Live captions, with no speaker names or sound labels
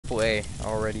triple A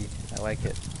already. I like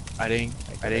it. I didn't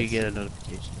get a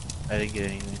notification. I didn't get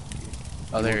anything.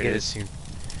 Oh, there it is. Soon.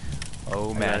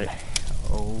 Oh I man. got it.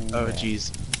 Oh man.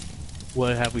 Jeez.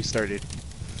 What have we started?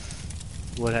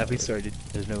 What have we started?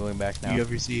 There's no going back now. You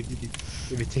have received the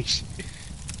invitation.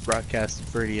 Broadcast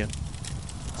Infernium.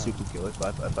 Super Killer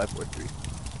 55543.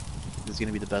 This is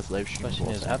gonna be the best live stream. Question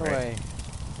is, how do I?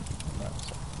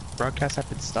 Broadcast have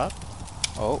been stopped?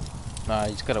 Oh, nah,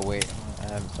 you just gotta wait. I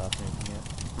haven't stopped anything yet.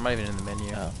 I'm not even in the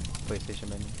menu. Oh. PlayStation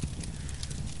menu.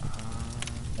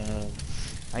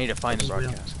 I need to find the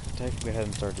broadcast. Technically,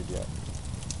 hasn't started yet.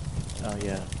 Oh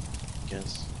yeah,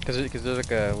 guess. Cause there's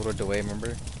like a little delay,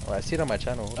 remember? Oh, I see it on my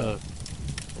channel. Hold on.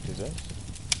 What is this?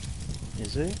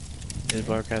 Is it? Did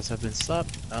broadcast have been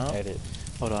stopped? Oh. Edit.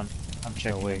 Hold on. I'm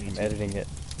checking. No, wait, I'm editing it.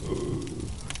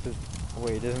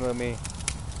 Wait, it doesn't let me.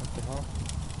 What the hell?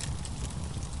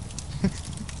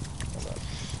 Hold on.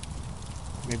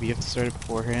 Maybe you have to start it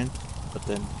beforehand, but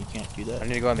then you can't do that. I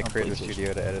need to go on the creator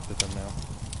studio to edit the thumbnail.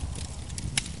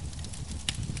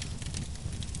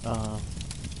 I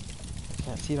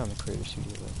can't see it on the creator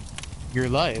studio though. You're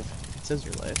live. It says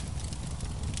you're live.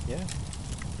 Yeah.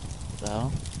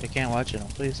 So I can't watch it on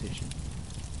PlayStation.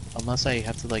 Unless I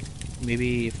have to like,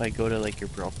 maybe if I go to like your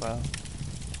profile.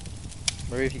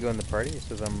 Maybe if you go in the party, it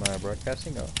says I'm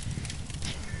broadcasting. Oh.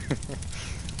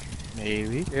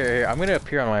 Maybe. Here, I'm gonna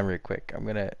appear online real quick.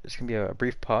 It's gonna be a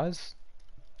brief pause,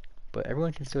 but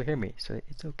everyone can still hear me, so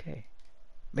it's okay.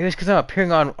 Maybe it's because I'm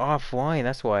appearing on offline.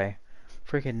 That's why.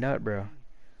 Freaking nut, bro.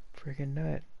 Freaking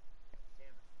nut.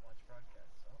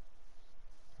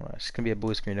 Well, it's gonna be a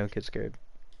blue screen. Don't get scared.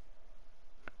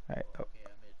 Alright. Oh.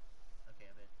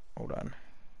 Hold on.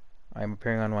 I'm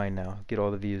appearing online now. Get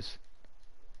all the views.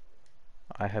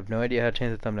 I have no idea how to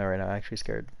change the thumbnail right now. I'm actually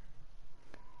scared.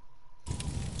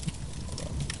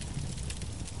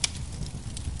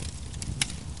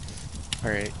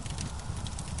 Alright.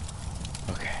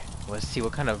 Okay. Let's see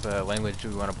what kind of language do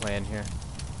we want to play in here.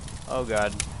 Oh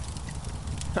god.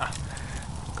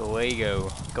 Gallego.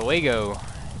 Gallego.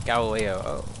 Galileo.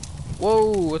 Oh.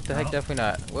 Whoa, what the heck? Definitely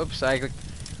not. Whoops, I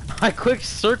clicked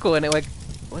circle and it like,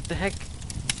 what the heck?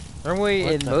 Normally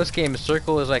in most games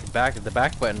circle is like the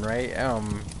back button, right?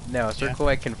 No, circle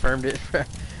I confirmed it.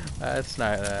 That's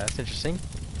not, that's interesting.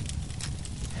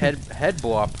 Head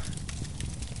blop.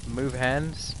 Move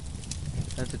hands.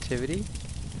 Sensitivity.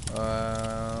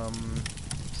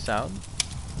 Sound.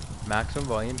 Maximum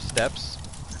volume. Steps.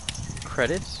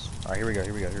 Credits. Alright, here we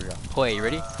go. Play, you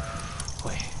ready?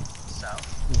 Play. Sound.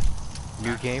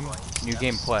 New game. New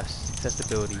game plus.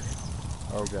 Accessibility.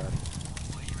 Oh god.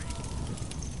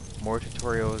 More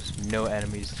tutorials, no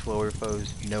enemies, slower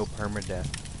foes, no permadeath.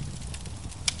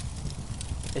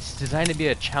 It's designed to be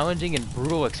a challenging and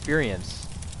brutal experience.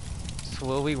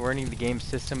 Slowly learning the game's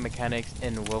system mechanics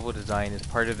and level design is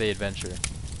part of the adventure.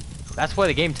 That's why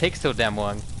the game takes so damn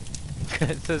long.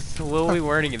 It says slowly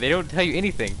learning it. They don't tell you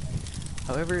anything.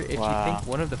 However, if you think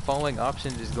one of the following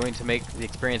options is going to make the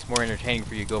experience more entertaining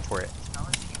for you, go for it.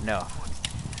 No,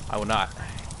 I will not.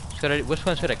 Which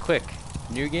one should I click?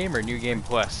 New game or new game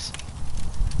plus?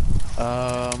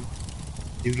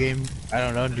 New game. I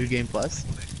don't know. New game plus.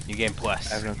 New game plus.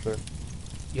 I have no clue.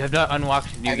 You have not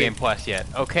unlocked new game plus yet.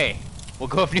 Okay, we'll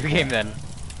go with new game then.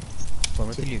 Going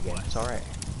with the new game. It's all right.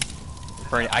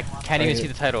 I can't even see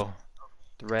the title.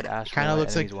 The red astronaut. Kind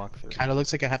of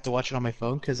looks like I have to watch it on my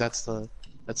phone because that's the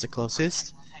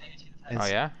closest. Oh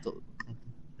yeah.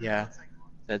 Yeah.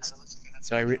 That's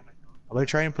so I'm gonna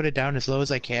try and put it down as low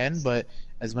as I can, but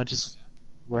as much as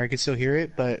where I can still hear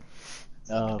it, but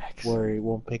where it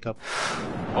won't pick up.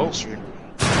 Oh.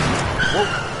 Whoa.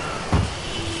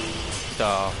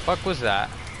 The fuck was that?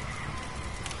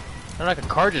 Sounded like a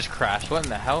car just crashed. What in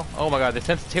the hell? Oh my god, the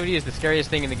sensitivity is the scariest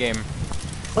thing in the game.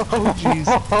 Oh jeez.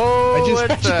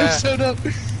 I just showed up.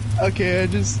 Okay, I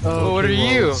just. Oh, what are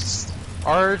you?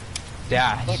 R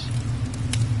dash.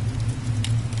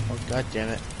 Oh god damn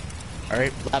it.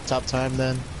 Alright, laptop time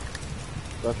then.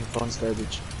 Fucking phone's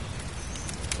garbage.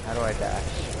 How do I dash?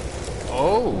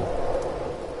 Oh!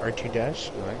 R2 dash?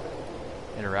 Going.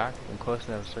 Interact. When close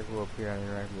enough, a circle will appear on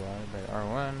interact by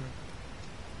R1.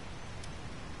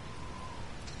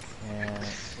 And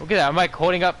look at that, I'm like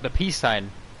holding up the peace sign.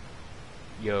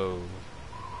 Yo.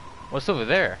 What's over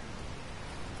there?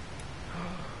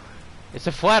 It's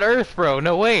a flat earth, bro.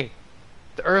 No way.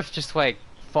 The earth just like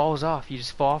falls off. You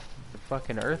just fall off the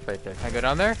fucking earth right there. Can I go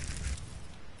down there?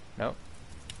 Nope.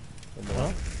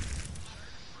 Huh?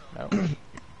 No.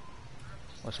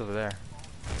 What's over there?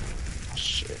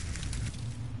 Shit.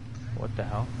 What the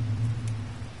hell?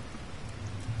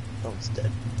 Phone's dead.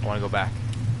 I want to go back.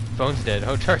 Phone's dead.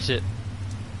 Oh, charge it.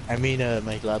 I mean,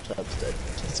 my laptop's dead.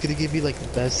 It's gonna give me like the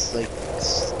best stability.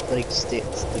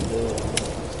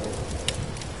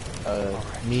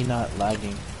 Alright. Me not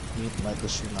lagging. Me like the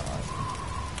stream not lagging.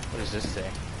 What does this say?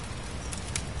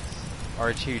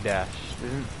 R2 dash.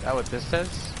 Isn't that what this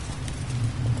says?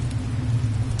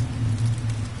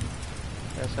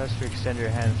 Press S to extend your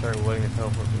hand and start wielding the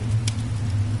teleport beam.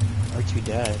 R2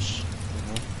 dash.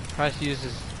 Try to use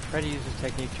this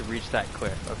technique to reach that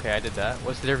cliff. Okay, I did that.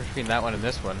 What's the difference between that one and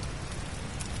this one?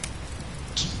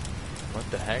 What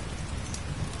the heck?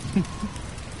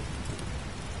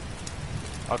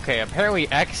 Okay, apparently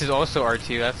X is also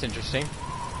R2. That's interesting.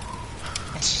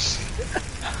 Let's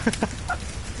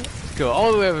go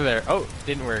all the way over there. Oh,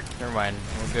 didn't work. Never mind.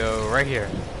 We'll go right here.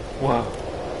 Whoa.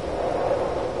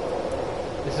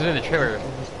 This is in the trailer.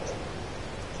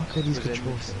 What are these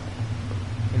controls?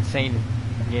 Insane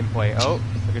gameplay. Oh,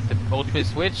 look at the ultimate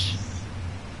switch.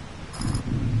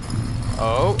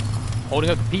 Oh, holding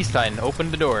up the peace sign.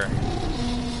 Open the door.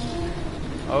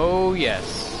 Oh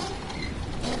yes.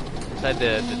 Inside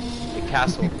the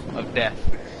castle of death.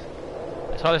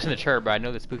 I saw this in the trailer, but I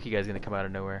know the spooky guy's gonna come out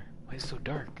of nowhere. Why is it so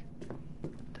dark?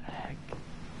 What the heck?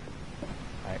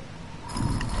 Alright.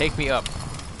 Take me up.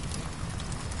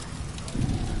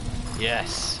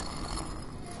 Yes.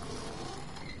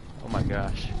 Oh my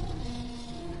gosh.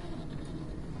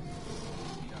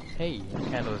 Hey, the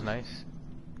candle is nice.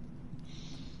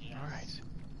 Alright.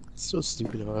 It's so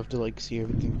stupid. I'll have to like see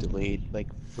everything delayed like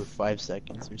for 5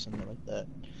 seconds or something like that.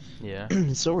 Yeah.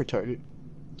 It's so retarded.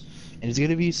 And it's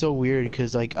gonna be so weird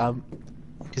because like I'm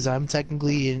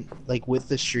technically in like with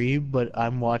the stream, but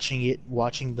I'm watching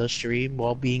the stream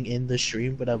while being in the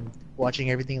stream, but I'm watching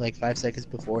everything like 5 seconds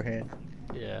beforehand.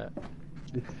 Yeah.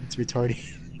 It's retarded.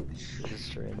 This is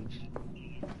strange.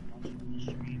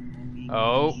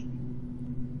 Oh.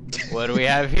 What do we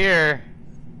have here?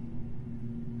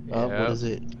 Oh, what Yep. is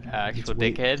it? Actual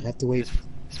Wait, dickhead. I have to wait.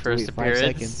 His first wait 5 appearance.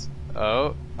 seconds.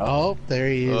 Oh. Oh, there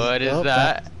he is. What is oh,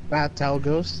 that? Bat towel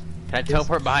ghost. Can I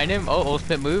teleport behind him? Oh,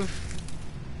 ultimate move.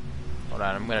 Hold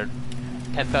on, I'm gonna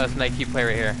 10,000 IQ play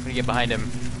right here. I'm gonna get behind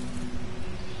him.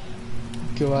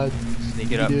 Go on.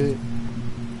 Sneak it up. Do it.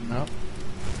 No.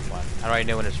 Come on. How do I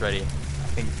know when it's ready? I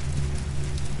think.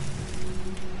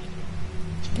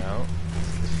 No.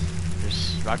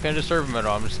 Just not gonna disturb him at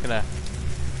all. I'm just gonna.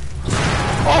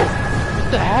 Oh!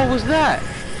 What the hell was that?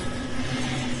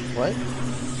 What?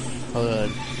 Hold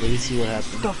on. Let me see what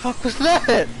happened. What the fuck was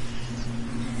that?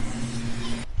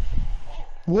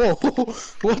 Whoa!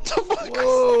 What the fuck?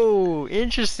 Whoa!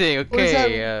 Interesting.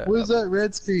 Okay. What is that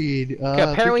red screen?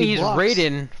 Apparently freaking he's blocks.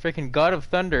 Raiden, freaking God of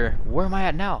Thunder. Where am I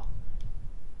at now?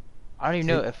 I don't even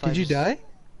know if Did you die?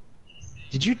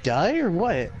 Did you die or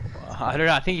what? I don't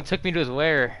know. I think he took me to his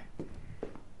lair.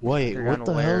 Wait, what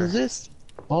the hell is this?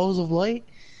 Balls of light?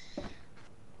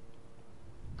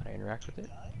 Can I interact with it?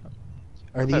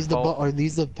 Are these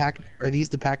the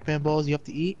Pac-Man balls you have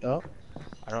to eat? Oh.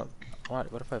 I don't.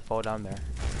 What if I fall down there?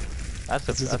 That's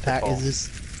a. Is this That's a fall. is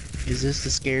this the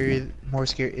scary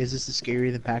is this the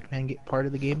scarier than Pac-Man part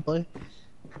of the gameplay?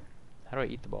 How do I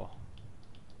eat the ball?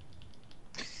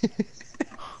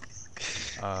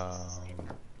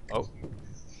 Oh.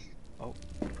 Oh.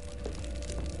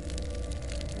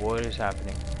 What is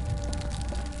happening?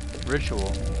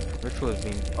 Ritual. Ritual is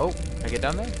being. Oh, can I get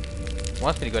down there? It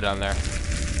wants me to go down there.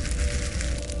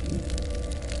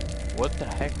 What the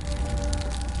heck?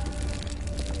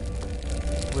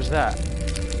 What was that?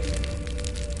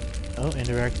 Oh,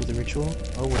 interact with the ritual.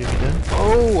 Oh, what have you done?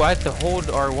 Oh, I have to hold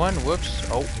R1. Whoops.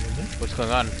 Oh, what's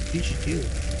going on? You should do.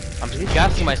 I'm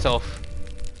gassing myself.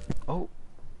 Oh.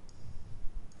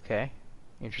 Okay.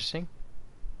 Interesting.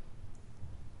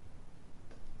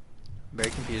 Very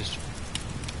confused.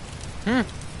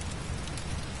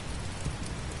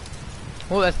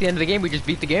 Well, that's the end of the game. We just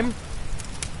beat the game.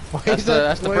 That's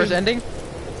the first ending.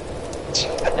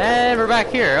 And we're back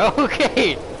here.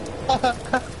 Okay.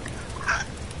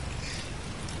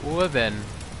 Well then.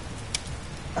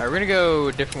 Alright, we're gonna go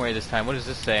a different way this time. What does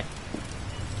this say?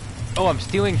 Oh, I'm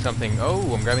stealing something.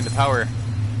 Oh, I'm grabbing the power.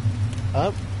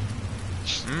 Up.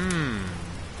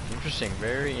 Interesting.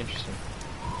 Very interesting.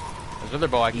 There's another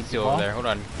ball I can steal over there. Hold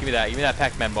on. Give me that. Give me that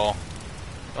Pac-Man ball.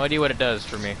 No idea what it does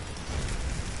for me.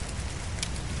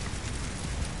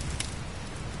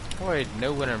 How do I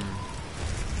know when I'm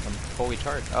fully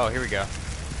charged? Oh, here we go.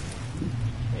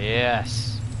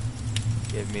 Yes.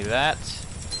 Give me that.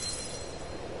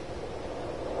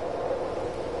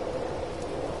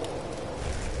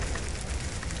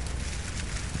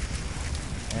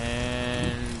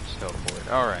 And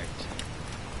teleport. Alright.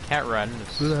 Can't run.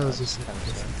 Who the hell is this?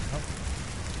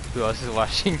 Who else is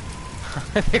watching?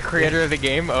 The creator of the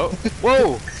game. Oh,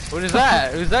 whoa! What is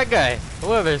that? Who's that guy?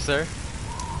 Hello there, sir.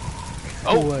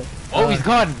 Oh, What? oh, he's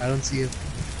gone. I don't see him.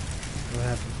 What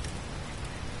happened?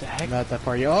 The heck? Not that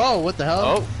far yet. Oh, what the hell?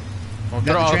 Oh, well,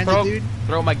 Got the transit dude?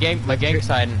 throw my gang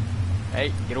sign.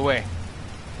 Hey, get away!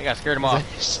 I think I scared him off.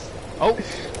 Oh,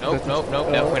 nope,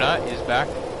 definitely not. He's back.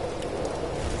 Look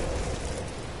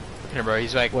at him, bro.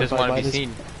 He's like, doesn't want to be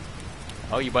seen.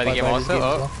 Oh, you buy the game also?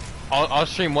 Oh, I'll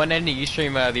stream one ending. You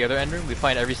stream the other ending. We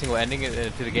find every single ending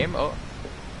to the game. Oh,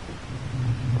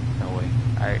 no way.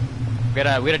 All right, we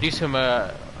gotta do some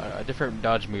a different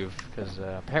dodge move because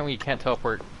apparently you can't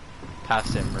teleport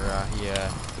past him or he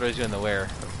throws you in the lair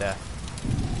of death.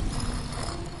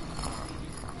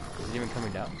 Is it even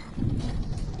coming down?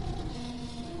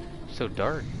 So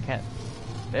dark. Can't.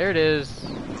 There it is.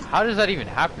 How does that even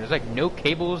happen? There's like no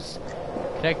cables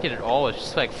connected at all. It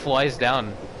just like flies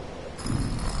down.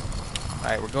 All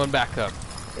right, we're going back up.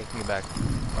 Take me back.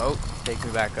 Oh, take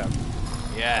me back up.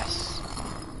 Yes.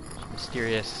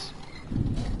 Mysterious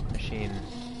machine.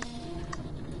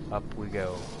 Up we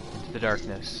go into the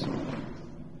darkness.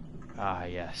 Ah,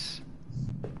 yes.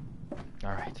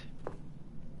 All right.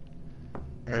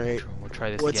 All right. We'll try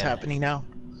this What's again. happening now?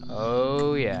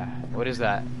 Oh yeah. What is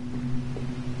that?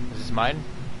 Is this mine?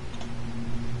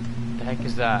 What the heck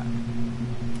is that?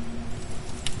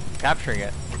 Capturing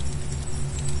it.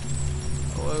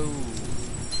 Whoa.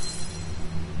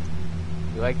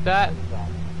 You like that?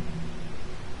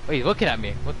 Oh, he's looking at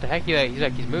me. What the heck?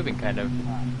 He's moving kind of.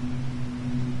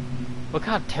 Look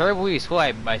how terribly slow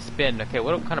I spin. Okay,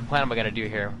 what kind of plan am I gonna do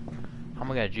here? How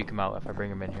am I gonna juke him out if I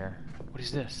bring him in here? What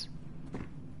is this?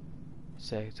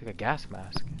 It's like a gas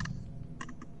mask.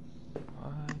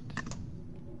 What?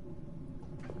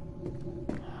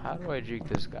 How do I juke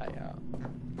this guy out?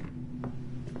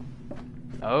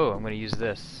 Oh, I'm gonna use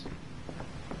this.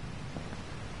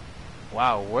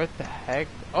 Wow, what the heck?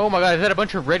 Oh my god, is that a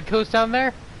bunch of red coats down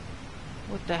there?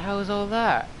 What the hell is all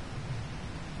that?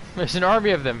 There's an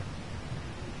army of them.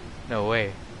 No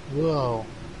way. Whoa.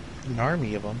 An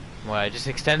army of them. Well, it just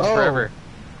extends forever.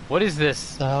 What is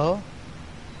this? The hell?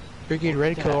 Freaking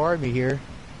Red Coat army here.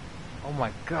 Oh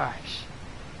my gosh.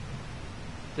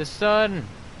 The sun.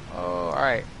 Oh,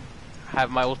 alright. I have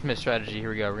my ultimate strategy. Here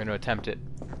we go. We're going to attempt it.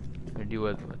 We're going to do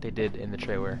what they did in the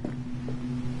trailer.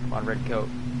 Come on, Red Coat.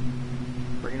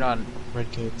 Bring it on.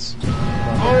 Red Coats.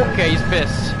 Okay, he's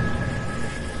pissed.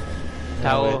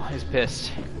 Towel is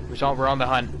pissed. We're on the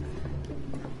hunt.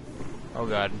 Oh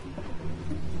god.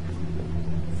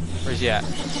 Where's he at?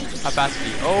 How fast is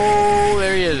he? Oh,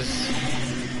 there he is.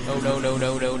 No.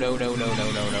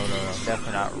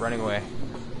 Definitely not. Running away.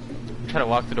 I'm trying to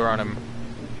lock the door on him.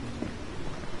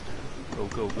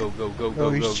 Go. Oh,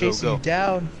 he's chasing you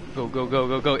down.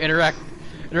 Go. Interact.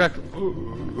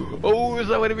 Oh, is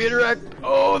that way to be interact?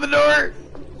 Oh, the door.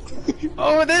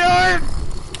 Oh, the door.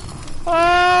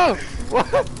 Oh, what?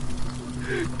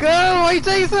 Go. Why are you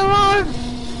taking so long?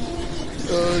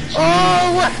 Oh, geez.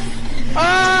 Oh, what?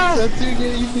 Oh! Stop doing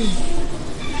anything.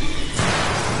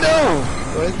 No!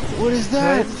 What is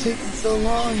that? Why is it taking so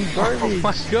long? Garbage. Oh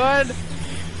my god!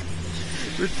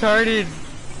 Retarded.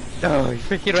 Oh, you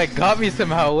freaking like got me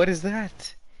somehow. What is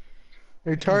that?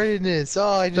 Retardedness.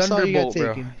 Oh, I just saw you got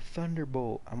taken. Bro.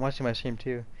 Thunderbolt. I'm watching my stream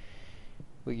too.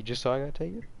 Wait, you just saw I got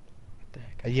taken? What the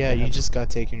heck? Yeah, you just got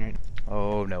taken right.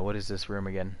 Oh no, what is this room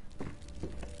again?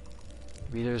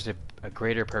 Maybe there's a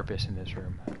greater purpose in this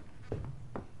room.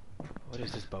 What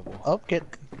is this bubble? Oh, get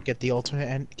the alternate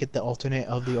and get the alternate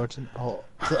of the alternate. Oh,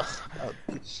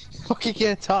 fucking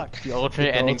can't talk. The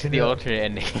alternate ending to the alternate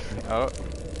ending. Oh.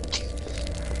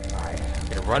 Alright, I'm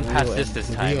gonna run past this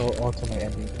time. Real alternate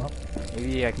ending. Oh.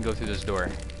 Maybe I can go through this door.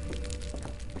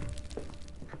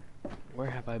 Where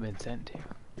have I been sent to?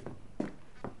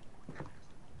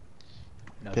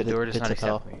 No, the door does not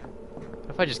accept me. What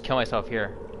if I just kill myself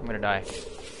here? I'm gonna die.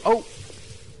 Oh!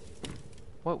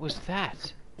 What was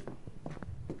that?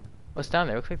 What's down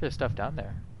there? Looks like there's stuff down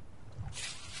there.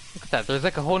 Look at that. There's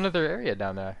like a whole nother area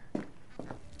down there.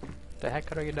 The heck?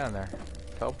 How do I get down there?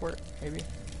 Teleport? Maybe?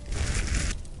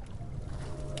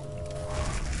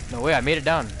 No way. I made it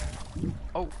down.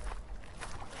 Oh.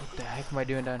 What the heck am I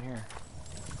doing down here?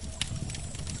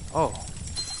 Oh.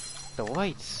 The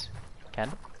lights.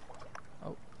 Candle?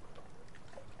 Oh.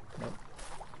 Nope.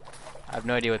 I have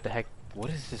no idea what the heck.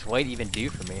 What does this light even do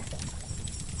for me?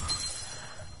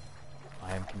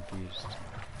 I am confused.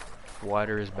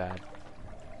 Water is bad.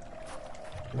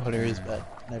 Water is bad.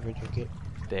 Never drink it.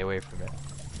 Stay away from it.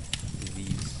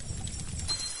 Disease.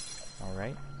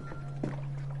 Alright.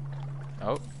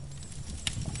 Oh.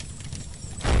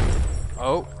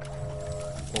 Oh.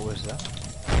 What was that?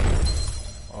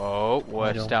 Oh,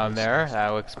 what's down there? That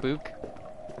looks spook.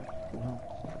 No.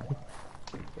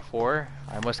 Before,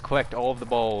 I must collect all of the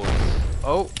balls.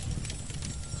 Oh!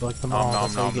 Collect them Nom all. nom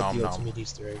That's how you nom get nom the nom. ultimate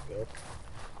Easter egg. Go. There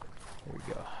we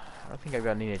go. I don't think I've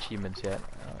got any achievements yet.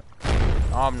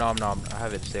 Nom nom nom. I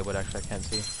have it disabled actually, I can't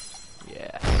see.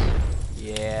 Yes.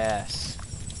 Yes.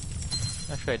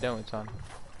 Actually I don't, it's on.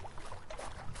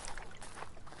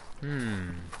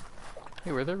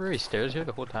 Hey, were there really stairs here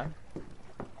the whole time?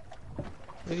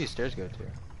 Where do these stairs go to?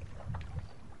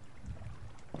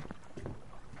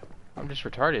 I'm just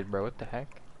retarded, bro. What the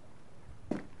heck?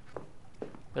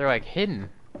 They're like hidden.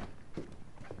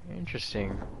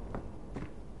 Interesting.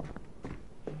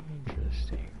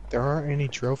 Interesting. There aren't any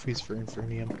trophies for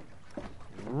Infernium.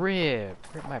 Rip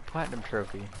my platinum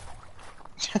trophy.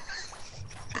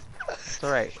 It's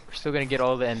alright. We're still gonna get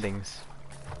all the endings.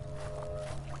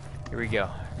 Here we go.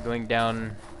 Going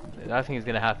down. Nothing is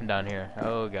gonna happen down here.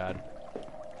 Oh god.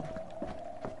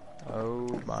 Oh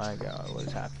my god. What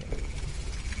is happening?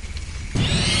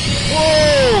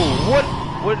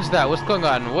 Whoa! What is that? What's going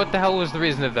on? What the hell was the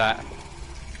reason of that?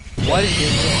 What is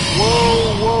it?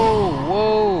 Whoa! Whoa!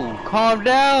 Whoa! Calm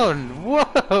down!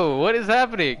 Whoa! What is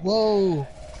happening? Whoa!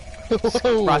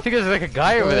 Bro, I think there's like a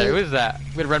guy over there. Who is that?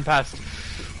 I'm gonna run past.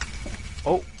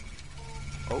 Oh!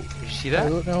 Oh! Did you see that? I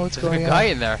don't know what's There's like going a guy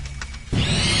on. in there.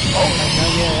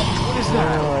 Not yet. What is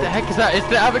that? What the heck is that? It's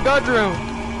the Avogadro!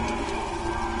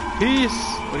 Peace!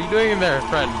 What are you doing in there,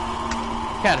 friend?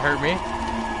 You can't hurt me.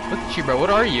 Look at you, bro. What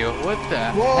are you? What the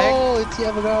heck? Whoa! It's the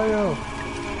Avogadro!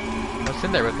 What's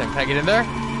in there with him? Can I get in there?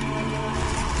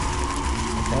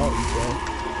 Oh,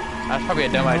 That's probably a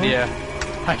dumb idea.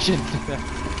 I shouldn't do that.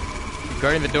 You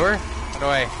guarding the door? How do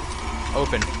I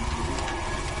open?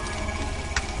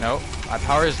 No. My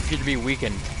powers appear to be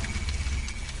weakened.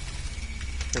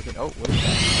 Freaking, oh, what is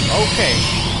that? Okay.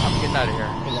 I'm getting out of here.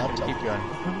 I'm just gonna keep going. Oh,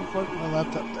 fuck, my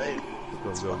laptop died.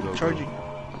 Go, Charging.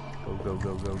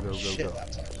 Go. Shit,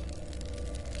 laptop.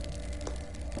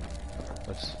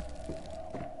 Let's...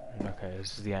 Okay,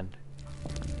 this is the end.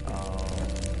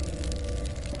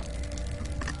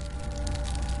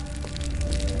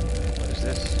 What is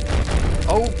this?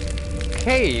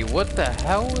 Okay, what the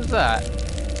hell was that?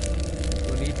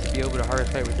 You'll need to be able to hard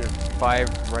fight with your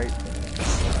 5 right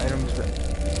items.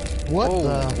 What Oh,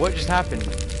 the? what just happened?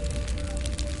 Was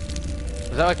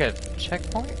that like a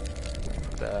checkpoint?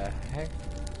 What the heck?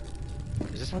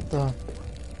 Is this What the?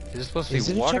 Is this supposed to Is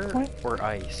be it a water checkpoint? or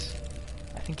ice?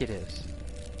 I think it is.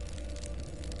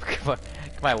 Look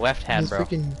at my left hand, This bro.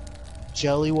 freaking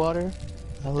jelly water?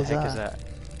 How What was the heck that? is that?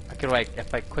 I could like,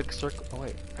 if I click circle, oh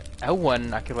wait,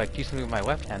 L1, I could like do something with my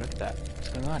left hand. Look at that. What's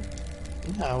going on?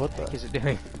 Yeah, what What the heck the? is it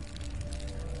doing?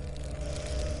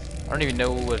 I don't even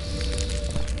know what's...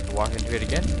 Walk into it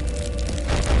again?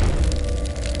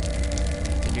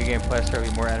 The new game plus there will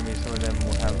be more enemies. Some of them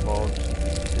will have evolved.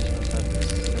 Additional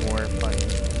subjects, more fun.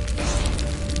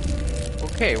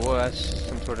 Okay, well that's just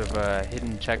some sort of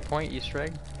hidden checkpoint Easter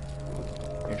egg.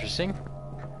 Interesting.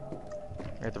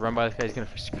 I have to run by this guy. He's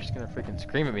gonna freaking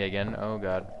scream at me again. Oh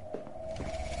god.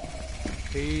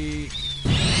 Peace.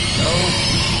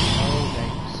 Oh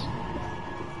thanks.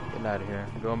 Getting out of here.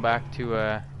 I'm going back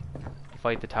to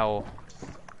fight the towel.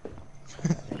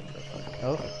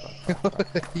 Oh.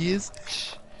 He is?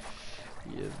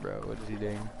 He is, bro. What is he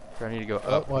doing? Do I need to go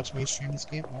Oh, up? watch me stream this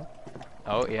game. Oh.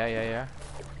 Oh yeah.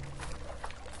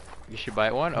 You should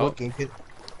buy one. Oh,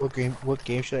 What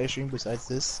game should I stream besides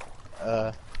this?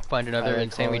 find another I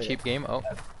insanely recall it. cheap game. Oh,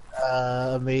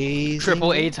 Amazing.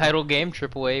 triple A title game,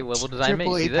 triple A level design.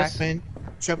 Triple You A see this? Pac-Man.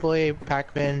 Triple A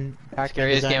Pac-Man.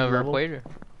 Scariest game I've ever level. played.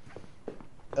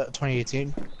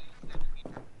 2018.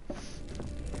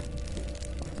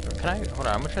 Can I hold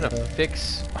on? I'm gonna try to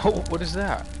fix. Oh, what is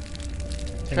that?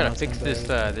 I'm trying to fix this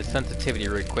this sensitivity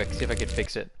really quick. See if I can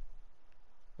fix it.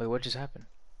 Wait, what just happened?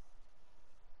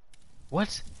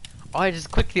 What? Oh, I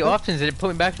just clicked the options and it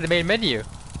put me back to the main menu.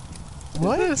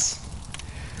 What?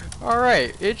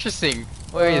 Alright, interesting.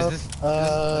 Wait, is this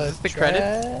the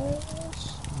credit?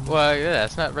 Well, yeah,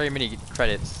 it's not very many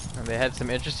credits. And they had some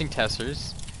interesting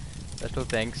testers. Special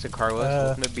thanks to Carlos,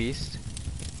 Ultimate Beast.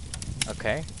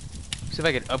 Okay. See if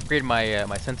I can upgrade my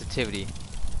my sensitivity.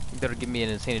 I think that'll give me an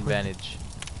insane advantage.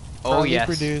 Oh Proudly yes.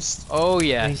 produced Oh in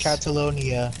yes.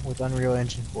 Catalonia with Unreal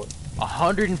Engine 4.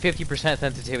 150%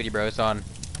 sensitivity, bro. It's on.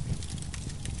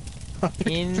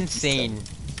 Insane.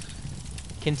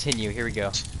 Continue. Here we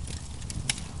go.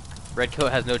 Red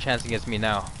coat has no chance against me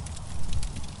now.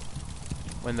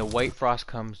 When the white frost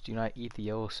comes, do not eat the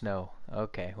yellow snow.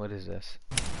 Okay, what is this?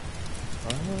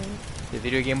 The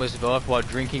video game was developed while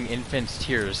drinking infants'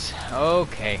 tears.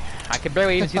 Okay, I could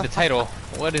barely even see the title.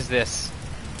 What is this?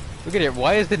 Look at it.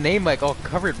 Why is the name like all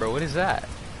covered, bro? What is that?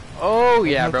 Oh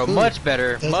yeah, bro. clue. Much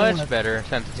better. Doesn't Much better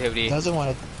sensitivity. Doesn't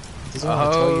want to.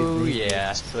 Oh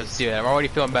yeah. So let's do it. I'm already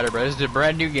feeling better, bro. This is a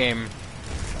brand new game.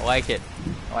 I like it.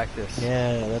 I like this.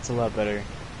 Yeah, that's a lot better.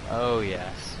 Oh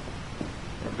yes.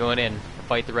 We're going in to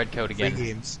fight the red coat again.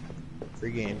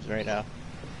 Free games right now.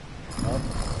 Oh.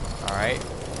 Alright.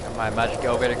 Got my magic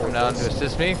elevator come down to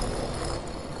assist me.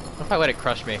 What if I let it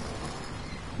crush me?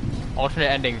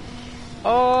 Alternate ending.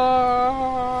 Oh,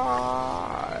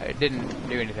 it didn't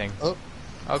do anything. Oh.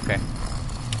 Okay.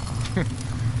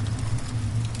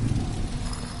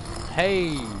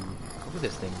 Hey, look at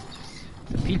this thing.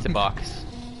 It's a pizza box.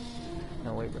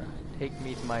 No way, bro. Take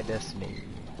me to my destiny.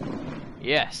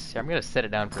 Yes, I'm gonna set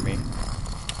it down for me.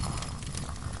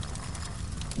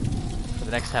 For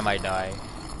the next time I die.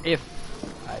 If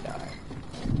I die.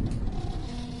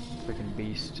 Freaking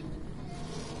beast.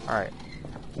 Alright.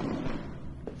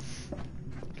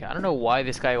 Okay, I don't know why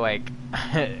this guy, like...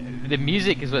 the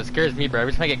music is what scares me, bro.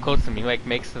 Every time I get close to me, like,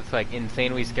 makes this, like,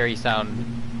 insanely scary sound.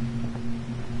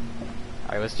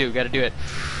 Alright, let's do it. We gotta do it.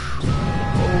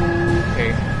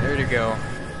 Okay, there to go.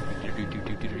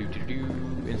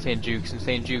 Insane jukes,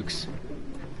 insane jukes.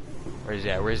 Where's he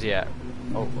at? Where's he at?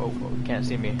 Oh, oh, oh, can't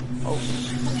see me. Oh,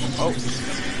 oh.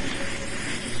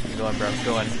 I'm going, bro, I'm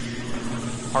going.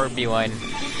 Hard beeline.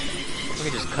 Let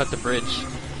me just cut the bridge.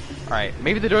 Alright,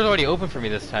 maybe the door's already open for me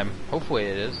this time. Hopefully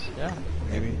it is. Yeah,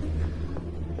 maybe.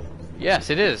 Yes,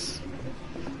 it is.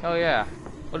 Oh yeah.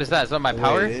 What is that? Is that my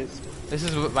power? This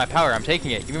is my power. I'm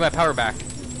taking it. Give me my power back.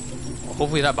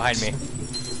 Hopefully it's not behind me.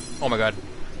 Oh my god.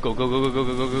 Go, go, go, go, go,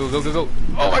 go, go, go, go, go, go.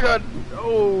 Oh my god.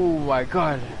 Oh my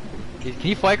god. Can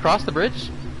you fly across the bridge?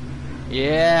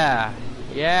 Yeah.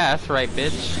 Yeah, that's right,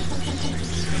 bitch.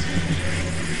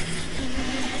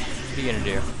 What are you gonna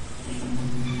do?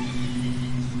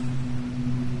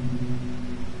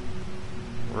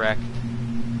 Wrecked.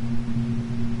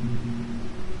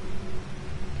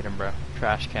 Get him, bro.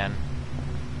 Trash can.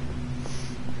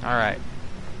 Alright.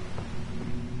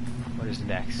 What is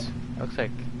next? Looks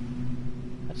like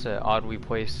that's an oddly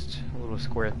placed little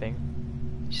square thing.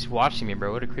 She's watching me,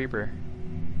 bro. What a creeper.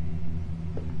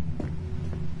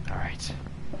 Alright.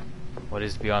 What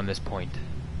is beyond this point?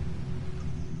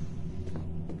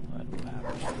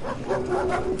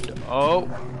 Oh!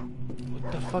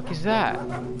 What the fuck is that?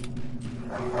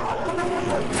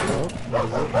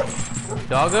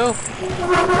 Doggo?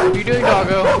 What are you doing,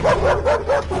 Doggo?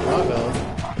 Doggo.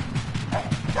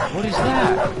 What is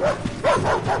that?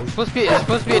 It's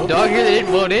supposed to be a dog here that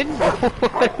didn't load in?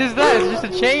 What is that? It's just a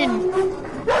chain.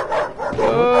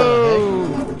 Whoa!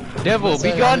 Devil,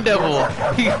 be gone, devil!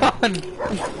 Be gone!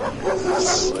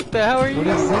 What the hell are you? What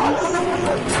is this?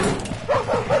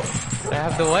 I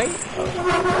have the light? Oh.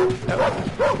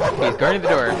 He's guarding the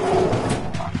door.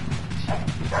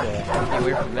 Get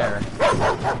away from there.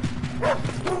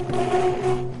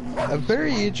 I'm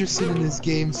very interested in this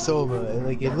game, Soma.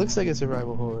 Like, it looks like a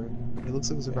survival horror. It looks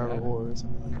like a survival horror or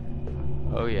something like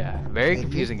that. Oh yeah, very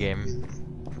confusing game.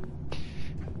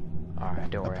 Alright,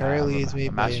 don't worry. Apparently it's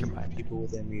made by mastermind. people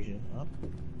with amnesia. Huh?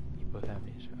 People with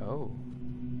amnesia. Oh.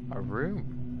 A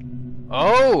room.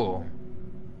 Oh!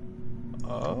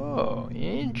 Oh,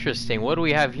 interesting. What do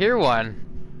we have here, one?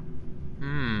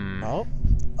 Hmm. Oh,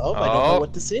 I don't know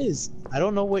what this is. I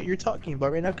don't know what you're talking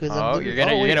about right now because you're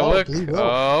gonna look.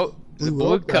 Oh, the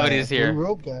blue coat is here. Blue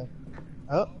robe guy.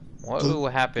 Oh. What will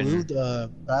happen? Blue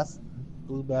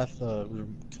bath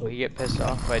room coat. Will you get pissed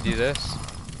off if I do this?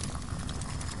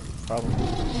 Probably.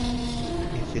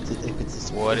 If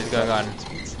it's a What is going on?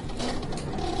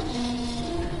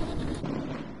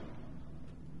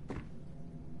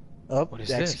 Oh, what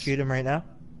is execute him right now.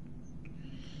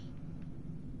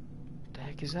 What the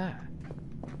heck is that?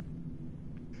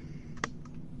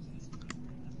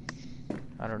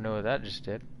 I don't know what that just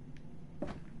did.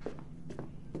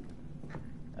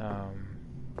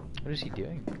 What is he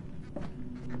doing?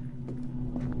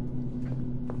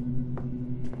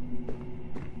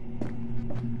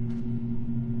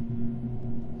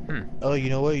 Oh,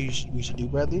 you know what we should do,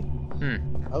 Bradley?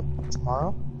 Oh,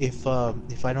 tomorrow, if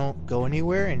I don't go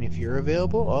anywhere and if you're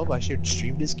available, I should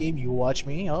stream this game. You watch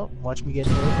me. Watch me get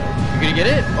it. You're gonna get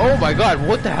it? Oh my god!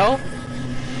 What the hell?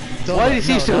 Why did he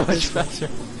seem so much faster?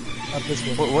 Not this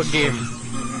one. What game?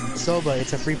 Soba.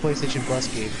 It's a free PlayStation Plus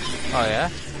game. Oh yeah?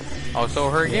 Oh, so a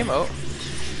horror game? Oh.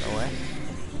 No way.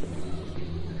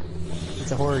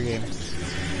 It's a horror game.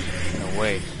 No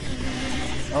way.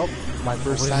 Oh, my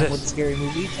first time with a scary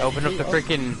movie. Open up the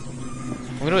freaking...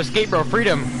 I'm gonna escape, bro.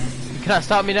 Freedom! You cannot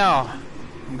stop me now.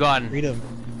 I'm gone. Freedom.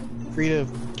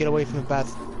 Freedom. Get away from the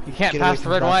bath. You can't pass the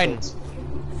red wine.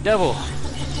 Devil.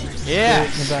 Get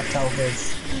in the Yes! back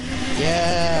teleports.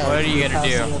 Yeah! What are you You're gonna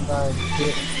do? passing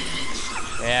it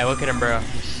by. Yeah, look at him, bro. You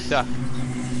suck.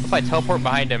 What if I teleport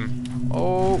behind him?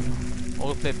 Oh,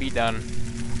 ultimate beatdown.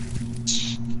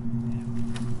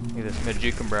 Look at this, I'm gonna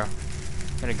juke him, bro. I'm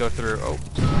gonna go through. Oh.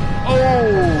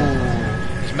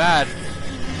 Oh! He's mad.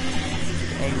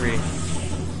 Angry.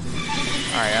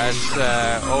 Alright, that's,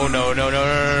 oh no, no, no, no, no,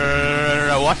 no, no, no,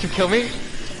 no, watch him kill me.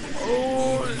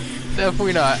 Oh,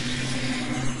 definitely not.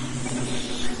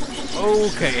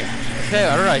 Okay. Okay,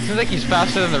 I don't know, it seems like he's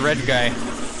faster than the red guy.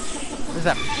 What is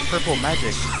that purple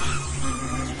magic?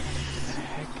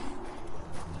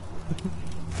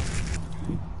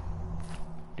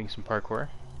 Doing some parkour.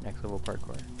 Next level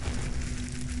parkour.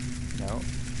 No.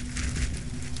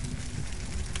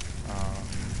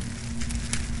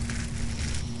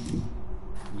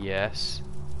 Yes.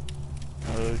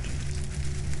 Oh,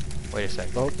 Wait a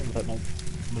second. I'm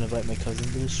gonna invite my cousin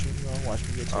to the stream. Watch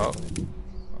me get teleported.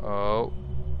 Oh.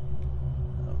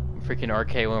 Freaking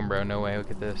RK1, bro. No way.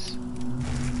 Look at this.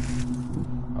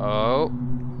 Oh.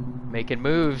 Making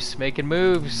moves. Making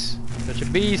moves. Such a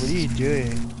beast. What are you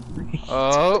doing?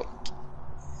 Oh.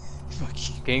 Fuck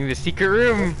you. Getting the secret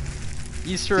room.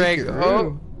 Easter egg. Secret Oh.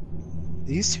 room.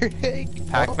 Easter egg.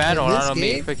 Pac-Man. Oh, Hold in on. this Let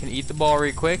me game? freaking eat the ball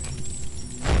real quick.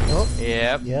 Oh.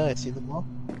 Yep. Yeah, I see the ball.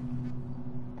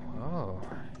 Oh.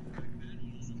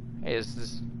 Hey, this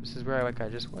is where I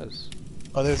just was.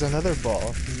 Oh, there's another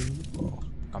ball.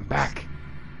 I'm back.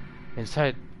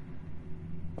 Inside.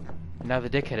 And now the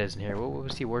dickhead isn't here. What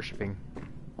was he worshipping?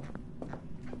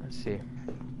 Let's see.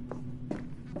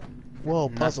 Whoa,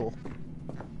 puzzle.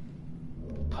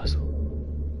 Puzzle.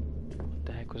 What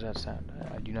the heck was that sound?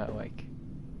 I do not like.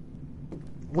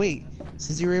 Wait,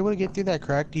 since you were able to get through that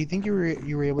crack, do you think you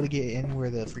were able to get in where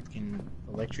the freaking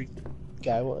electric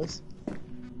guy was?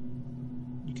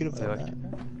 You could have done that.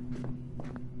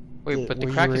 Wait, but the where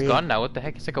you crack were is in- gone now. What the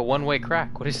heck? It's like a one-way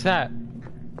crack. What is that?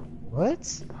 What?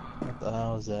 What the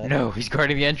hell is that? No, he's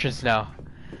guarding the entrance now.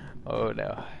 Oh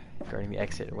no. Guarding the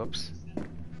exit. Whoops.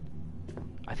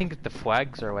 I think the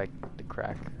flags are like the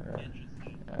crack.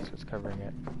 That's what's covering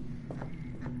it.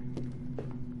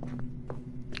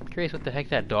 I'm curious what the heck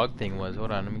that dog thing was.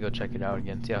 Hold on, let me go check it out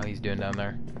again. See how he's doing down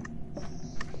there.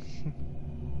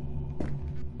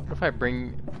 What if I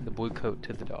bring the blue coat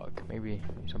to the dog? Maybe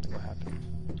something will happen.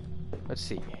 Let's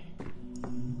see.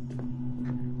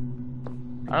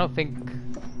 I don't think...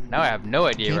 Now I have no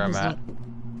idea where I'm at.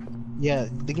 Yeah,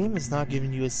 the game is not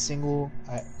giving you a single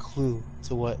clue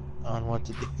to what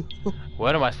to do.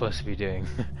 What am I supposed to be doing?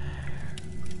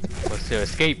 Supposed to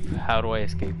escape? How do I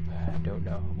escape? I don't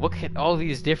know. Look at all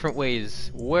these different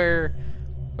ways. What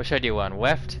should I do on?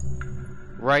 Left?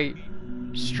 Right?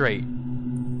 Straight?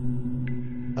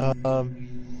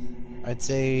 I'd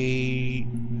say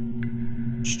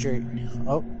straight.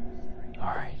 Oh.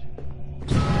 Alright.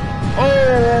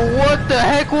 Oh, what the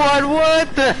heck, Juan?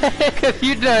 What the heck have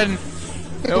you done?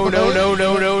 No, no, no,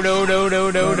 no, no, no, no,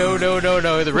 no, no, no, no, no,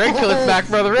 no. The red killer's back,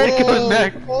 bro. The red killer's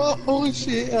back. Oh,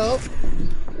 shit, up.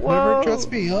 Whoa. Never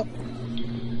trust me, up.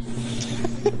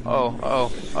 Oh,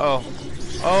 oh, oh.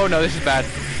 Oh, no, this is bad.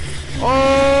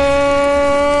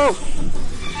 Oh!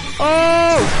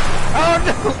 Oh! Oh,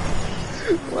 no!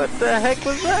 What the heck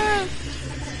was that?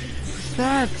 What's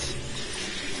that?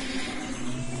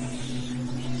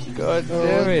 God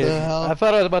damn it. I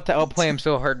thought I was about to outplay him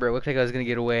so hard, bro. It looked like I was gonna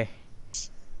get away.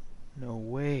 No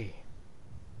way.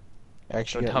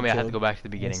 Actually, don't tell me I have to go back to the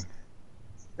beginning.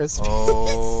 Yes.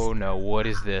 Oh no, what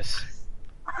is this?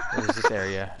 What is this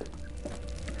area?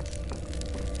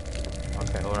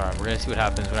 Okay, hold on. We're gonna see what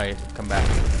happens when I come back.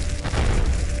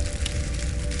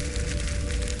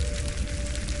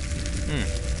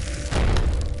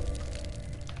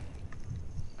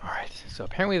 Alright, so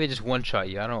apparently they just one-shot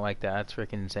you. I don't like that. That's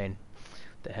freaking insane.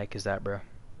 What the heck is that, bro?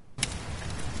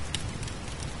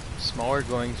 Smaller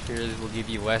glowing spheres will give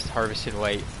you less harvested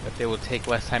light, but they will take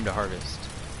less time to harvest.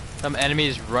 Some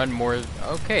enemies run more.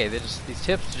 Okay, these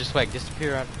tips just like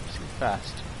disappear out super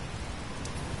fast.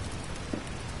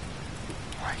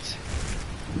 Right.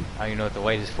 Now you know what the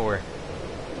light is for.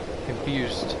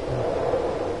 Confused.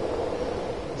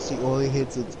 See all the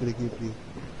hits it's gonna give you.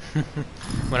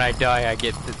 When I die, I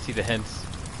get to see the hints.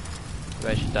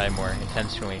 Maybe I should die more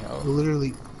intentionally. Oh,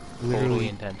 Literally totally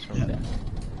intentionally. Then.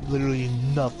 Literally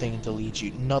nothing to lead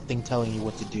you, nothing telling you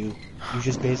what to do. You've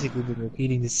just basically been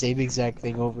repeating the same exact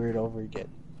thing over and over again.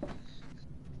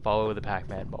 Follow the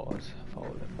Pac-Man balls. Follow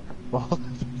them. Well,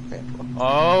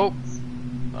 Oh!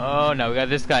 Oh no, we got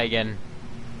this guy again.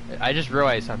 I just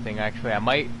realized something actually. I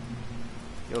might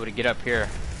be able to get up here.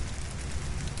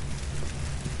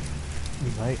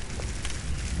 you might.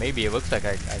 Maybe it looks like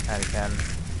I kind of can.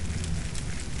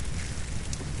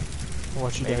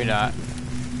 Watch you Maybe die. not.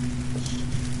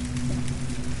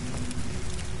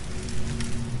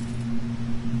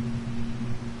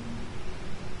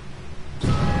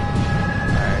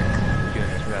 Alright, doing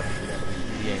this. We got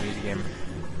this. Easy game.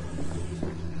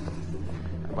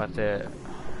 I'm about to.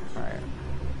 Alright.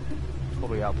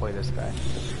 Totally outplay this guy.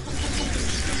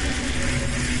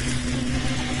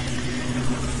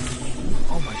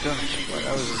 Oh my gosh, well,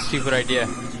 that was a stupid idea.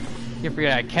 You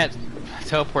forget I can't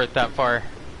teleport that far.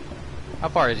 How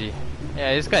far is he?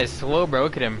 Yeah, this guy's slow, bro.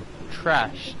 Look at him.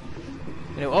 Trash.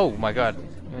 You know, oh my god.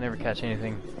 You'll never catch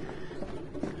anything.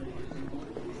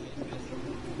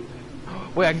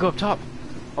 Wait, I can go up top.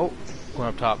 Oh, going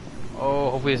up top.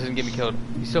 Oh, hopefully this doesn't get me killed.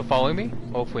 You still following me?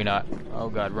 Hopefully not. Oh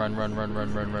god, run.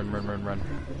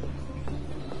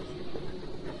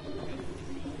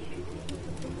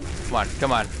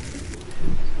 Come on.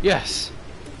 Yes!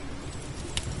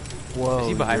 Whoa. Is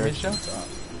he behind me still?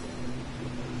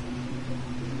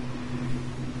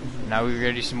 Now we're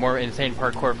gonna do some more insane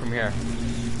parkour from here.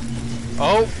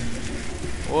 Oh!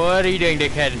 What are you doing,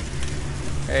 dickhead?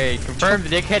 Hey, confirm the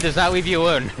dickhead does not leave you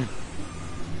alone.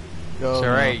 It's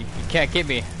alright, you can't get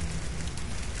me.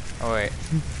 Oh wait.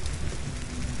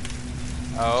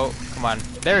 Oh, come on.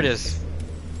 There it is.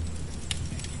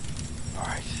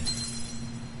 Alright.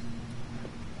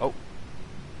 Oh.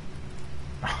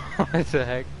 What the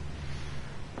heck?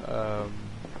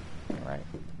 Alright.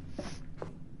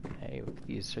 Hey, look at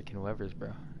these freaking levers,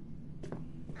 bro.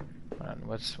 Hold on,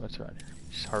 what's around here?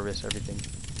 Just harvest everything.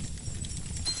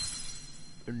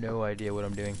 No idea what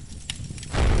I'm doing.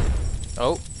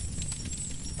 Oh!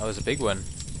 That was a big one.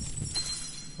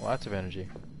 Lots of energy.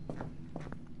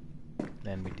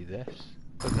 Then we do this.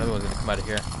 Look, another one's gonna come out of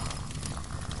here.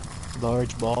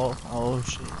 Large ball. Oh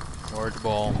shit. Large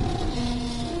ball.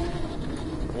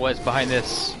 What's behind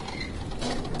this?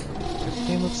 This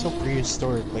game looks so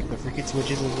prehistoric. Like the freaking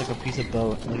switches look like a piece of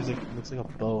bone. It looks like a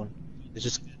bone. It's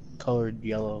just colored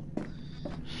yellow.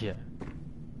 Yeah.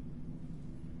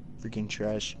 Freaking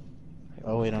trash.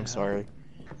 Oh wait, I'm sorry.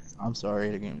 I'm sorry.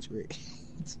 The game's great.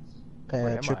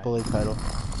 AAA title.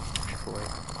 AAA.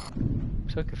 I'm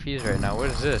so confused right now. What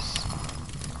is this?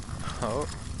 Oh.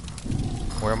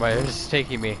 Where am I? This is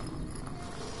taking me.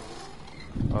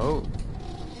 Oh.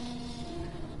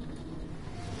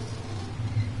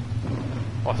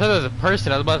 Oh, I thought that was a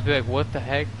person. I was about to be like, what the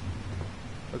heck?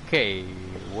 Okay,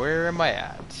 where am I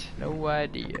at? No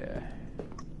idea.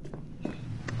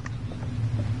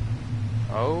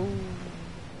 Oh.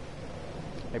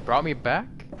 They brought me back?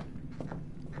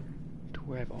 To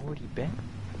where I've already been?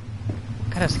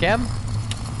 What kind of scam?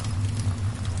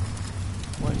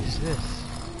 What is this?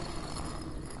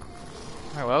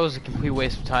 Alright, well that was a complete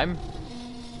waste of time.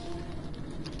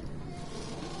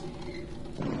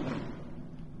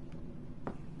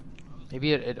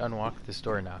 Maybe it unlocked this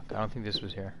door now. I don't think this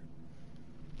was here.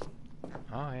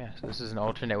 Oh yeah, so this is an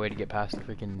alternate way to get past the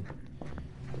freaking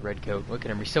red coat. Look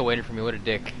at him, he's still waiting for me, what a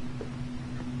dick.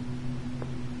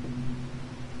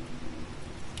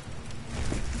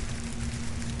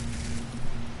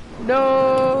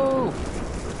 No!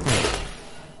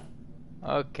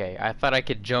 Okay, I thought I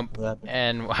could jump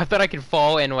and I thought I could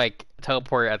fall and like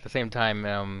teleport at the same time.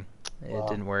 It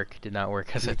didn't work. Did not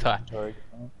work as I thought.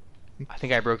 I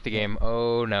think I broke the game.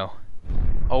 Oh no.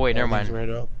 Oh wait, never mind. Right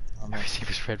up. Everything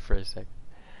was red for a sec.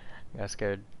 I got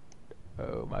scared.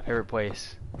 Oh, my favorite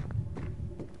place.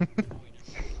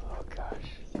 Oh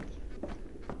gosh.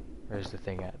 Where's the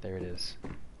thing at? There it is.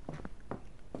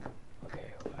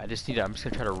 Okay, I just need to, I'm just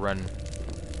gonna try to run.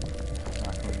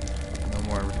 No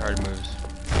more retarded moves.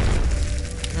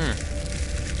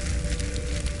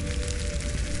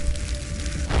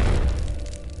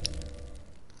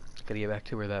 Gotta get back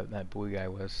to where that boy guy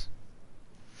was.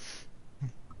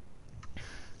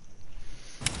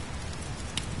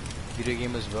 Video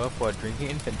game was developed while drinking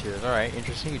infant tears. Alright,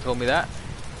 interesting. You told me that.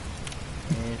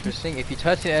 Interesting. If you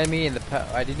touch an enemy in the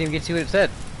I didn't even get to see what it said.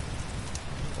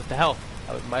 What the hell?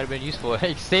 That might have been useful.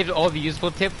 I saved all the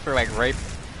useful tips for like right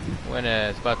when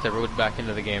it's about to roll back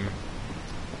into the game.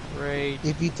 Right.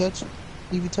 If you touch an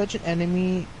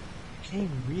enemy, you can't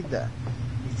even read that.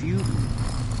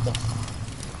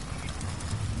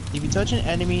 If you touch an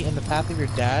enemy in the path of your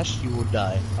dash, you will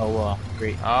die. Oh well,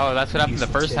 great. Oh, that's what happened the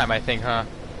first time, I think, huh?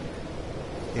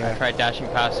 Yeah. I tried dashing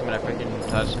past him and I freaking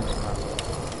touched him somehow.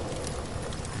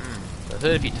 So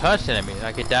if you touch an enemy,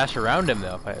 I could dash around him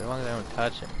though, as long as I don't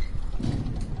touch him.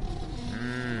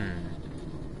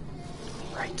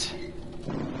 Right.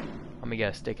 Let me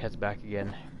guess, Dickhead's back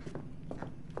again.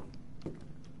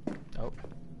 Oh.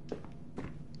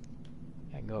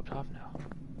 I can go up top now.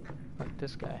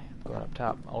 this guy? Going up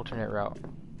top. Alternate route.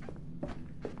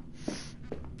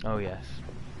 Oh yes.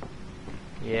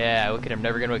 Yeah, look at him.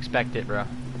 Never gonna expect it, bro.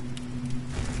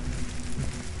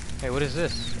 Hey, what is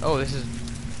this? Oh, this is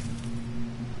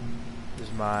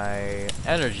my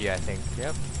energy, I think.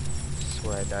 Yep. This is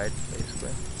where I died,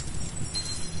 basically.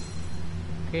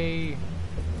 Okay.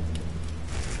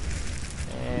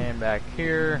 And back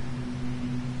here.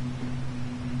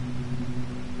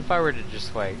 If I were to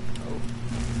just like, oh,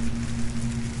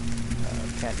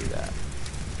 can't do that.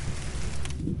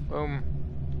 Boom.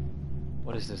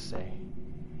 What does this say?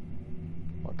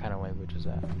 What kind of language is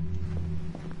that?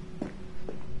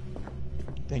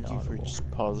 Thank you for Inaudible. just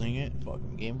pausing it.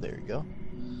 Fucking game. There you go.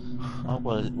 Oh,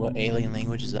 what alien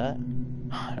language is that?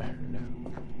 I don't know.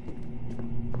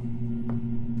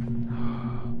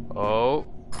 Oh.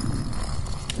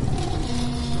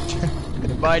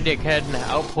 Goodbye, dickhead.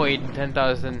 Outplayed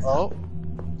 10,000. Oh.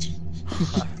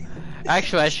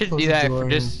 Actually, I should do Close the that door. for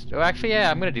just. Oh, actually,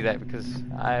 yeah, I'm gonna do that because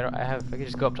I can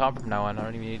just go up top from now on. I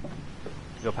don't even need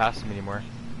to go past him anymore.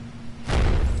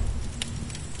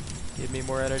 Give me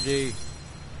more energy.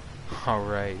 All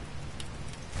right.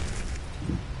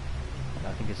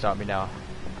 Nothing can stop me now.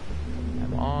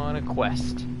 I'm on a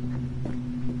quest.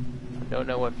 Don't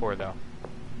know what for though.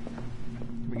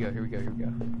 Here we go. Here we go. Here we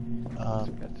go.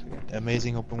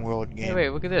 Amazing open world game. Hey, wait,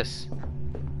 look at this.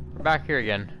 We're back here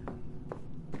again.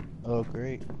 Oh,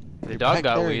 great. The You're dog back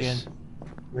got there loose. again.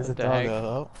 Where's the What the dog? heck?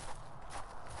 Oh.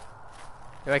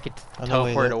 If I could Oh, no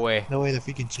way, teleport away. No way, the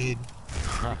freaking chain.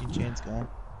 Freaking chain's gone.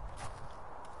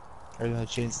 Or no, the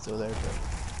chain's still there, but...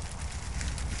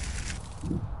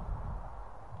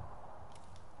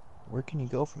 Where can you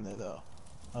go from there, though?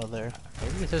 Oh, there.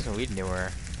 Maybe this doesn't lead anywhere.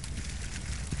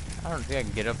 I don't think I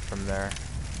can get up from there.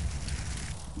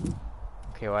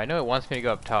 Okay, well I know it wants me to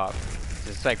go up top.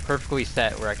 It's like perfectly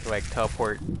set where I can like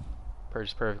teleport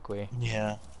just perfectly.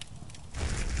 Yeah.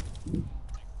 Okay,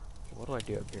 what do I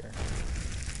do up here?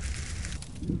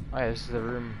 Oh yeah, this is the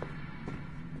room.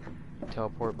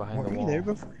 Teleport behind Weren't the we wall. there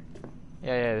before?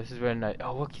 Yeah, yeah, this is when I...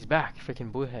 Oh look, he's back!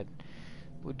 Freaking blue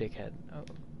dickhead. Oh.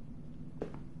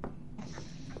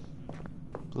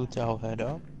 Blue towel head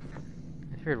up.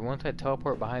 It's weird, once I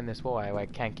teleport behind this wall, I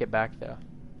like can't get back though.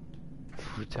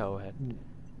 Blue towel head.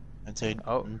 I'd say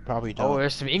Oh. probably don't. Oh,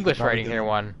 there's some English Probably writing here, don't.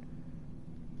 one.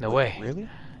 No What, way. Really?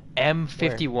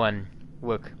 M51.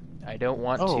 Look, I don't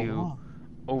want Oh, to wow.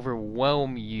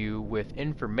 overwhelm you with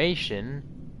information.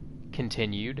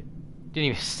 Continued. Didn't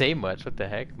even say much. What the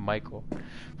heck, Michael?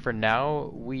 For now,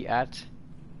 we at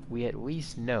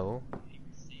least know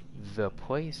the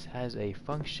place has a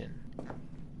function.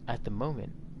 At the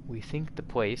moment, we think the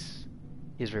place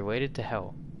is related to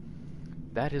hell.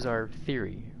 That is our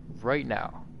theory right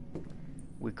now.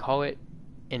 We call it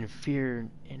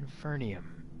Infernium.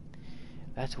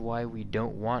 That's why we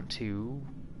don't want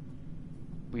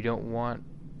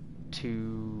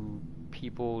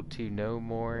people to know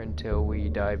more until we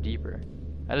dive deeper.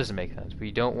 That doesn't make sense.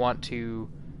 We don't want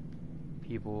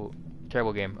people.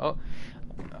 Terrible game. Oh,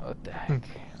 what the heck?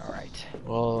 All right.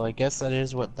 Well, I guess that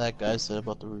is what that guy said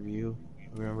about the review.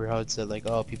 Remember how it said like,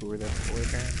 oh, people were there before,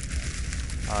 apparently?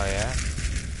 Oh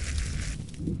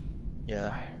yeah.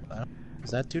 Yeah.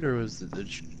 Was that dude or was it the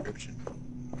description?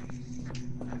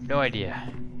 I have no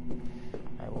idea.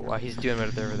 Alright, well, while he's doing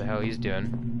whatever the hell he's doing,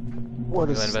 What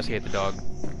we'll is investigate the dog.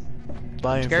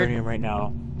 buy Scared- Infernium right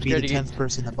now? Be scared the to get- 10th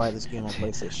person to buy this game on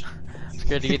PlayStation. I'm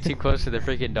scared to get too close to the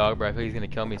freaking dog, bro. I feel he's gonna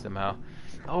kill me somehow.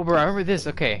 Oh, bro, I remember this.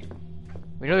 Okay.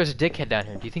 We know there's a dickhead down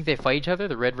here. Do you think they fight each other?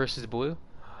 The red versus blue?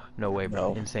 No way,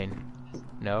 bro. No. Insane.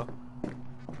 No?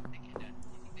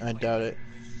 I doubt it.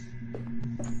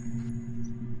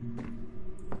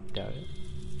 Doubt it.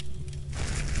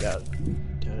 Doubt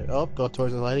it. Doubt it. Oh, go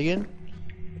towards the light again.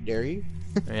 Dare you?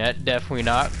 Yeah, definitely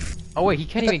not. Oh wait, he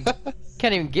can't even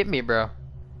get me, bro.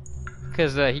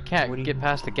 Because he What can't do you- get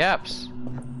past the gaps.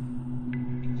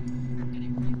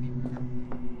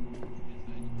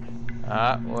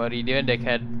 What are you doing,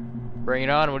 dickhead? Bring it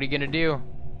on. What are you gonna do?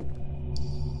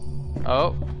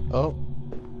 Oh. Oh.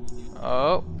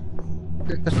 Oh.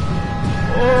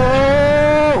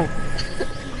 Oh!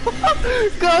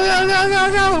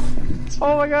 Go!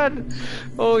 Oh my god!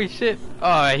 Holy shit!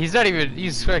 Oh, he's not even.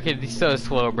 He's so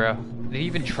slow, bro. Did he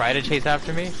even try to chase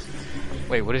after me?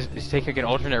 Wait, what is he taking an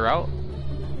alternate route?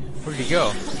 Where did he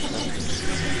go?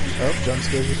 Oh, jump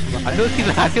scares you from I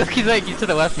behind. feel like he's like to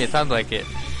the left of me. It sounds like it.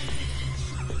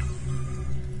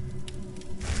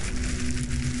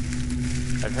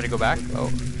 I try to go back.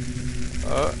 Oh.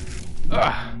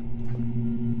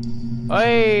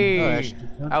 Hey! Oh, actually,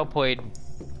 Outplayed.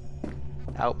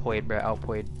 Outplayed, bro.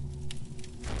 Outplayed.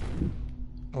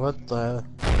 What the?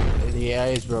 The AI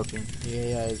is broken. The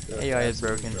AI is broken. AI is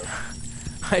Absolutely broken.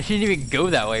 I didn't even go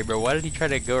that way, bro. Why did he try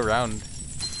to go around?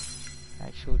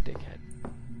 Actual dickhead.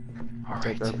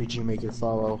 Take Alright. RPG Maker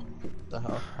follow. What the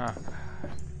hell? Huh.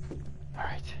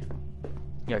 Alright.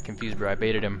 You got confused, bro. I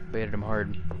baited him. Baited him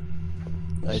hard.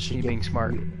 I Just should me get being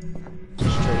smart.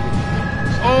 Just try to get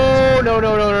Oh, no,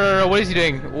 no, no, no, no, no. What is he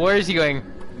doing? Where is he going?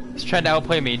 He's trying to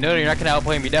outplay me. No, no, you're not going to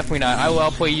outplay me. Definitely not. I will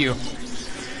outplay you.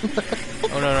 Oh,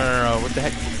 no, no, no, no. What the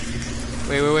heck?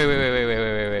 Wait, wait, wait, wait, wait, wait, wait,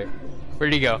 wait, wait. Where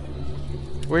did he go?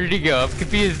 Where did he go? I'm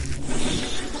confused.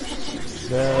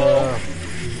 No.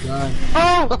 Done.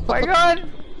 Oh my god!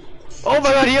 Oh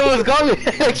my god, he almost got me!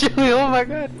 Actually, oh my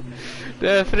god!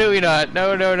 Definitely not.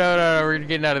 No, no, no, no, no, we're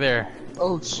getting out of there.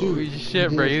 Oh shoot. Holy shit,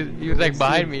 bro. He was like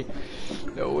behind me.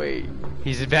 No way.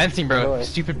 He's advancing, bro.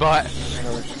 Stupid bot.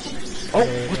 Oh,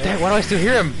 what the heck? Why do I still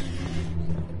hear him?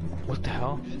 What the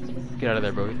hell? Get out of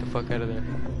there, bro. Get the fuck out of there.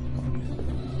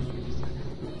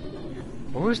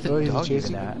 Where was the dog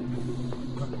even at?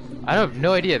 I have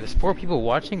no idea. There's 4 people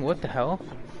watching? What the hell?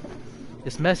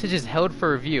 This message is held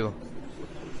for review.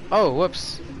 Oh,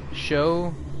 whoops.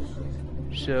 Show.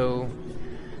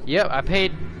 Yep, I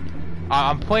paid.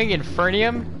 I'm playing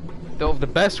Infernium, the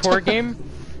best horror game.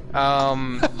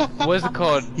 What's it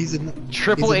called?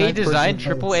 Triple A design,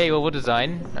 triple A level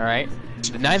design. All right,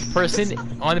 the 9th person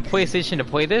on the PlayStation to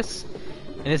play this,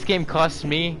 and this game cost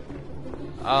me,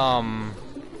 $2.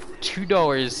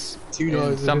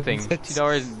 $2 something.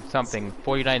 $2 something.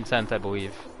 49 cents, I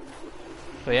believe.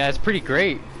 So yeah, it's pretty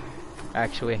great,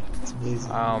 actually. It's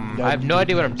amazing. I have no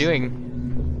idea what I'm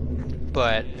doing,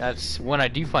 but that's when I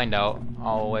do find out,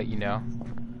 I'll let you know.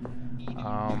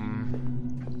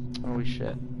 Holy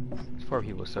shit. There's 4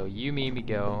 people, so you, me,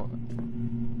 go.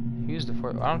 Who's the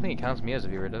 4th? I don't think it counts me as a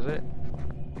viewer, does it?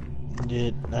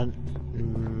 It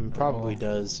probably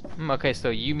does. Okay, so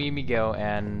you, me, go,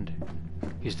 and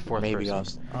who's the 4th Maybe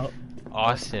person? Austin.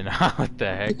 Austin. What the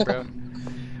heck, bro?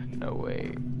 No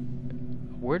way.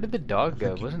 Where did the dog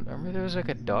go? Remember there was like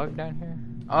a dog down here?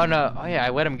 Oh no, oh yeah, I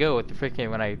let him go with the freaking,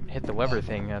 when I hit the lever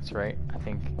thing, that's right. I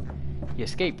think he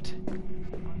escaped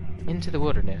into the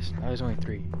wilderness. Now there's only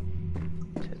 3.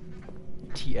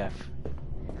 TF.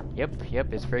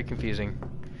 Yep, it's very confusing.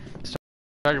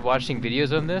 Started watching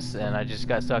videos on this and I just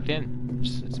got sucked in.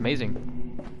 It's amazing.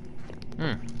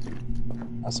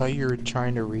 I saw you were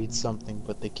trying to read something,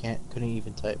 but they couldn't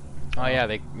even type. Oh yeah,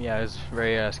 it was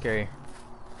very scary.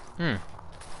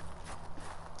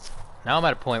 Now I'm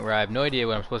at a point where I have no idea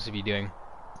what I'm supposed to be doing.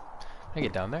 Can I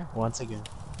get down there? Once again,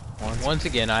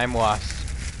 I am lost.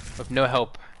 With no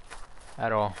help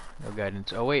at all. No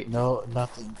guidance. Oh wait. no,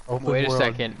 nothing. Open Wait a world.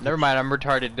 second. Never mind, I'm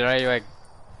retarded. Did I like...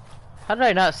 How did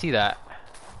I not see that?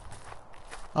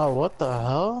 Oh, what the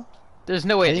hell? There's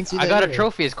no way. I didn't see I that got a either.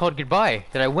 trophy. It's called Goodbye.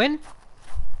 Did I win?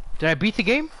 Did I beat the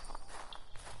game?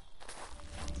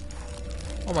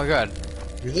 Oh my god.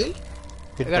 Really?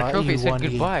 I got a trophy. It said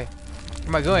Goodbye. Where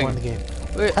am I going? Won the game.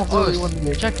 Wait, Absolutely won the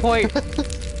game. checkpoint. I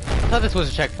thought this was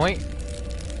a checkpoint.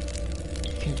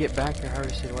 You can get back your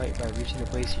harvested light by reaching the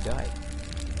place you died.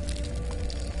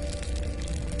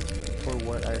 For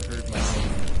what I heard my name.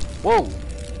 Whoa!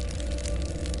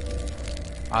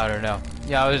 I don't know.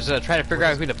 Yeah, I was trying to figure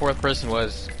out who the 4th person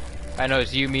was. I know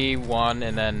it's you, me, Juan,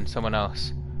 and then someone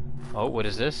else. Oh, what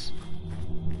is this?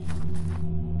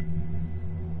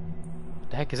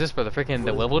 The heck is this for the freaking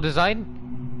the level design?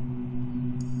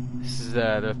 This is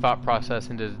the thought process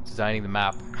into designing the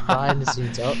map. Behind the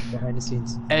scenes. Oh, behind the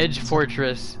scenes. Edge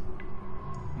Fortress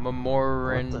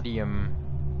Memorandum.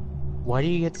 Why do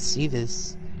you get to see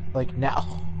this? Like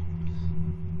now?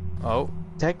 Oh,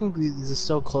 Technically, this is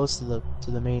so close to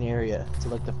the main area, to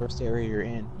like the first area you're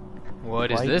in.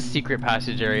 what is Why- this secret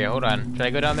passage area? Hold on. Should I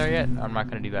go down there yet? I'm not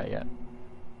gonna do that yet.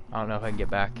 I don't know if I can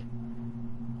get back.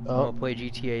 I'll Oh, play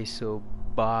GTA, so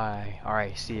bye.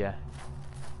 Alright, see ya.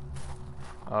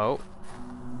 Oh.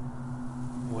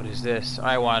 What is this?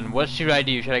 I won. What should I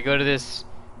do? Should I go to this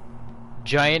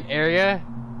giant area?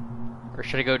 Or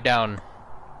should I go down?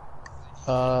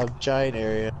 giant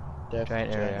area.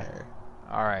 Definitely Giant area.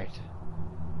 Alright.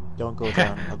 Don't go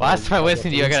down. Last time I otherwise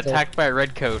listened to you'll you, I got get attacked by a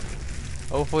red coat.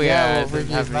 Hopefully, Yeah, it well, doesn't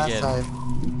happen last again.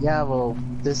 time. Yeah, well,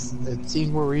 this it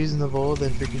seems more reasonable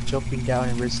than freaking jumping down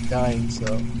and risk dying.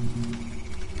 So.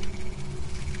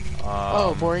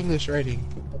 Oh, more English writing.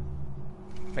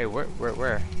 Wait,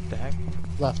 where? The heck?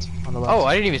 Left on the left. Oh,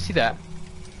 I didn't even see that.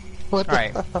 What the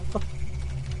Alright. hell?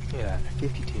 Yeah,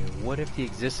 52. What if the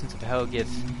existence of hell gets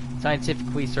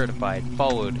scientifically certified?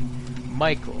 Followed.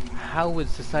 Michael, how would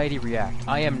society react?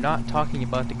 I am not talking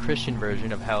about the Christian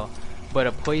version of hell, but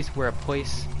a place where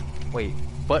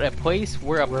but a place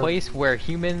Where- where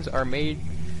humans are made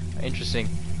interesting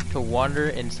to wander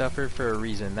and suffer for a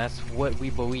reason. That's what we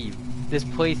believe. This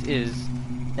place is,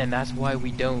 and that's why we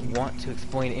don't want to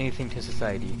explain anything to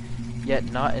society.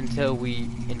 Yet not until we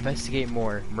investigate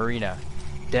more. Marina,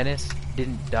 Dennis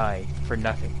didn't die for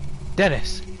nothing.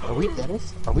 Dennis! Are we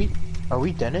Dennis? Are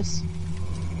we Dennis?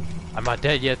 I'm not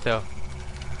dead yet though.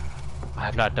 I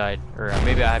have not died, or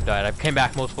maybe I have died. I've came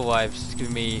back multiple lives, just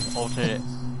giving me alternate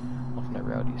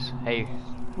realities. Hey,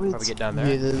 how do we get down there?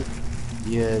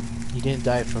 Yeah, he didn't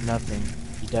die for nothing.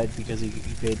 He died because he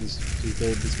paid this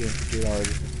game for $2,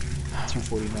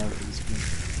 $2.49 for this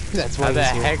game. That's why How the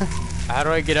he's here. heck? How do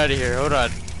I get out of here? Hold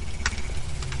on.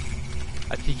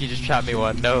 I think you just chopped me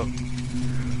one. No.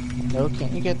 No,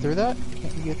 can't you get through that?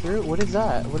 Can't you get through it? What is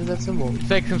that? What is that symbol? It's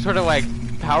like some sort of like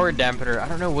power dampener. I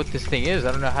don't know what this thing is.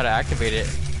 I don't know how to activate it.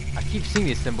 I keep seeing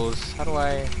these symbols. How do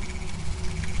I?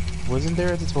 Wasn't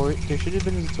there a tutorial? There should have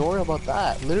been a tutorial about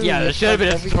that. Literally. Yeah, there should have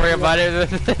been a tutorial about it.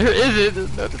 There isn't.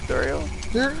 There's no tutorial.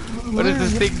 What does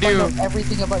this thing do? Find out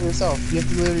everything about yourself. You have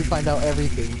to literally find out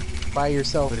everything by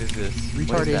yourself. What is this?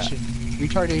 Retardation.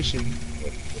 Retardation.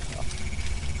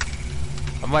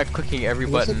 I'm like clicking every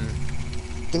button.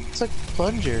 It looks like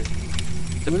plunger.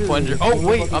 The Literally, plunger. it's Oh like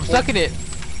wait, a I'm stuck in it.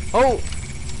 Oh.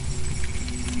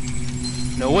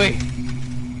 No way.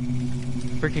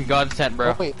 Freaking God sent, bro.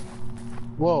 Oh, wait.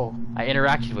 Whoa. I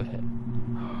interacted with it.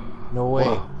 No way.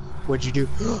 Whoa. What'd you do?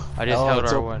 I just Oh, held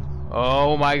it's R1.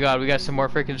 Oh my God, we got some more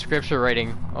freaking scripture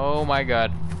writing. Oh my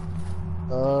God.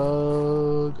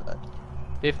 Oh god.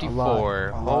 54.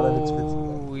 A lot of it's been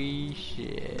Holy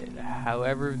shit.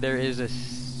 However, there is a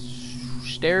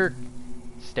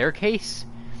staircase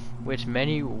which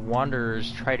many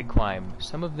wanderers try to climb.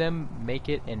 Some of them make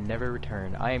it and never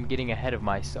return. I am getting ahead of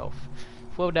myself.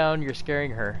 Slow down, you're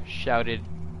scaring her, shouted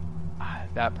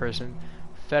that person.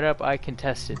 Fed up, I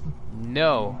contested.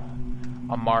 No,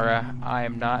 Amara, I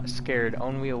am not scared,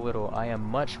 only a little. I am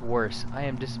much worse. I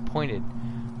am disappointed.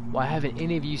 Why haven't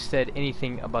any of you said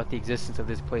anything about the existence of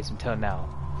this place until now?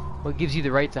 What gives you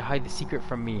the right to hide the secret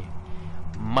from me?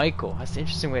 Michael. That's an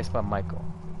interesting way to spell Michael.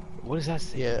 What does that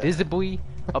say? Yeah. Visibly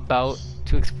about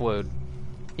to explode.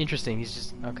 Interesting. He's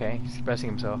just okay. He's expressing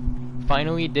himself.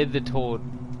 Finally, did the told.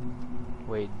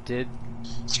 Wait. Did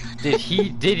he?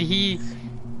 Did he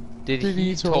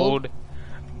told?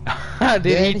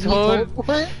 Did he told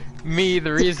me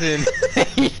the reason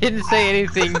he didn't say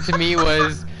anything to me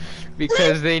was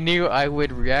because they knew I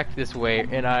would react this way,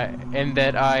 and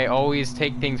that I always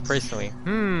take things personally.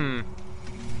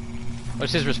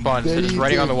 What's his response? They're just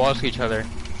writing on the walls to each other.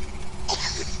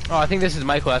 Oh, I think this is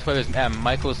Michael. That's why there's M.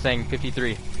 Michael's saying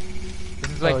 53.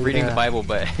 This is like reading the Bible,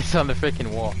 but it's on the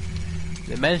freaking wall.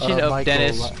 The mention of Michael,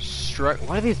 Dennis struck.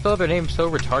 Why do they spell their name so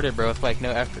retarded, bro? With like no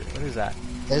effort. What is that?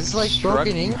 It's like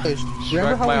broken English.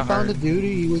 Remember how we found the dude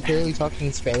he was barely talking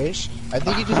in Spanish? I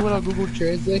think he just went on Google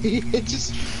Translate. It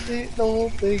just the whole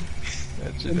thing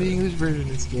in the English version of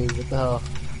this game. What the hell?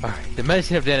 Alright, the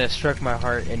mention of Dennis struck my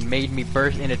heart and made me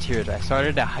burst into tears. I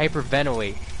started to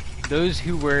hyperventilate. Those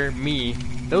who were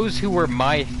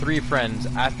my three friends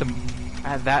at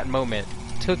that moment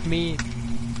took me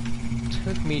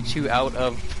to out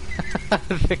of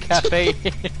the cafe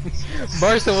in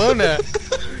Barcelona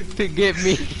to get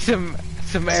me some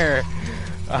air.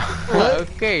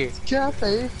 Okay.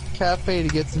 Cafe to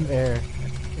get some air.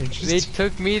 They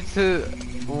took me to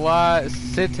La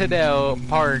Citadel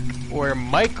Park where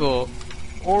Michael,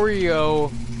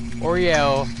 Oriel,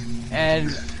 and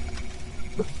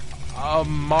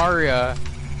Amaria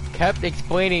kept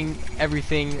explaining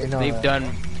everything they've done.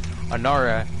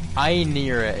 Ainira.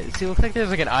 See, it looks like there's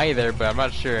like an I there, but I'm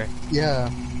not sure. Yeah.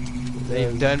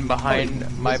 They've done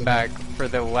behind my back for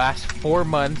the last 4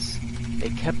 months. They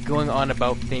kept going on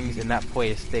about things in that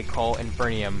place they call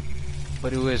Infernium,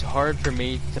 but it was hard for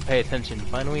me to pay attention.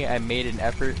 Finally, I made an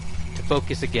effort to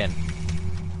focus again.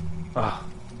 Ugh.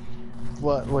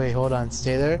 What? Wait, hold on.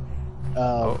 Stay there.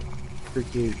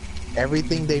 Freaking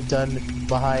everything they've done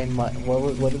behind my.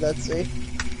 What did that say?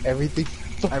 Everything.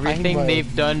 Everything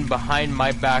they've done behind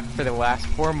my back for the last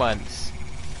 4 months.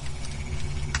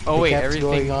 Oh wait,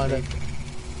 everything.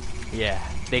 Yeah,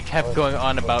 they kept going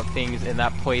on about things in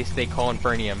that place they call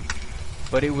Infernium,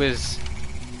 but it was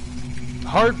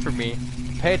hard for me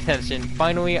to pay attention.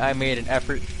 Finally, I made an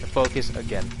effort to focus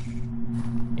again.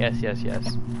 Yes.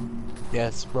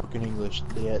 Yes, broken English.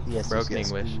 Yes. Broken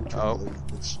English. Oh.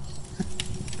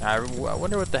 I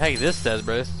wonder what the heck this says,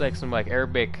 bro. This is like some like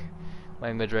Arabic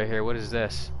language right here. What is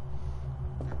this?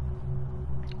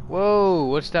 Whoa,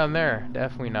 what's down there?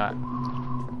 Definitely not.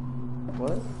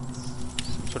 What?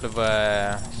 Some sort of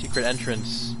a secret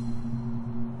entrance.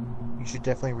 You should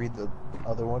definitely read the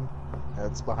other one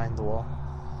that's behind the wall.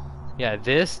 Yeah,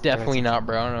 this definitely not,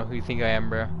 bro. I don't know who you think I am,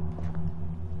 bro.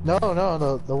 No,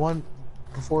 no, the one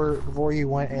before you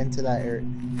went into that area,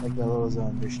 like the little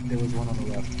zone. There was one on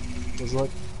the left. Just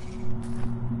look.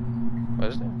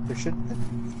 Was there? There should. I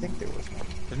think there was one.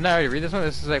 Didn't I already read this one?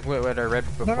 This is like what I read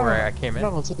before I came in.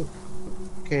 No, it's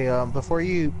okay. Before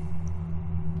you.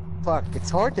 Fuck, it's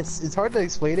hard to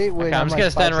explain it when Okay, I'm just like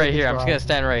gonna stand right here. I'm behind. just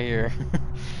gonna stand right here.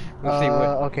 We'll see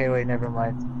what. Okay, wait, never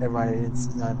mind. Never mind.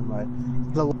 It's never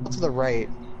mind. The to the right,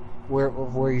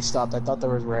 where you stopped. I thought there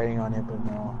was writing on it, but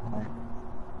no.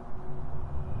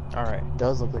 All right. It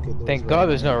does look like it. Thank God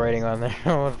there's no writing on there. I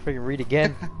don't want to freaking read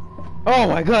again. Oh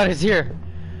my God, it's here.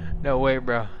 No way,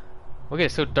 bro. Look at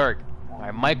it, so dark.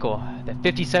 Alright, Michael, the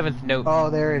 57th note. Oh,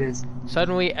 there it is.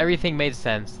 Suddenly, everything made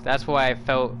sense. That's why I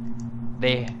felt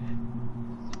they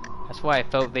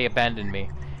abandoned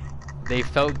me. They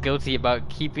felt guilty about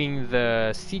keeping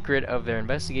the secret of their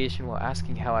investigation while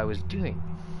asking how I was doing,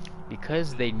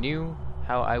 because they knew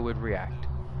how I would react.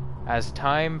 As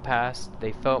time passed,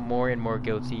 they felt more and more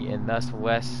guilty, and thus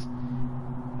less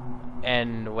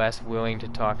and less willing to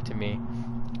talk to me.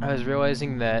 I was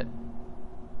realizing that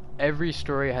every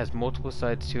story has multiple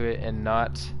sides to it, and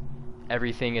not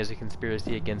everything is a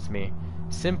conspiracy against me.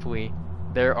 Simply,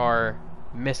 there are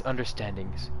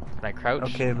misunderstandings. Can I crouch?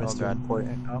 Okay, Oh, Mr. God.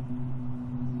 Important. Oh.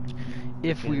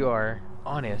 If we are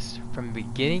honest from the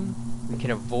beginning, we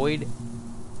can avoid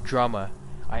drama.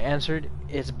 I answered,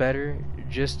 it's better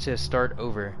just to start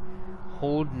over.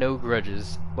 Hold no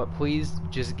grudges, but please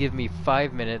just give me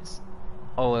 5 minutes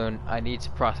alone. I need to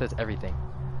process everything.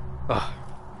 Ugh.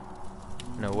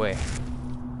 No way.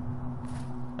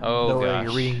 Oh No way, gosh.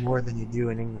 you're reading more than you do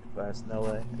in English class. No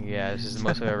way. Yeah, this is the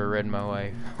most I've ever read in my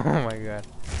life. Oh my God.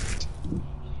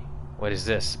 What is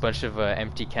this? Bunch of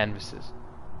empty canvases.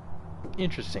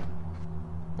 Interesting.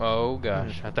 Oh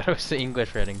gosh, I thought it was the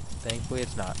English writing. Thankfully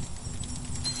it's not.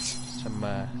 Some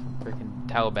freaking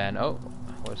Taliban. Oh,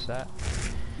 what's that?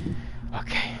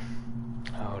 Okay.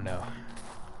 Oh no.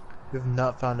 We have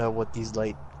not found out what these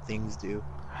light things do.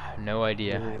 No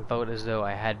idea. I felt as though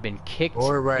I had been kicked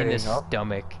in the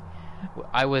stomach.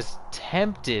 I was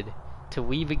tempted to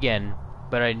leave again,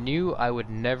 but I knew I would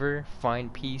never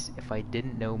find peace if I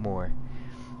didn't know more.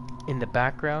 In the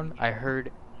background, I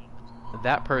heard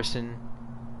that person.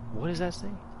 What does that say?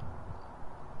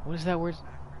 What is that word?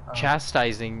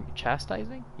 Chastising.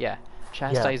 Yeah.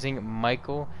 Chastising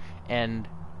Michael, and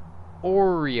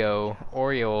Oriole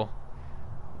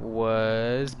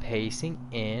was pacing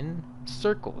in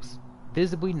circles,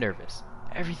 visibly nervous.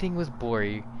 Everything was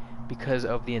blurry because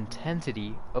of the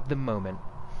intensity of the moment.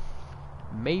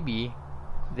 Maybe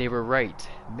they were right.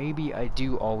 Maybe I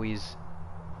do always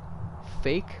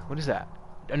fake? What is that?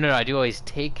 No, I do always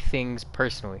take things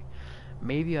personally.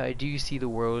 Maybe I do see the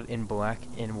world in black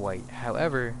and white.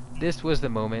 However, this was the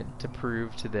moment to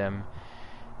prove to them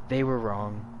they were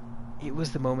wrong. It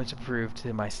was the moment to prove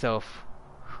to myself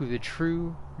who the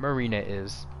true Marina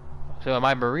is. So am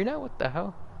I Marina? What the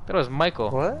hell? I thought it was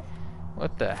Michael. What?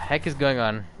 What the heck is going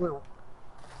on? Wait,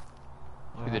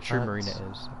 Who the true Marina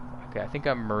is. Okay, I think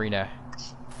I'm Marina.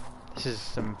 This is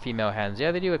some female hands.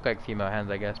 Yeah, they do look like female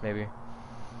hands, I guess, maybe.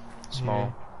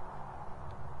 Small.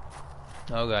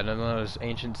 Oh god, another one of those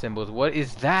ancient symbols. What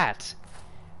is that?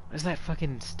 What is that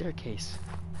fucking staircase?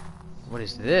 What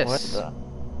is this? What the?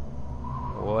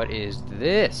 What is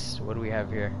this? What do we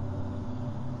have here?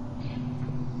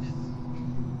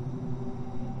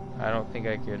 I don't think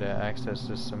I could access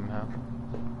this somehow.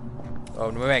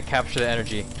 Oh, maybe I capture the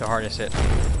energy to harness it.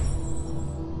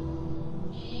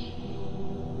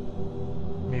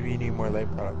 Maybe you need more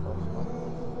light product.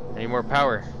 I need more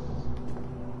power.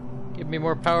 Give me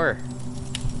more power.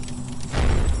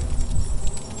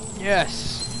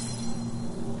 Yes!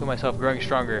 Feel myself growing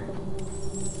stronger.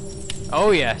 Oh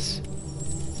yes!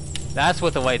 That's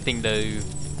what the light thing do.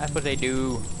 That's what they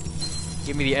do.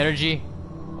 Give me the energy.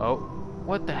 Oh,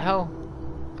 what the hell?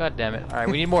 God damn it. Alright,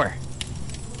 we need more. I'm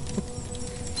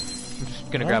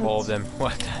just gonna grab all of them.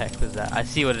 What the heck was that? I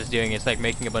see what it's doing. It's like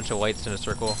making a bunch of lights in a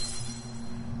circle.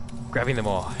 Grabbing them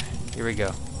all. Here we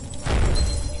go.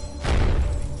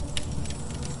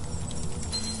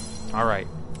 Alright.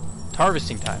 It's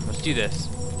harvesting time. Let's do this.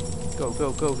 Go,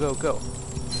 go, go, go, go.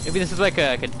 Maybe this is like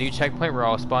a new checkpoint where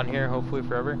I'll spawn here, hopefully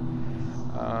forever.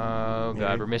 Oh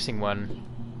god, we're missing one.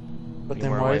 But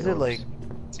then why is it like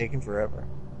taking forever?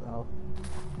 Oh.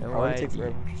 No Why would it take idea.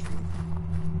 forever?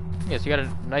 Yeah, so you got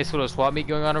a nice little swap meet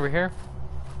going on over here.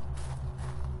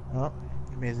 Oh,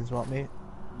 amazing swap meet.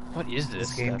 What is this?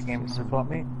 This game came from a swap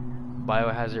meet.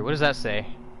 Biohazard. What does that say?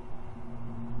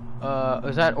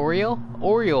 Is that Oriole?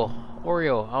 Oriole.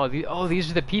 Oreo. Oh, these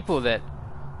are the people that.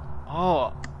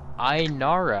 Oh,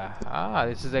 Ainara. Ah,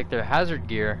 this is like their hazard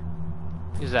gear.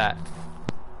 Who's that?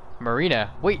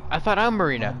 Marina. Wait, I thought I'm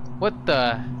Marina. What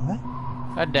the? What?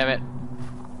 God damn it.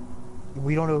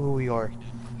 We don't know who we are.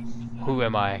 Who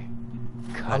am I?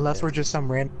 God Unless damn. we're just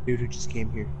some random dude who just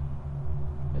came here.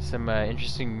 There's some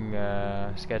interesting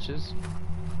sketches.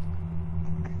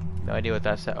 No idea what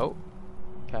that's. Oh,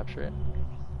 capture it.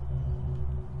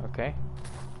 Okay.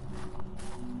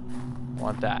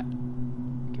 Want that.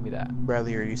 Give me that.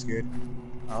 Bradley, are you scared?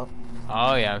 Oh.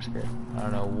 Oh yeah, I'm scared. I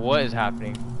don't know what is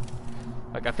happening.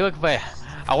 Like, I feel like if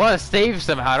I want to save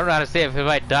somehow. I don't know how to save. If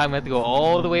I die, I'm gonna have to go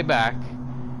all the way back.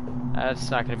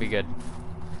 That's not gonna be good.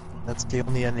 That's the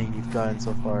only ending you've gotten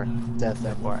so far. Death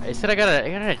ending. It said I got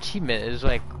an achievement. It was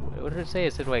like, what did it say?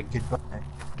 It said like, Goodbye.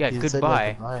 yeah, It goodbye. said,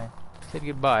 like, goodbye. It said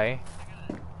goodbye.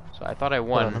 So I thought I Hold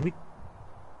won. on, let me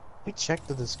check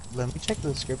the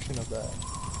description of that.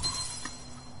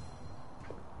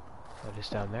 What is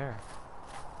down there?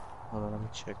 Hold on, let me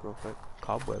check real quick.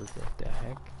 Cobwebs. What the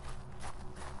heck?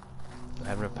 Do I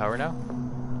have enough power now?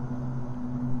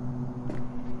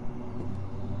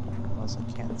 Unless I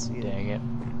can't see it. Dang it.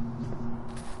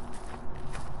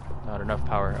 Not enough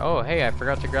power. Oh, hey, I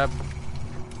forgot to grab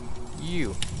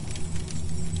you.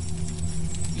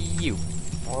 You.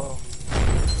 Whoa.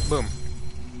 Boom.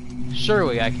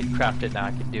 Surely I could craft it now.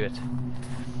 I could do it.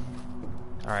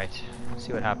 Alright.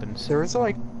 See what happens. There's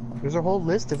a whole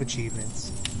list of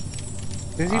achievements.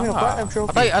 There's even a platinum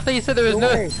trophy. I thought you said there was No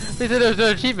no. way. They said there was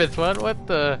no achievements. What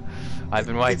the? I've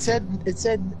been waiting. It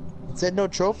said no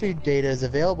trophy data is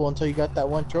available until you got that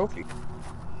one trophy.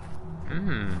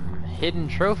 Hidden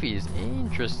trophies.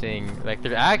 Interesting. Like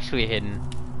they're actually hidden.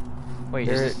 Wait.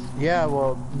 Yeah,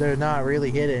 well, they're not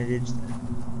really hidden. It's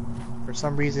for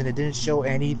some reason it didn't show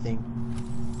anything.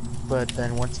 But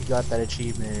then once you got that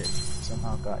achievement, it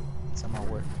somehow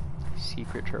worked.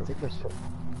 Secret I trophies.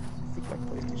 think my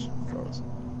PlayStation froze.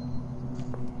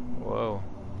 Whoa.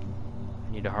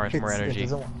 Need to harness more energy. It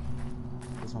doesn't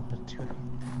want to do it.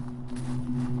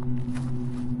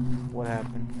 What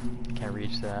happened? Can't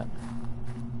reach that.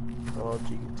 Oh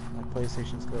gee, my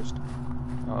PlayStation's glitched.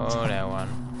 Oh, that one.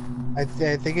 I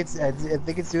think it's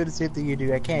doing the same thing you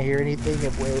do. I can't hear anything.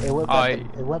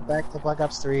 It went back to Black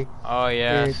Ops 3. Oh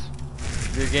yes.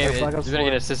 Your game is Black Ops gonna 4.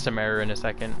 get a system error in a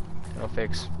second. It'll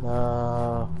fix.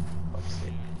 No.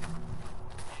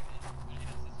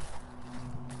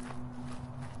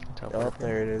 Oh,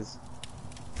 there it is.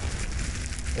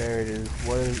 There it is.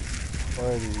 What is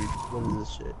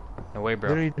this shit? No way, bro.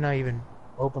 Literally did not even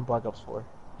open Black Ops 4.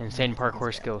 Insane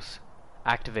parkour skills.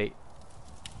 Activate.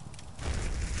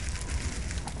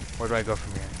 Where do I go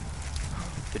from here?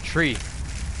 The tree.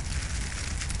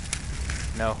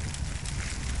 No.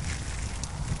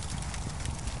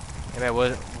 Maybe I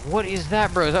was. What is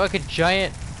that, bro? Is that like a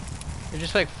giant? They're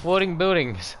just like floating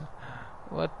buildings.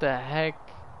 What the heck?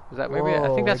 Is that maybe? I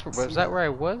think that's. Was that where I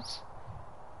was?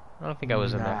 I don't think I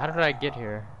was in there. How did I get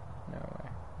here? No way.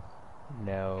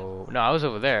 No, I was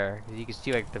over there. You can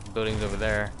see like the buildings over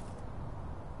there.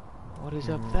 What is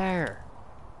up there?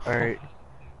 Alright.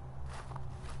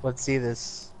 Let's see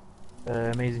this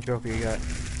amazing trophy you got.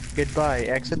 Goodbye.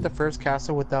 Exit the first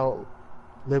castle without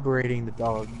liberating the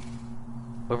dog.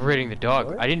 Liberating the dog.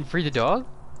 What? I didn't free the dog?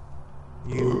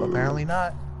 You apparently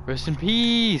not. Rest in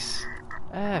peace.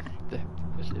 Ah, it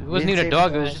wasn't even a save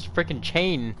dog, the it was dog. just a freaking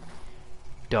chain.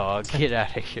 Dog, get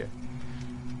out of here.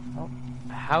 Oh.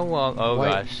 How long? Oh Wait.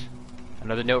 gosh.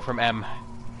 Another note from M.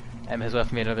 M has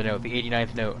left me another note, the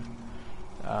 89th note.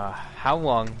 How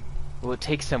long will it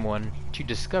take someone to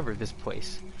discover this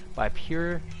place by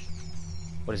pure...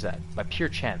 What is that? By pure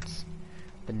chance.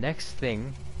 The next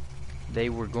thing they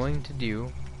were going to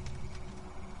do...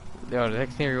 No, the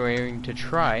next thing they were going to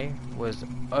try was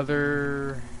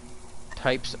other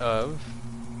types of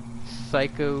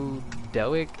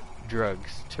psychedelic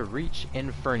drugs to reach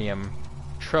Infernium.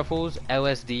 Truffles,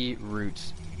 LSD,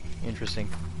 roots. Interesting.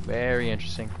 Very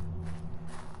interesting.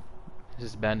 This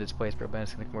is Bandit's place, bro.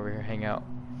 Bandit's gonna come over here, hang out.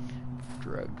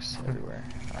 Drugs everywhere.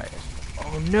 Alright.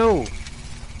 Oh no!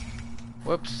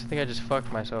 Whoops, I think I just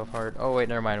fucked myself hard. Oh wait,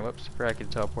 never mind. Whoops, forgot I could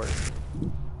teleport.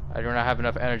 I do not have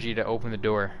enough energy to open the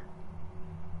door.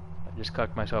 I just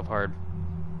cucked myself hard.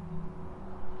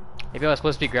 Maybe I was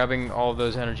supposed to be grabbing all of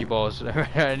those energy balls.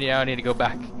 Now I need to go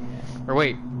back. Or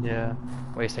wait. Yeah.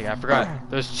 Wait a second, I forgot.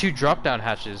 There's 2 drop-down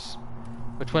hatches.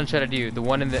 Which one should I do? The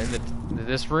one in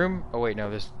this room? Oh wait,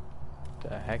 no,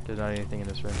 the heck? There's not anything in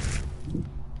this room.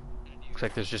 Looks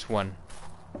like there's just one.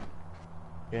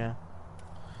 Yeah.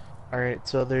 Alright,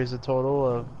 so there's a total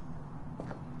of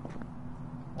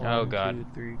Oh, 1, God. 2,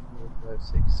 3, 4, 5,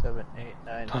 6, 7, 8,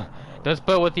 9, 10, 11. Don't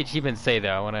put what the achievements say though.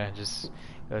 I want to just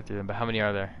go through them. But how many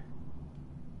are there?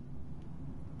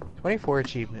 24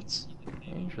 achievements.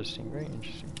 Interesting. Very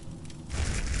interesting.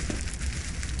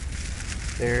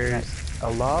 There's a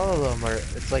lot of them are.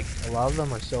 It's like a lot of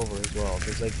them are silver as well.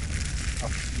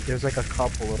 There's like a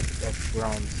couple of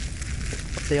bronze.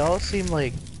 But they all seem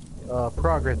like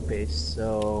progress based.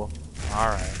 So. All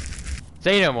right.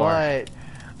 Say no more. But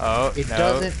it no.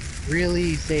 doesn't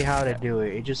really say how to do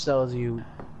it. It just tells you.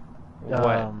 What?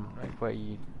 Like what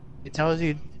you? It tells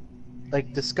you,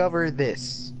 like, discover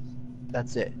this.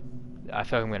 That's it. I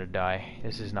feel like I'm gonna die.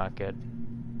 This is not good.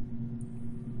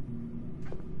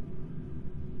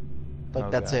 Like, Oh,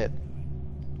 that's God. it.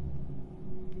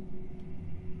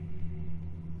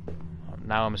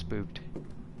 Now I'm spooked.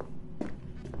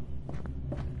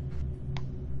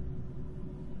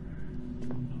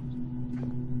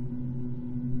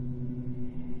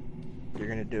 You're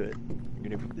gonna do it. You're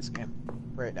gonna beat this game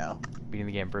right now. Beating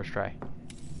the game first try.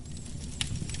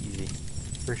 Easy.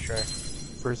 First try.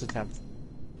 First attempt.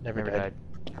 Never died.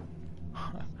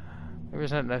 There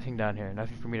was nothing down here.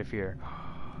 Nothing for me to fear.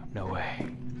 No way.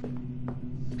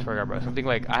 Swear to God, bro. Something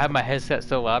like I have my headset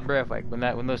so loud, bro. If like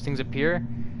when those things appear,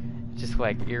 it just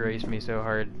like erase me so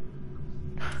hard.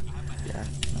 Yeah.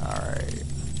 All right.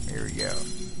 Here we go.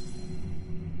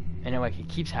 And like it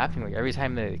keeps happening. Like every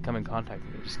time they come in contact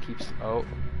with me, it just keeps. Oh.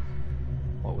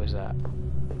 What was that?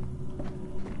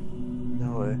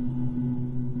 No way.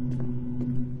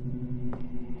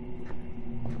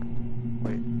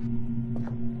 Wait.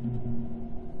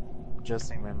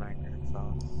 Adjusting my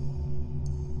microphone.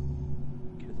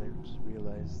 Because I just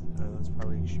realized that's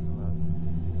probably extremely loud.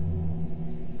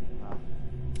 Wow.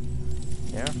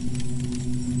 Yeah.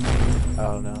 I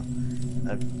don't know.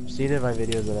 I've seen in my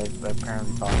videos that I've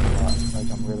apparently talked a lot. Like,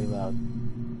 I'm really loud.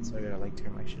 So I gotta, like,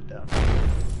 turn my shit down.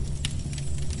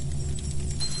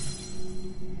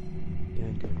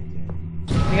 Didn't do anything.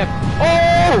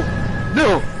 Oh!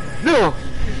 No! No!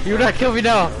 You would not kill me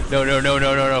now! No, no, no,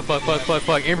 no, no, no. Fuck, fuck, fuck,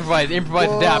 fuck. Improvise,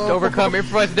 adapt, overcome,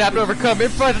 improvise, adapt, overcome,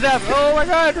 improvise, adapt! Oh my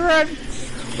god, run!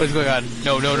 What's going on?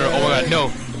 No, no, no, oh my god, no!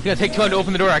 It's gonna take too long to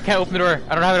open the door. I can't open the door.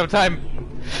 I don't have enough time.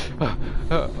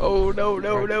 Oh no,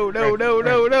 no, no, no, no, no,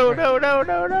 no, no, no, no,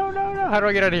 no, no, no. How do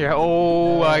I get out of here?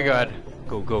 Oh my god.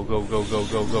 Go, go, go, go, go,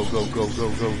 go, go, go, go, go,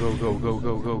 go, go, go, go,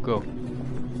 go, go, go.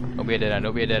 Don't be a dead end,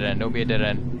 don't be a dead end, don't be a dead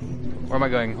end. Where am I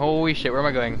going? Holy shit, where am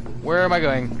I going? Where am I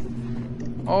going?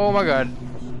 Oh my god.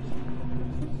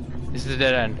 This is a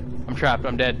dead end. I'm trapped,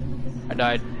 I'm dead. I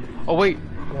died. Oh wait.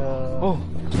 Oh.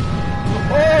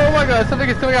 Oh my god, something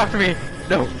is coming after me.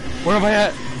 No. Where am I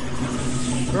at?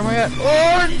 Where am I at?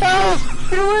 Oh no!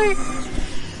 Get away!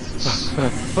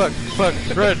 Fuck, fuck,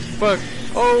 run, fuck.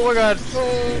 Oh my god.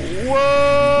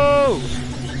 Whoa!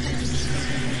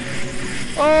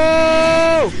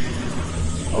 Oh!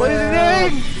 What is his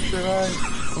name?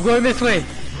 I'm going this way.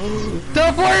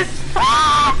 Teleport!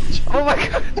 Ah! Oh my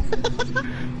god!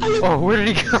 Oh, where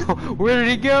did he go? Where did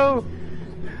he go?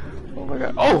 Oh my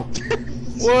god! Oh!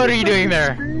 What are you doing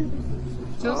there?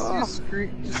 Just your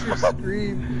scream. Just your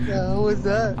scream. The hell was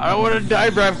that? I don't want to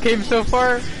die, bro. I've came so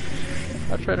far.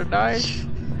 I'll try to die.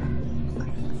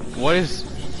 What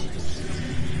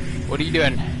are you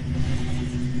doing?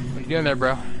 What are you doing there,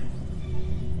 bro?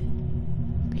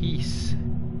 Peace.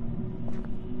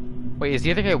 Wait, is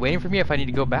the other guy waiting for me if I need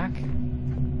to go back?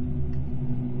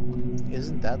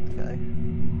 Isn't that the guy?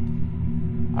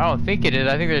 I don't think it is.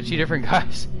 I think they're two different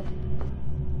guys.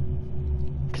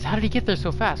 Cause how did he get there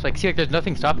so fast? Like, see, like there's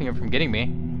nothing stopping him from getting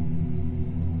me.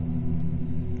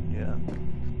 Yeah.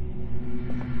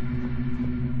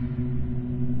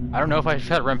 I don't know if I should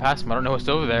try to run past him. I don't know what's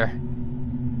over there.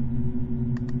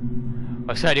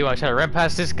 What should I do? I try to run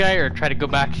past this guy or try to go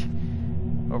back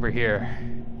over here?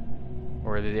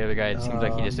 Or the other guy, it seems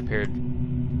like he disappeared.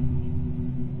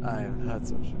 I am not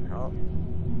so sure.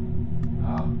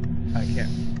 Oh. I can't.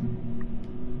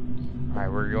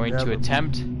 Alright, we're going to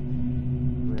attempt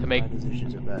to make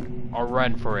a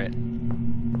run for it.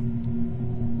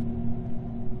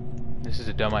 This is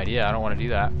a dumb idea. I don't want to do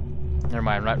that. Never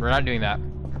mind. We're not doing that.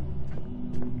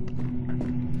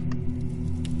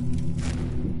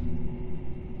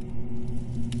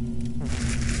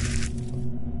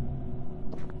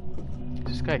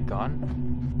 Is this guy gone?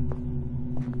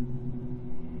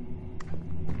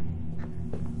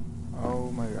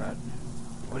 Oh my god.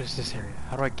 What is this area?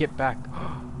 How do I get back?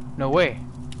 No way.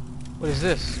 What is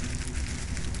this?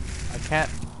 I can't.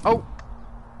 Oh!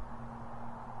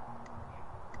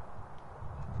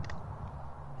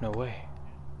 No way.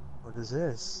 What is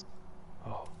this?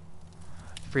 Oh.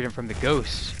 Freedom from the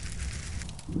ghost.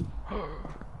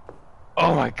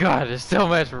 Oh my god, there's so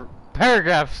much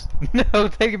paragraphs. No,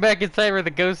 take it back inside where the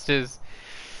ghost is.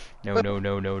 No, no,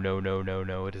 no, no, no, no, no,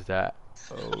 no. What is that?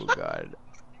 Oh god.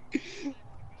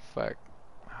 Fuck.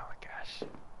 Oh my gosh.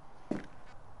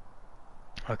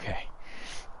 Okay.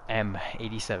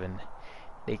 M87.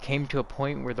 They came to a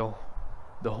point where the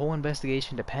whole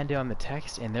investigation depended on the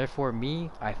text, and therefore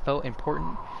I felt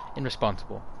important and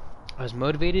responsible. I was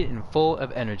motivated and full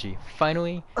of energy.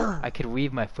 Finally, I could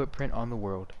leave my footprint on the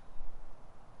world.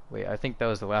 Wait, I think that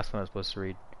was the last one I was supposed to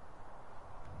read.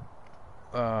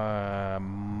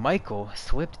 Michael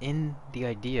slipped in the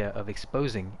idea of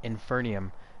exposing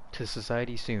Infernium to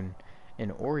society soon,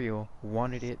 and Oriole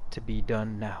wanted it to be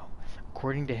done now.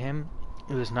 According to him,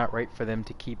 it was not right for them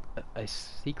to keep a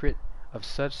secret of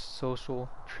such social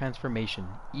transformation,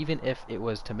 even if it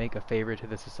was to make a favor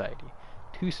to society.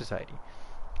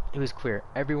 It was clear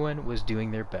everyone was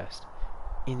doing their best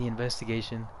in the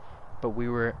investigation, but we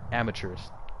were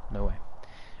amateurs. No way.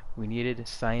 We needed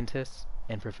scientists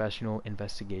and professional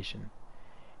investigation,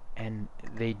 and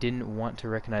they didn't want to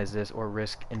recognize this or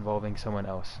risk involving someone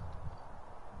else.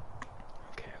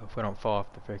 Okay, hope I don't fall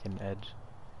off the freaking edge.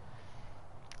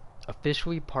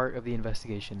 Officially part of the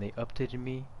investigation, they updated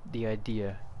me. The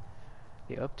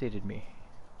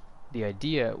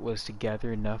idea was to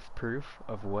gather enough proof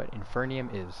of what Infernium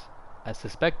is. As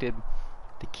suspected,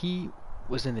 the key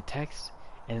was in the text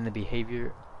and in the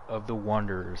behavior of the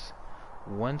Wanderers.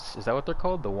 Is that what they're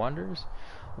called? The Wanderers?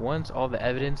 Once all the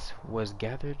evidence was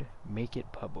gathered, make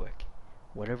it public.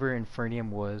 Whatever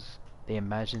Infernium was, they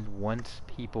imagined once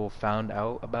people found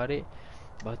out about the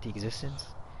existence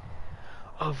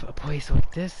of a place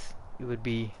like this, it would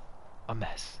be a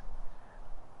mess.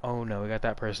 Oh no, we got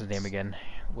that person's name again.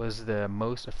 Was the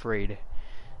most afraid.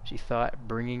 She thought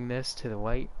bringing this to the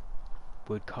light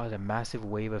would cause a massive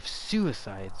wave of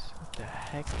suicides. What the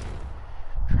heck?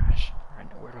 Trash.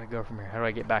 Where do I go from here? How do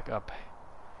I get back up?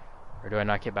 Or do I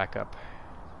not get back up?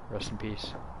 Rest in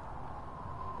peace.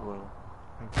 Well,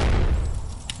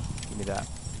 give me that.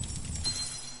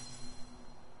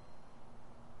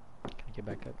 Can I get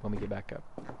back up? Let me get back up.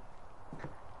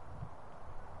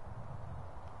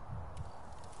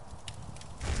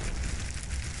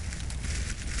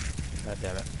 God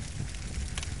damn it.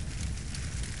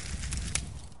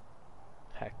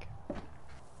 Heck.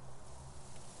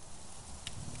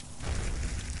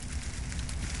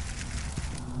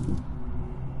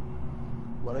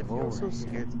 What I feel so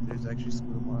scared that there's actually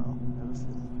school tomorrow. I have a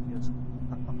feeling we have school.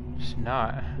 It's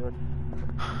not.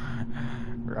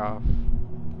 Rough.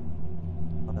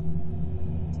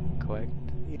 Collect.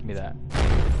 Give me that.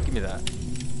 Give me that.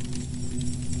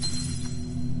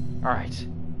 Alright.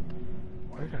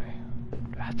 Where do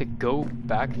I have to go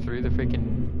back through the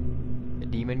freaking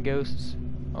demon ghosts?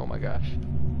 Oh my gosh.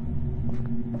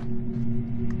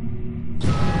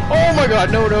 Oh my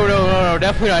god, no, no, no, no, no,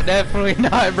 definitely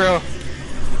not, bro.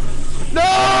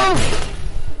 No!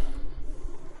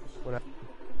 What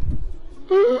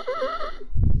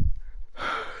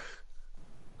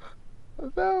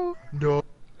About. No.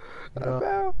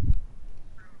 About.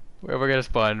 Where am I gonna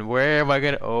spawn? Where am I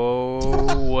gonna?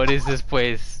 Oh, what is this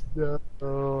place? No.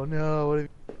 Oh no. What have you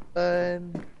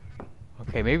done?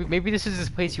 Okay, maybe this is this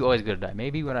place you always go to die.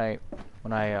 Maybe when I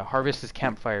harvest this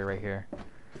campfire right here,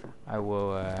 I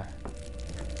will have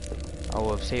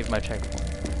saved my checkpoint.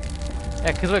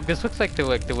 Yeah, cause look, this looks like the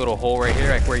little hole right here,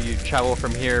 like where you travel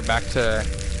from here back to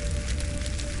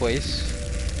place.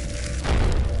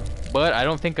 But I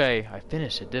don't think I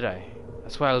finished it, did I?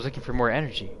 That's why I was looking for more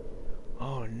energy.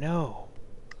 Oh no.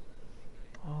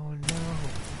 Oh no.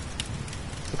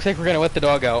 Looks like we're gonna let the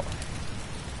dog out.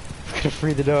 We're gonna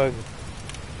free the dog.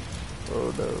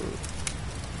 Oh no.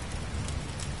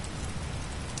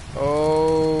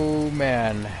 Oh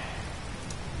man.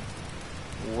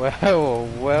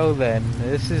 Well then.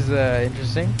 This is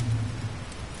interesting.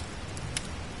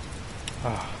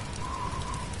 Oh.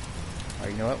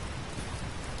 Alright, you know what?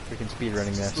 Freaking speed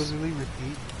running this. Literally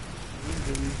repeat.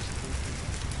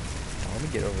 Oh, let me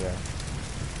get over there.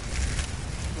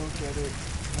 Don't get it.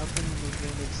 Nothing in the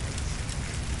game makes sense.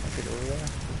 I'll get over there?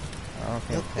 I don't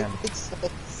think I can. Nothing makes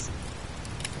sense.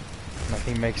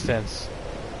 Nothing makes sense.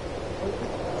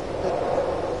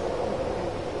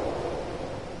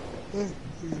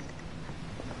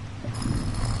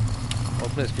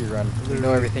 Ultimate speed run. We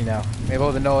know everything now. We have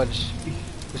all the knowledge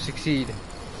to succeed.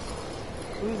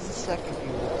 Who's the second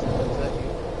viewer? Is that you?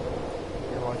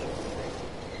 You're watching the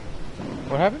stream.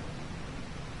 What happened?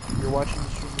 You're watching the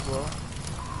stream as well?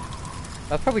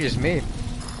 That's probably just me.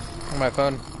 On my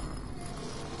phone.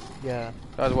 Yeah.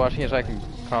 I was watching it so I can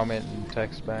comment and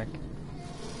text back.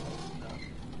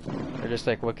 Or just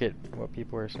like look at what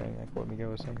people are saying, like what Miguel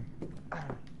was saying.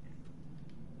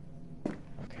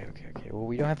 Okay. Well,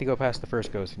 we don't have to go past the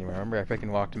first ghost anymore. Remember, I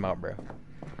freaking walked him out, bro.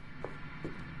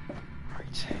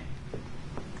 Right.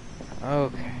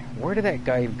 Okay. Where did that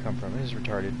guy even come from? This is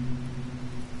retarded.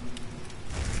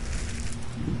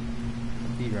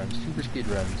 Speed runs. Super speed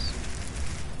runs.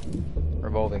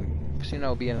 Revolving. Soon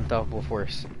I'll be an unstoppable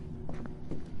force.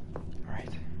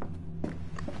 Alright.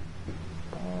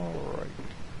 Alright.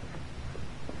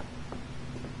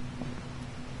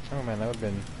 Oh man, that would've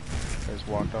been... I just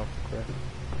walked off the cliff.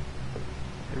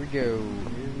 Here we go.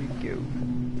 Here we go.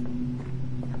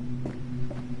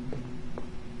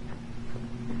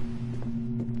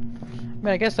 I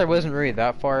mean, I guess I wasn't really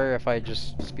that far if I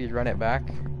just speed run it back.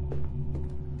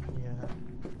 Yeah.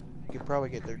 You could probably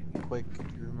get there quick if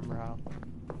you remember how.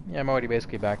 Yeah, I'm already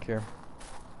basically back here.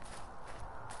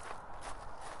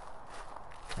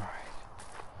 Alright.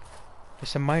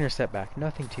 Just a minor setback.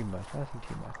 Nothing too much. Nothing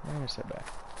too much. Minor setback.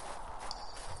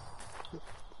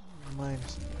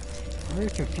 Mine's... I'm really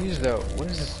confused though.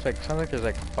 What is this? Like, sounds like there's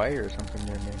like fire or something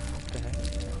near me. What the heck?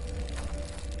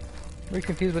 I'm really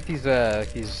confused what these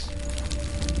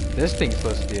this thing's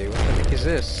supposed to be. What the heck is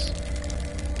this?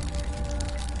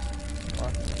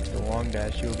 Unlock the long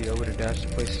dash. You will be able to dash to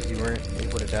places you weren't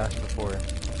able to dash before.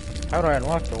 How do I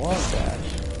unlock the long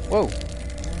dash? Whoa!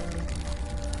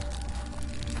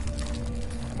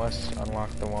 Must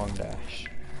unlock the long dash.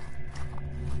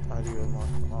 How do you unlock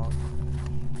the long?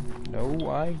 No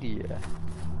idea.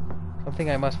 Something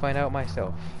I must find out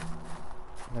myself.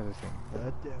 Another thing.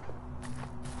 God damn.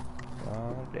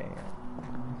 Oh damn.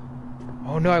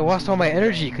 Oh no, I lost all my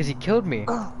energy because he killed me.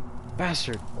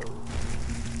 Bastard.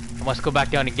 I must go back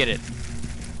down and get it.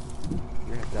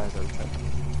 You're gonna die though, Chuck.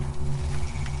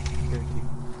 Guaranteed.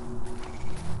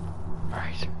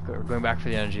 Alright, we're going back for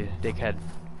the energy, dickhead.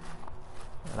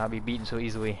 I'll not be beaten so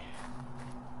easily.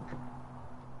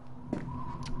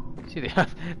 See, the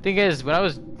thing is, when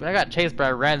I got chased, bro,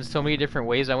 I ran so many different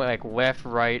ways. I went like left,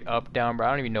 right, up, down, bro.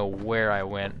 I don't even know where I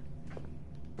went.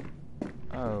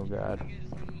 Oh god.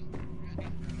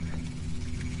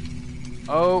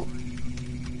 Oh.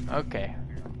 Okay.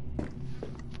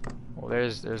 Well,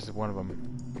 there's one of them.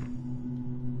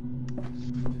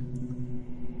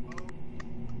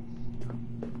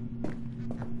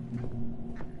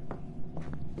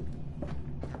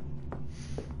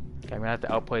 Okay, I'm gonna have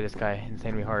to outplay this guy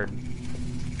insanely hard.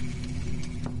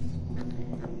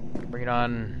 Bring it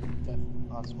on.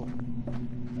 Impossible.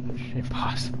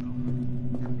 Impossible.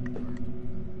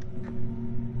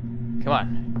 Come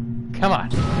on. Come on.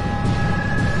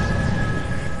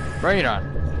 Bring it on.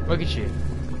 Look at you.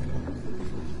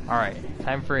 Alright.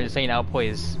 Time for insane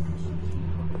outplays.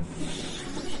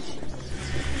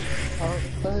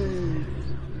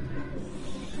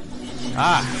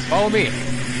 Ah! Follow me!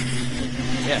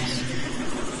 Yes.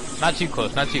 Not too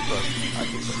close, not too close. Not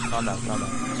too close. Calm down, calm down.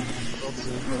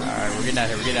 Alright, we're getting out of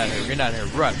here, we're getting out of here, we're getting out of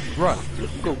here. Run, run!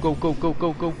 Go, go, go, go,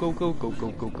 go, go, go, go, go,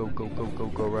 go, go, go, go, go, go,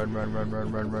 go, run, run, run,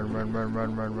 run, run, run, run, run,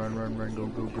 run, run, run, run, run, go,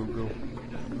 go, go, go.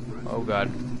 Oh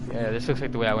god. Yeah, this looks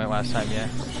like the way I went last time, yeah.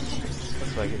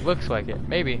 Looks like it,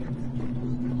 maybe.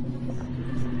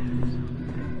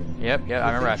 Yep, I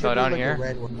remember I fell down here.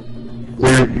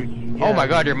 Oh my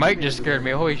god, your mic just scared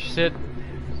me, holy shit.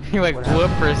 You like blew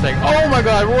up for a second. Oh my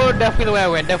god, whoa, definitely the way I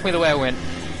went, definitely the way I went.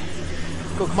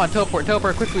 Go, come on, teleport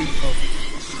quickly.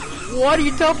 Why do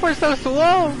you teleport so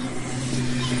slow?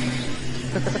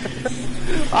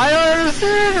 I don't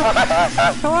understand.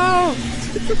 Hello.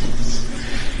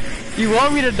 You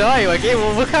want me to die? Like, hey,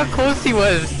 well, look how close he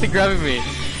was to grabbing me.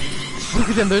 Look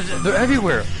at them, they're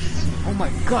everywhere. Oh my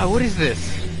god, what is this?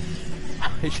 I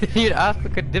didn't even ask for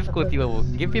a difficulty level.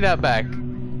 Give me that back. Are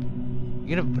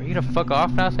you gonna fuck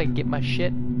off now so I can get my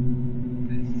shit?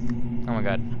 Oh my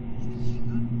god.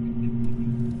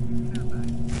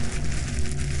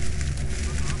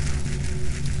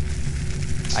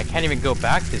 I can't even go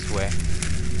back this way.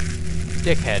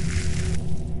 Dickhead.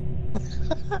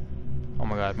 Oh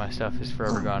my god, my stuff is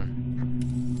forever gone.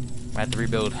 I have to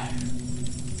rebuild.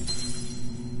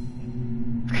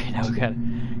 Okay, now we gotta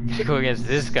go against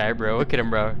this guy, bro. Look at him,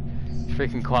 bro.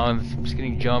 Freaking clowns. I'm just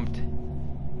getting jumped.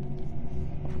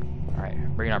 Alright,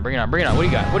 bring it on, bring it on, bring it on. What do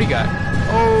you got? What do you got?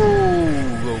 Oh!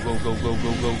 Go, go, go, go,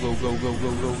 go, go, go, go, go,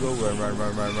 go, go, go. Run, run,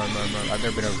 run, run, run, run, run. I've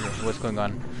never been over here. What's going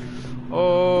on?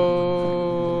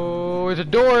 Oh, there's a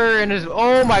door and there's...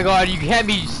 Oh my god, you can't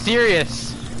be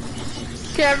serious.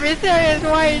 Can't be serious.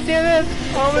 Why you do this?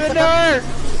 Open the door.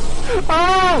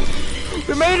 Oh!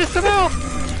 We made it somehow.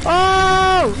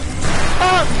 Oh!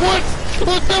 Oh! What?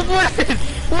 What the what?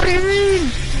 What do you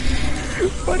mean?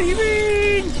 What do you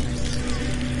mean?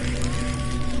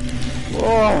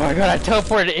 Oh my god, I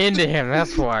teleported into him,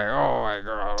 that's why. Oh my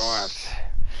god, what?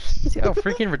 See how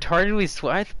freaking retardedly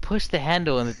slow I push the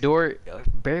handle and the door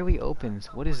barely opens.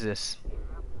 What is this?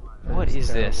 What It's is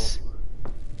terrible. this?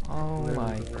 Oh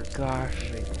Literally my the worst gosh. thing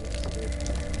to make this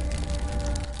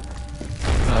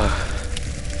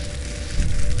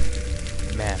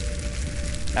game. Man.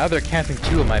 Now they're counting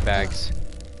 2 of my bags.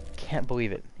 Can't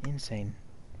believe it. Insane.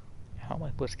 How am I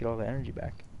supposed to get all the energy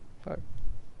back? Fuck.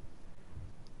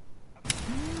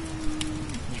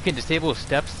 You can disable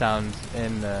step sounds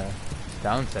in the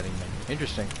down setting menu.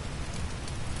 Interesting.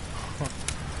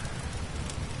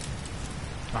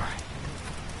 Alright.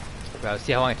 Well, let's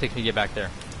see how long it takes me to get back there.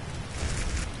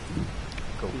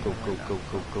 Go, go, go, go,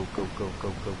 go, go, go, go,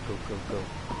 go, go, go, go, go.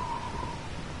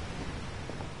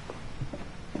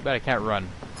 Too bad I can't run.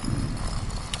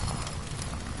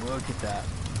 Look at that.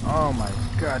 Oh my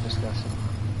god, disgusting.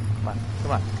 Come on,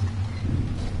 come on.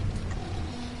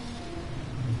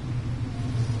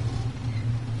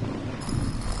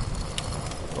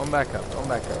 Going back up, going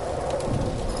back up.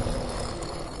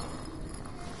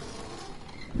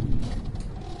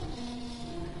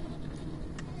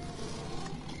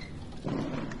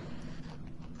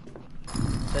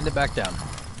 Send it back down.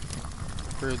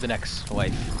 For the next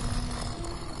life.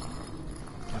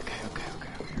 Okay, okay,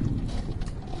 okay, okay.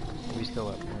 Always go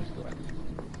up, always go up.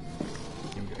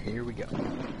 Here we go.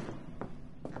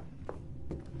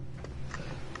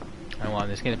 I don't want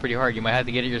this game's pretty hard, you might have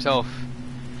to get it yourself.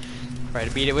 Try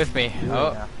to beat it with me.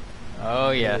 Oh.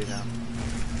 Oh yes.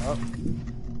 Oh.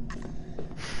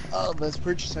 Oh, best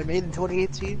purchase I made in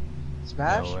 2018.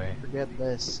 Smash? No way. Forget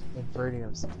this.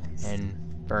 Infernium.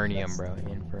 Infernium, bro.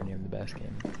 Infernium, the best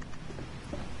game.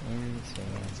 Insane.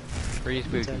 Pretty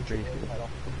spooky, pretty spooky.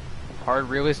 Hard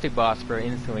realistic boss, bro,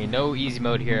 instantly. No easy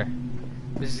mode here.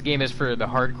 This game is for the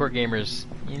hardcore gamers.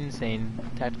 Insane.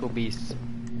 Tactical beasts.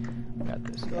 Got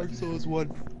this. Dark Souls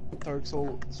 1. Dark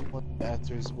Souls 1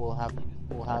 answers will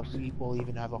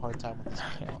even have a hard time with this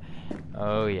game.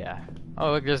 Oh yeah.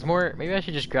 Oh look, there's more. Maybe I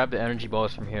should just grab the energy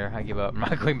balls from here. I give up. I'm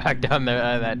not going back down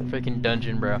there that freaking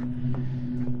dungeon, bro.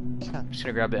 I'm just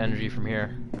gonna grab the energy from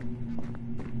here.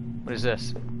 What is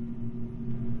this?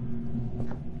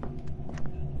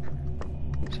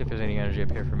 See if there's any energy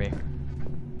up here for me.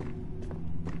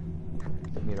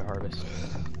 Give me to harvest.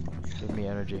 Give me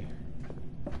energy.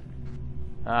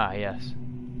 Ah, yes.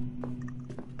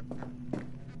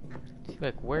 See,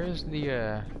 like, where's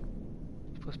the,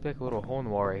 supposed to be like a little hole in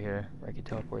the wall right here, where I can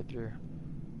teleport through.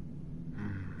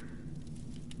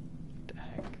 What the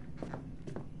heck?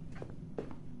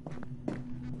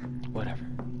 Whatever.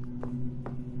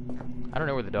 I don't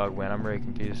know where the dog went, I'm very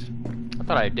confused. I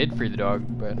thought I did free the dog,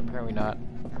 but apparently not.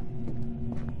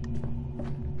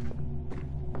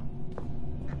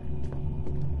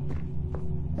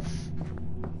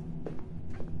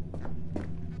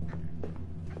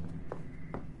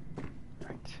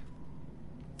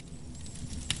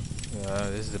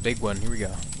 This is a big one. Here we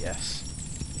go. Yes.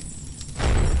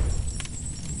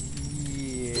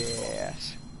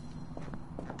 Yes.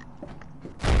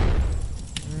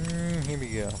 Here we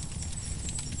go.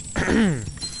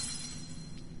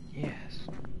 Yes.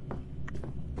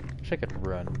 Wish I could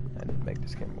run and make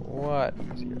this game a lot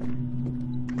easier.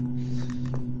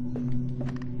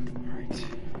 Alright.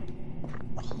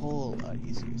 A whole lot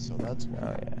easier, so that's why.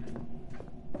 Oh yeah.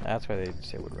 That's why they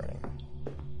say we're running.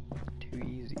 Too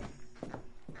easy.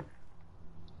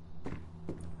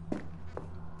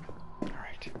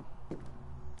 Alright.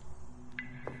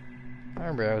 I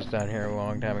remember I was down here a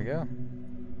long time ago.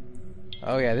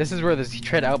 Oh yeah, this is where he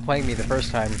tried outplaying me the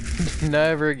first time.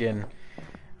 Never again.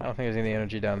 I don't think there's any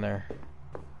energy down there.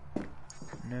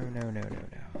 No, no, no, no,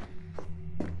 no.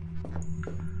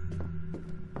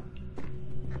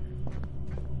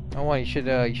 Oh, well, you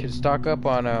should stock up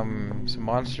on some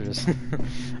monsters.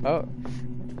 Oh.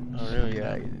 Oh really?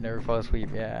 Yeah, you never fall asleep.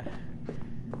 Yeah.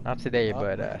 Not today,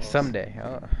 but someday.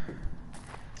 Oh.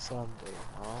 Someday.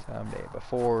 Oh. Someday,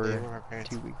 before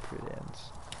 2 weeks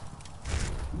ends.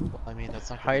 Well, I mean, that's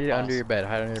not. Hide it under your bed.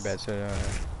 Hide it under your bed. So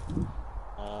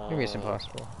maybe it's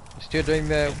impossible. You're still doing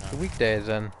the weekdays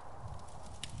then.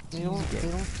 They don't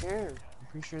care. I'm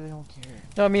pretty sure they don't care.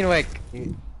 No, I mean like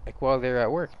while they're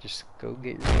at work, just go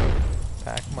get yourself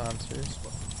pack monsters.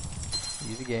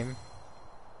 Easy game.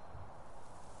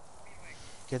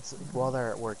 Kids while they're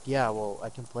at work. Yeah, well, I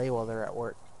can play while they're at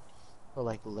work. Or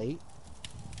like late.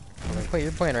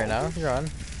 You're playing right now. You're on.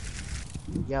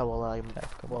 Yeah,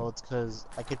 well, it's because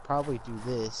I could probably do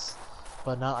this,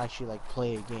 but not actually like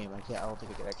play a game. I don't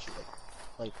think I could actually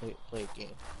like play a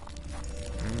game.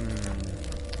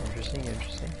 Interesting,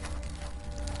 interesting.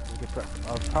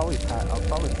 I'll probably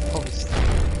post.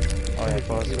 Oh yeah,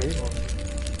 fall asleep?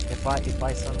 If I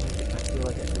suddenly, if I feel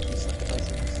like I could be, if I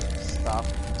suddenly stop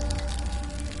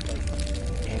like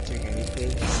answering anything,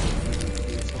 do something like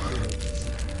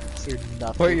hear Put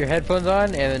nothing. your headphones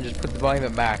on and then just put the volume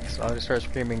at max. I'll just start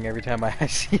screaming every time I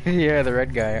see the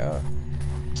red guy. Oh,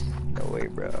 no way,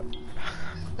 bro.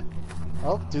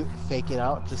 Oh, do fake it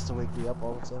out just to wake me up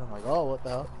all of a sudden. I'm like, oh, what the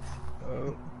hell?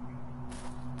 Oh,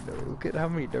 no, look at how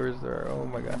many doors there are. Oh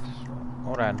my gosh.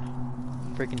 Hold on.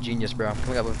 Freaking genius, bro. I'm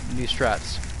coming up with new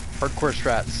strats. Hardcore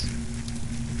strats.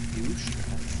 New strats.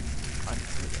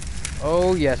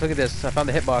 Oh yes, look at this. I found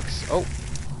the hitbox. Oh,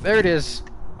 there it is.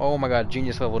 Oh my god,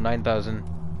 genius level 9,000.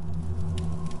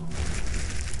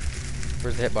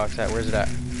 Where's the hitbox at? Where's it at?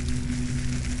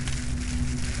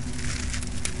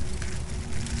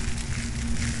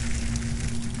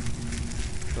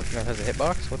 Looking at has a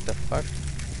hitbox? What the fuck?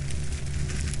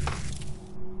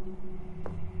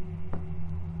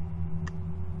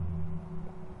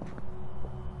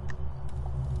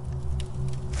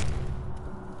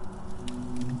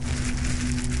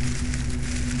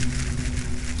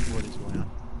 What is going on?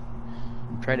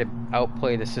 I'm trying to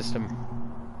outplay the system.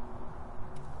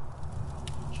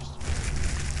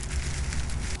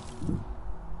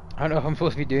 I don't know if I'm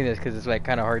supposed to be doing this because it's like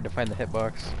kind of hard to find the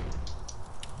hitbox.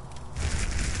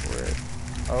 Where?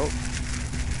 Oh.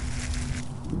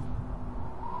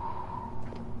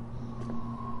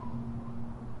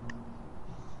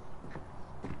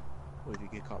 Would you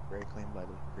get copyright claimed by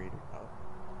the creator?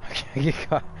 You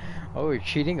got. Oh, you're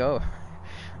cheating? Oh.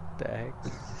 What the heck?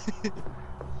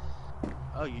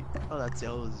 Oh, that's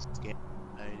Zelda's game.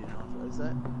 I didn't know what is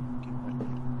that.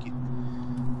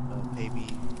 Pay me $1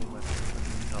 million.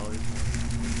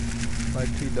 Like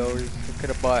 $2. I could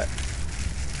have bought,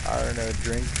 I don't know, a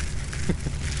drink.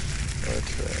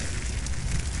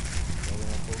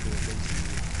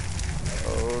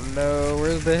 Oh no,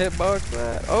 where's the hitbox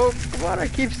at? Oh, come on, I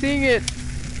keep seeing it.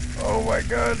 Oh my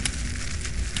god.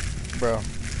 Bro.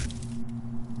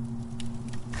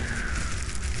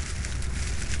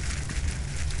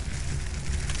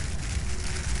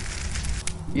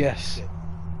 Yes.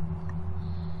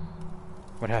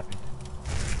 What happened?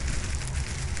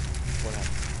 What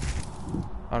happened?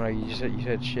 I don't know, you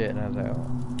said shit and I was like, oh,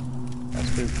 that's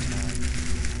spooked.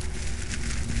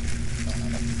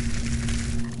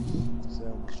 So I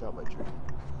almost dropped my drink.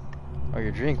 Oh,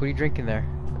 your drink? What are you drinking there?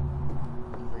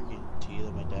 Freaking tea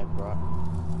that my dad brought.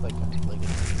 Like a machine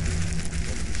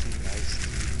ice.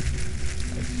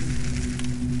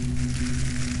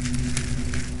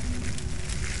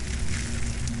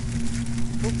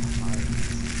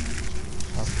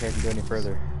 I don't think I can go any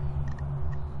further.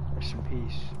 Rest in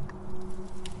peace.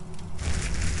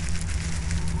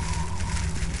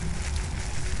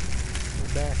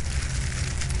 We're back.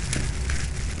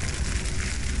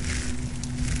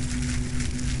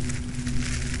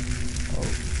 Oh.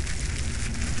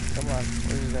 Come on,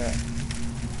 where's that?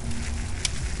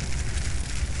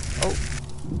 Oh!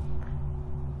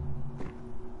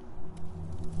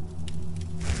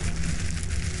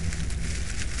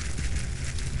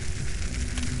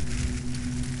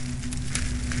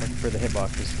 Looking for the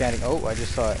hitbox. He's scanning. Oh, I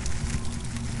just saw it.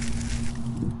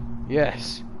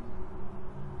 Yes!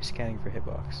 He's scanning for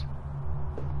hitbox.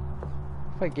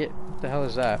 If I get... What the hell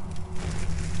is that?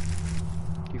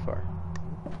 Too far.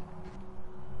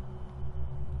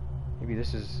 Maybe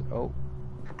this is... Oh.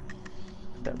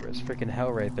 That was freaking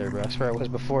hell right there, bro. That's where I was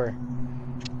before.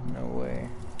 No way.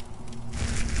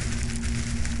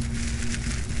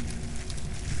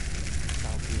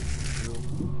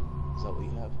 Is that what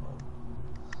you have?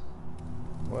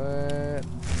 What?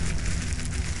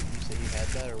 So you had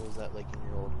that, or was that like in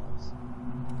your old house?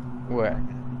 What?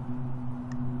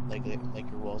 Like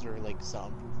your walls are like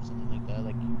soundproof or something like that,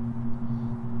 like.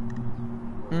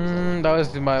 That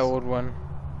was my old one.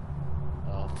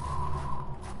 Oh.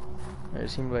 It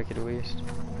seemed like it at least.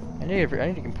 I need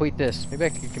to complete this. Maybe I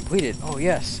can complete it. Oh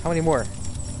yes. How many more?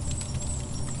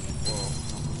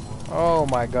 Whoa. Oh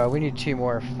my god, we need 2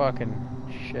 more. Fucking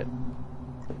shit.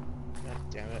 God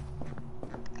damn it.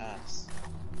 Ass.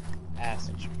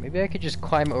 Maybe I could just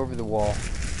climb over the wall.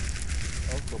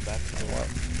 Oh, go back to the what?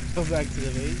 Go back to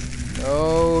the maze?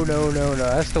 No.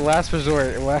 That's the last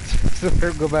resort. Last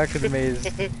resort. Go back to the maze.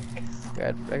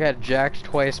 I got jacked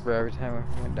twice, bro, every time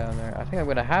I went down there. I think I'm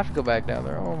gonna have to go back down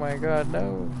there. Oh my god,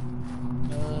 no.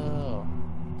 No.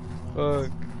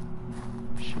 Fuck.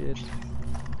 Shit.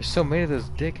 There's so many of those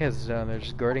dickheads down there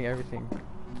just guarding everything.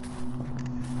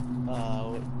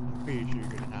 I'm pretty sure you're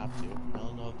gonna have to. I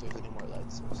don't know if there's any more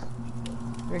light sources.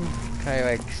 Can I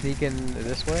like sneak in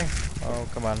this way? Oh,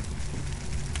 come on.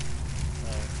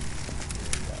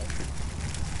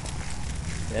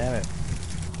 Damn it.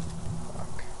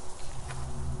 Fuck.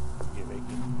 You're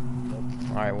making. Nope.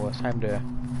 Alright, well, it's time to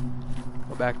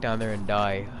go back down there and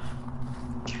die.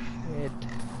 Shit.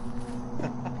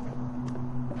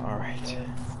 Alright.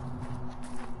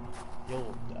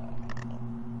 You'll die.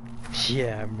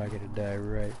 Yeah, I'm not gonna die,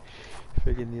 right.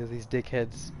 Freaking these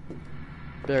dickheads.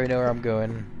 They already know where I'm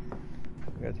going.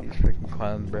 We got these freaking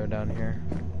clowns, bro, down here.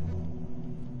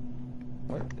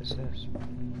 What is this?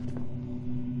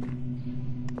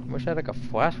 I wish I had like a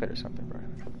flashlight or something, bro.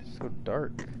 It's so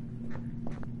dark.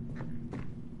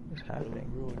 What's happening?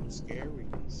 Ruin the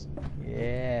scaries.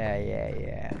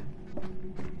 Yeah.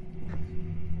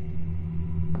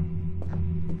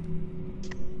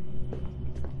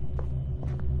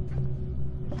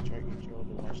 Just try to get you all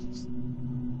to watch this.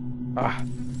 Ah,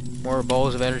 more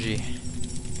balls of energy.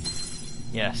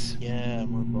 Yes. Yeah,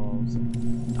 more balls.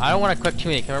 I don't want to collect too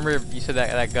many. 'Cause I remember you said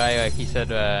that guy, like, he said,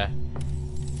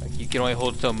 like, you can only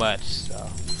hold so much, so.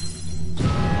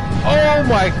 Oh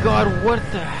my god, what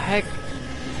the heck?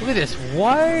 Look at this.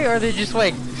 Why are they just,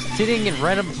 like, sitting in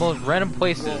most random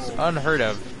places? Unheard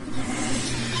of.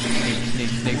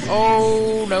 Sneak.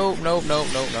 Oh, no.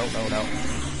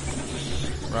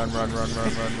 Run.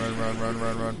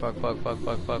 Fuck.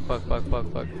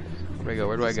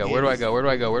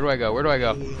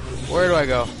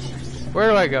 Where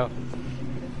do I go?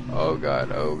 Oh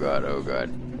god. Oh,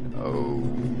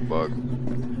 fuck.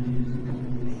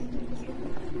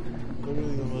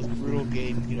 Literally the most brutal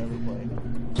game you could ever play.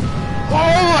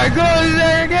 Oh my god, is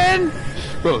there again?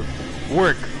 Bro,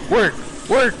 work.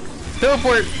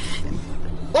 Teleport.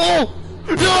 Oh!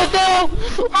 No!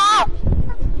 Ah!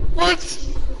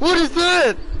 What is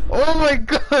that? Oh my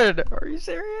god, are you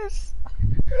serious?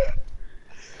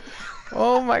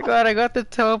 Oh my god, I got the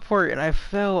teleport and I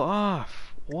fell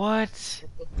off. What?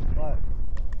 What?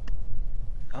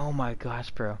 Oh my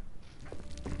gosh, bro.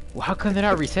 Well, how come they're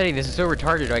not resetting? This is so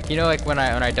retarded. Like, you know, like when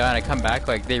I die and I come back,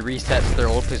 like they reset to their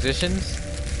old positions.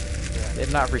 Yeah.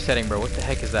 They're not resetting, bro. What the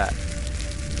heck is that?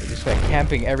 They're just like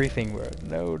camping everything, bro.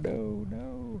 No.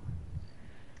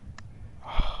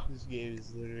 This game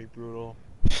is literally brutal.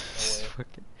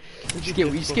 You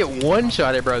just get one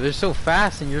shot it, bro. They're so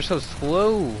fast and you're so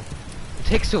slow. It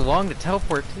takes so long to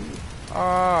teleport too.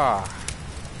 Ah.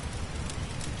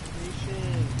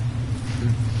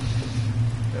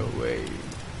 No way.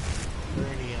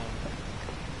 Infernium.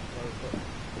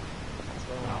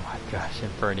 Oh my gosh,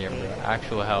 Infernium, bro.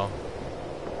 Actual hell.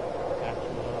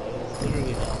 It's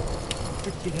literally hell.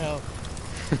 Freaking hell.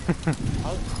 I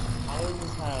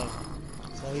always have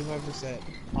 75%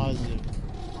 positive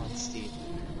on Steam.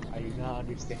 I do not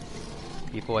understand.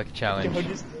 People like a I challenge. don't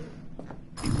understand.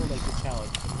 People like the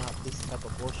challenge, not this type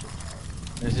of bullshit.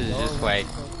 This is just like,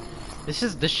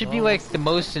 this should be like the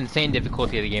most insane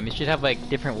difficulty of the game. It should have like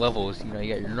different levels. You know,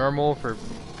 you got your normal for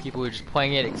people who are just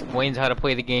playing it, explains how to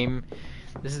play the game.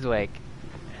 This is like,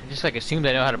 just like assumes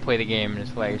I know how to play the game, and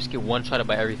it's like just get one shot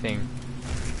by everything.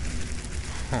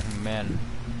 Oh man.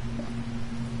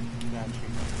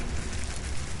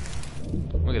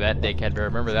 Look at that dickhead, bro.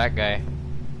 Remember that guy? Oh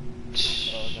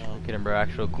no. Look at him, bro.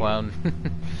 Actual clown.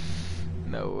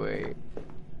 No way.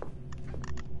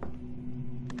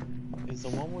 Is the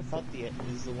one without the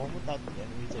enemies like really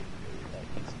that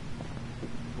easy?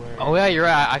 Where Oh yeah, you're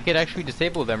right. I could actually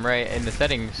disable them, right, in the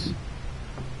settings.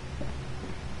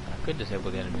 I could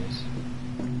disable the enemies.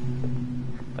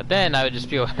 But then I would just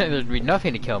feel there'd be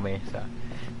nothing to kill me, so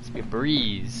it'd be a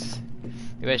breeze.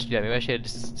 Maybe I should do that. Maybe I should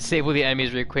just disable the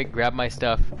enemies real quick, grab my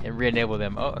stuff, and re-enable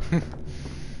them. Oh.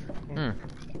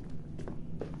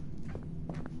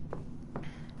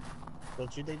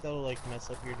 Don't you think that'll like mess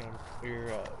up your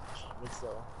what's the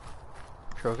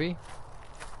Trophy?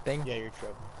 Thing? yeah, your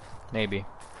trophy? Maybe.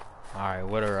 Alright,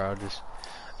 whatever, I'll just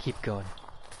keep going.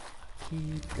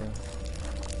 Keep going.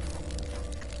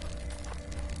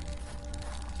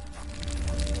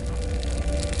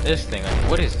 This thing, like,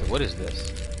 what is this?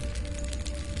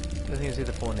 Doesn't even say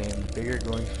the full name. Bigger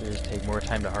growing spheres take more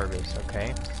time to harvest,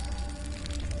 okay?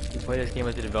 If you play this game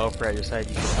with the developer at your side,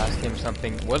 you should ask him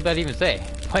something. What did that even say?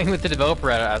 Playing with the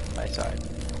developer at my side.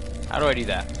 How do I do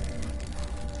that?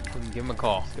 Give him a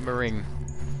call. Give him a ring.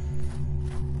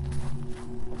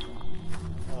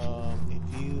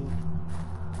 If you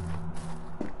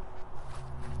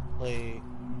play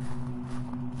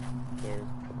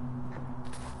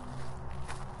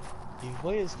if you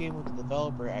play this game with the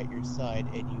developer at your side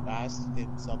and you ask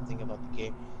him something about the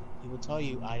game, he will tell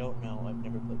you, I don't know, I've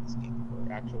never played this game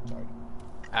before. Actual tard.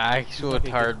 Actual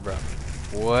tard, bro.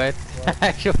 What?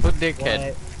 Actual dickhead.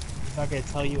 What? He's not gonna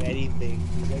tell you anything.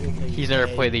 He's not gonna tell you He's never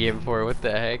played the anything. game before. What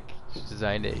the heck? Just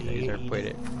designed it. He's never played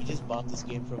it. He just bought this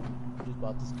game from. He just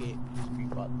bought this game. He just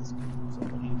rebought this game from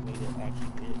someone. He made it.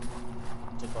 Actually made it.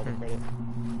 Took all the credit.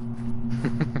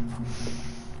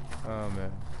 Oh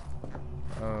man.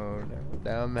 Oh no.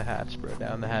 Down the hatch, bro.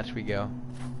 Down the hatch we go.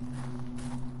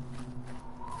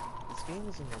 This game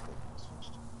doesn't look like it's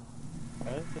finished. I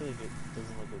don't feel like it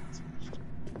doesn't look like it's finished.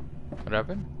 What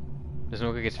happened? Doesn't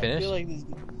look like it's finished? I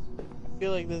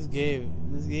feel like this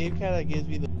game kind of gives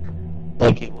me the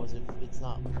like it wasn't. It's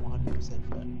not 100%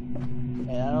 done.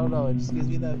 And I don't know. It just gives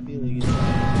me that feeling. It's like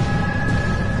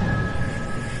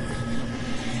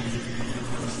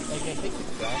I think the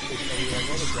graphics. I mean, I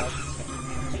know the graphics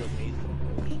feel amazing.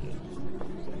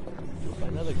 I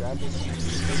know the graphics.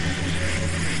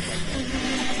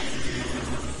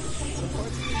 Some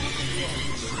parts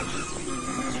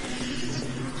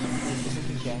of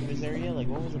the cameras area. Like,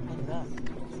 what was the point of that?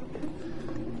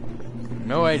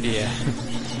 No idea.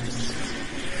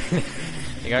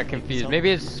 I got confused.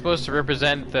 Maybe it's supposed to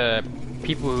represent the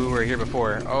people who were here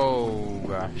before. Oh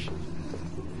gosh.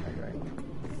 Okay.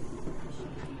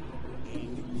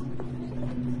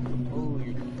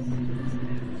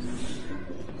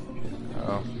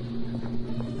 Oh.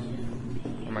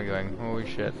 Where am I going? Holy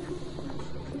shit.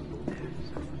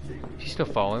 Is he still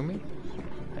following me?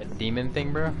 That demon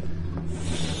thing, bro?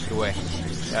 Get away.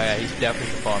 Oh yeah, he's definitely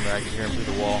still following me. I can hear him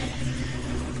through the wall.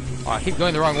 Oh, I keep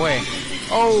going the wrong way.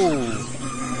 Oh!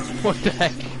 What the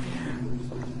heck?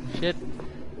 Shit.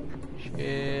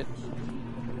 Shit.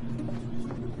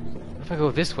 What if I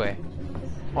go this way?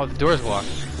 Oh, the door's locked.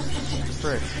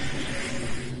 Frick.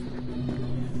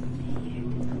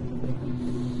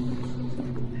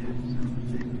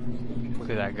 Look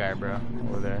at that guy, bro.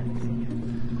 Over there.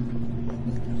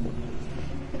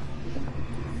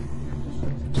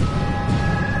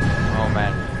 Oh,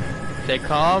 man. Stay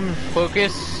calm.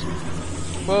 Focus.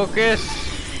 Focus.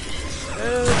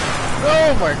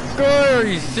 Oh my god, are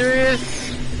you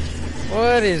serious?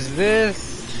 What is this?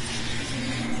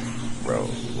 Bro,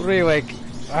 really, like,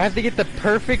 I have to get the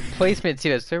perfect placement too.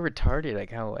 That's so retarded,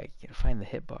 like how, like, you find the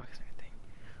hitbox and everything.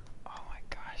 Oh my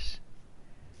gosh.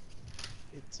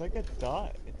 It's like a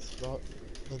dot. It's not,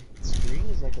 the screen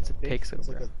is like a big, Pixel, it's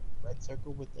like bro. a red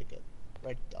circle with like a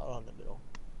red dot on the middle.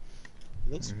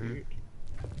 It looks weird.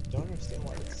 I don't understand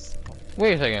why it's.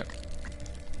 Wait a second.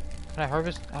 Can I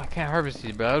harvest? Oh, I can't harvest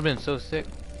these, bro. That would've been so sick.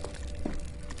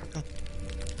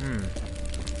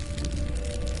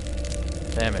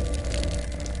 Damn it.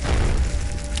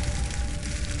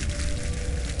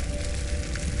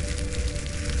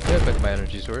 Yeah, back my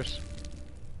energy source.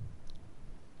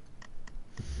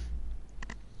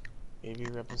 Maybe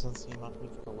it represents the amount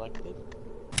we've collected.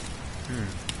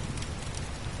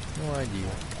 No idea.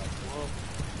 Well,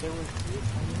 there was.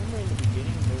 I remember in the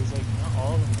beginning there was like not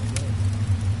all of them were there.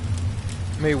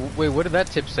 Wait, what did that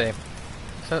tip say?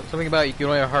 Something about you can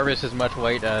only harvest as much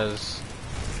light as...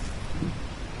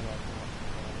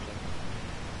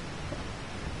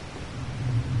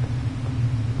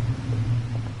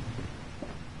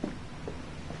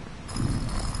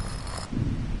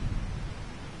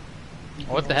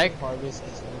 What the heck? Harvest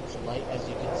as much light as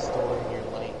you can store in your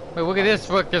light. Wait, look at this.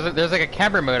 Look, there's like a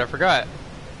camera mode. I forgot.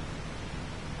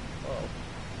 Oh.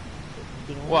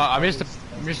 Well, I'm just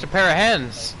a pair of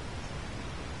hands.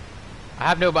 I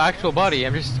have no actual body.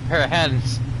 I'm just a pair of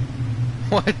hands.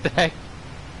 What the heck?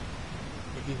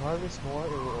 If you harvest more, it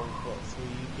will overflow. So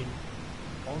you can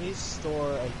only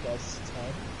store, I guess,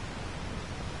 10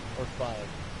 or 5.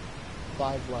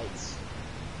 5 lights.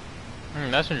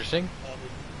 That's interesting. And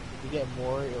if you get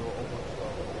more, it will overflow.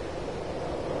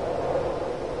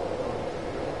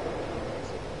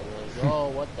 Oh,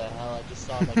 what the hell? I just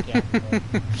saw my camera.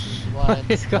 What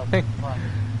is going on?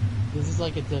 This is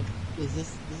like a this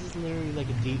is literally like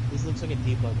a this looks like a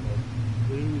debug mode.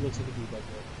 Literally looks like a debug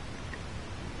mode.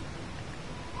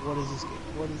 What is this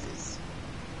game? What is this?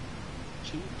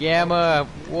 Gamma!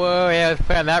 Whoa, yeah, let's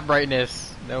play on that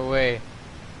brightness. No way.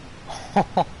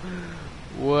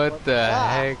 What the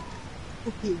heck?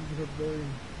 You're very...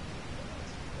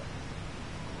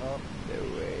 Oh, no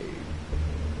way.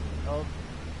 Oh,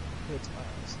 it's my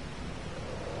house.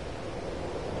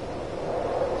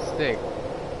 Stick.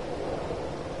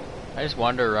 I just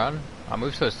wander around. I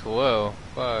move so slow.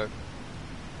 Fuck.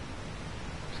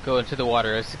 Let's go into the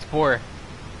water. Let's explore.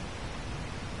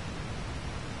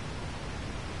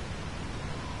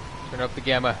 Turn up the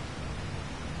gamma.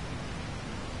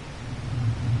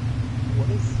 What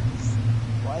is this?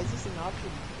 Why is this an option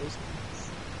in the first place?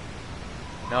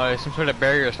 No, there's some sort of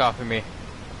barrier stopping me.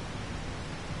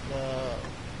 No.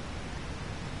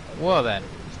 Well then.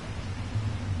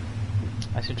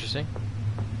 That's interesting.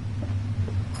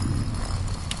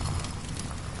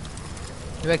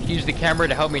 Maybe I can use the camera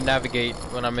to help me navigate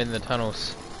when I'm in the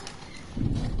tunnels.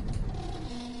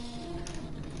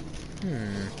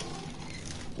 Hmm.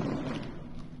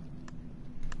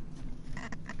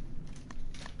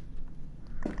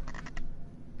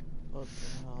 What the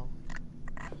hell?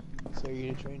 So are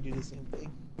you gonna try and do the same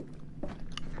thing?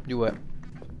 Do what?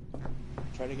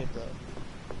 Try to get the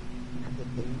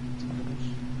thing to finish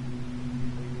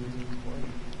what you were aiming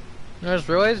for. I just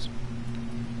realized.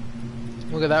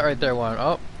 Look at that right there, one.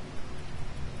 Oh,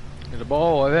 there's a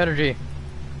ball of energy.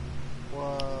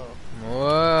 Whoa.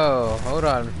 Whoa, hold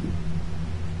on.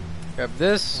 Grab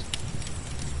this.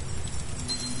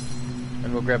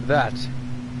 And we'll grab that.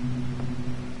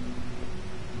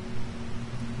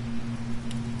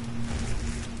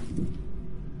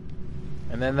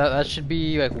 And then that should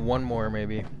be like one more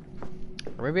maybe.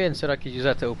 Or maybe instead I could use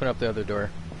that to open up the other door.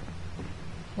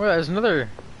 Well, there's another.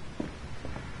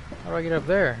 How do I get up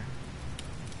there?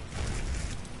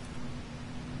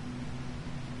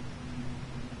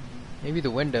 Maybe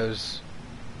the windows.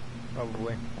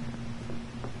 Probably.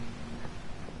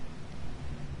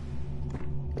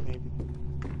 Maybe.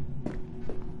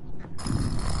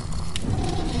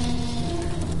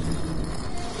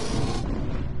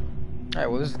 Alright,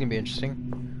 well this is gonna be interesting.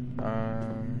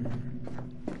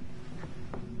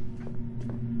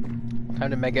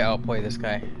 Time to mega outplay this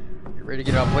guy. You ready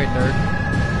to get outplayed, nerd?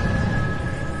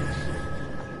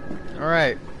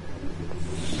 Alright.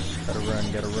 Gotta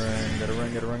run, gotta run, gotta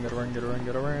run, gotta run, gotta run, gotta run,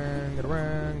 gotta run, gotta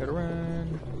run, gotta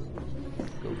run.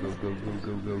 Go, go, go, go,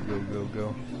 go, go, go, go,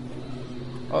 go.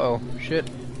 Uh-oh, shit.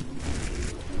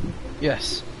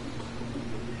 Yes.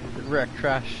 Good wreck,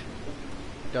 trash.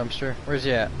 Dumpster. Where's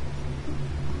he at?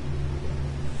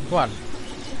 Come on.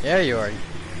 There you are. You're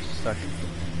stuck.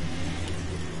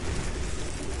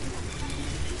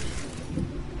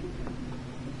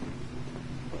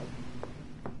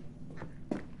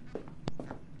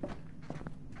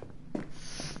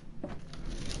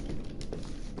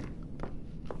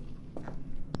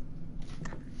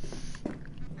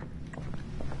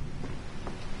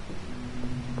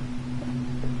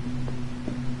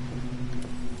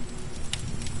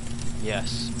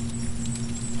 Yes.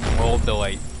 All of the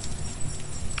light.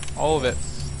 All of it.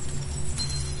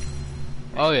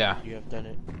 Oh yeah. You have done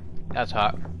it. That's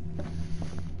hot.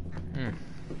 I'm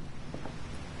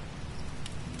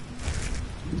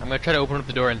gonna try to open up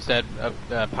the door instead of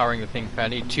powering the thing. I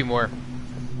need two more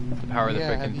to power the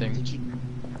freaking thing. Did you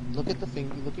look at the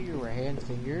finger? Look at your right hand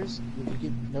fingers. If you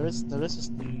could notice this,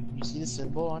 you see the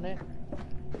symbol on it?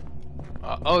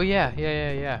 Oh yeah.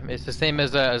 It's the same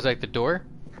as like the door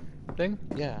thing.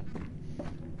 Yeah.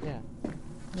 Yeah.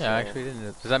 Yeah, I actually didn't.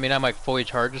 Does that mean I'm like fully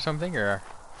charged or something, or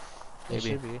It maybe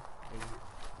should be.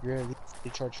 You're at least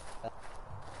charged.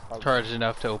 charged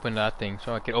enough to open that thing?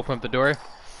 So I can open up the door.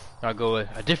 I'll go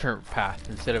a different path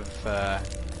instead of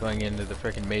going into the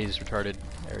freaking maze retarded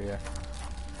area.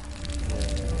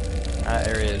 That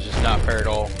area is just not fair at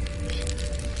all. No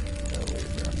way,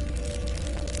 bro.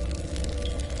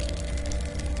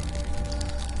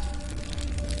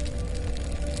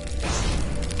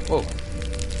 Whoa.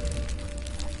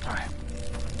 Alright.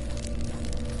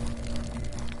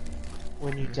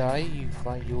 When you die, you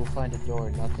will find a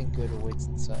door. Nothing good awaits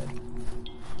inside.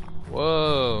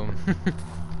 Whoa.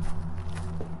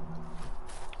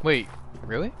 Wait,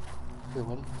 really? Wait,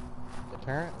 what?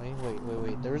 Apparently,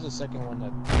 wait. There was a second one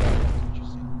that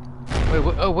interesting. Wait,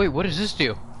 what? Oh, wait, what does this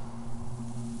do?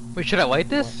 Wait, should I light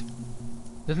this?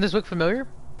 Doesn't this look familiar?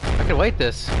 I could light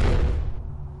this.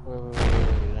 Wait,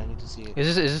 I need to see it.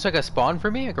 Is this like a spawn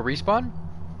for me? Like a respawn?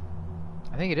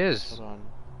 I think it is. Hold on.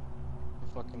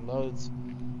 It fucking loads.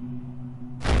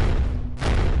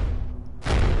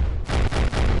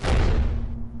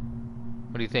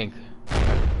 What do you think?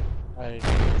 I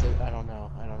don't know.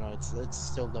 It's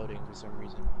still loading for some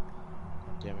reason.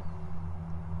 God damn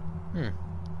it.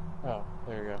 Oh,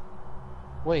 there we go.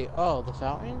 Wait, oh, the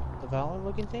fountain? The fountain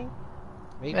looking thing?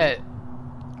 Maybe.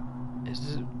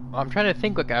 I'm trying to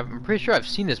think. Like, I'm pretty sure I've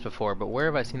seen this before, but where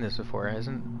have I seen this before?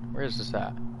 Where is this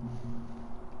at?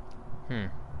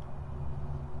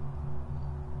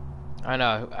 I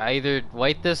know. I either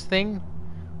light this thing,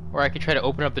 or I could try to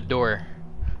open up the door.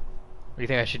 What do you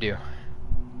think I should do?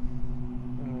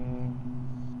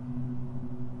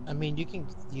 I mean, you can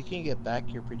get back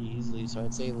here pretty easily, so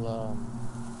I'd say open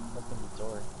the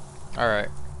door. All right.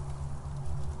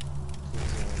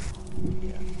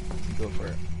 Yeah. Go for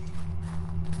it.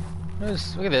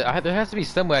 Look at that. There has to be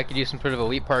some way I could use some sort of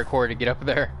elite parkour to get up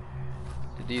there.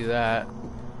 To do that,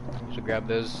 I should grab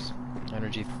those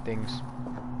energy things.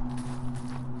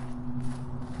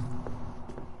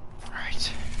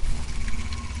 Alright.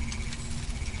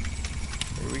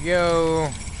 we go.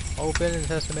 Open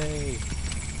sesame.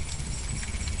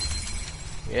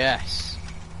 Yes.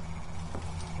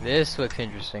 This looks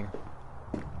interesting.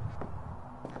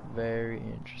 Very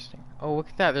interesting. Oh, look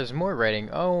at that. There's more writing.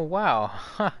 Oh, wow.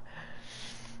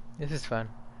 This is fun.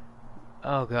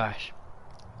 Oh, gosh.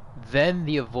 Then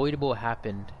the avoidable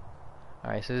happened.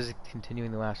 Alright, so this is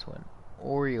continuing the last one.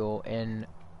 Oriole and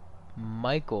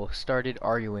Michael started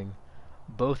arguing.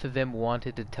 Both of them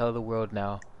wanted to tell the world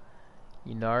now.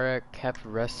 Inara kept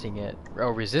resisting it.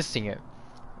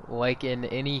 Like in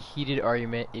any heated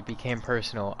argument, it became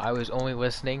personal. I was only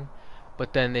listening,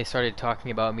 but then they started talking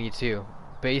about me too.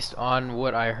 Based on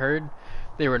what I heard,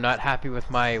 they were not happy with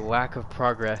my lack of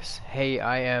progress. Hey,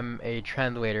 I am a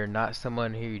translator, not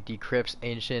someone who decrypts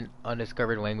ancient,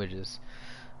 undiscovered languages.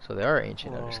 So there are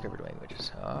ancient, undiscovered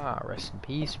languages. Ah, rest in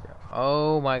peace, bro.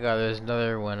 Oh my god, there's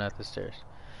another one at the stairs.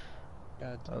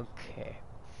 Okay.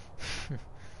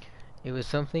 It was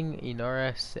something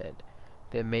Inara said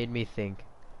that made me think.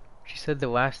 She said the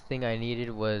last thing I needed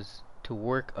was to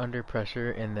work under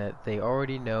pressure and that they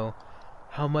already know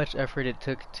how much effort it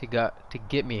took to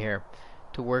get me here,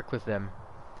 to work with them.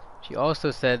 She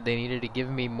also said they needed to give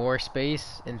me more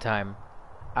space and time.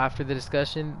 After the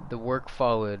discussion, the work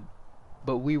followed,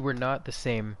 but we were not the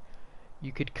same.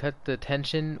 You could cut the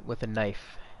tension with a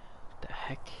knife. What the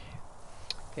heck?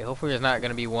 Okay, hopefully there's not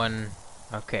gonna be one.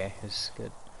 Okay, this is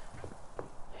good.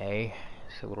 Hey,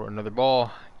 it's another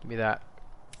ball. Give me that.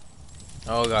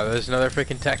 Oh god, there's another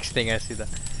freaking text thing. I see that.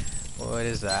 What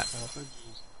is that?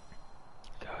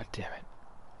 God damn it.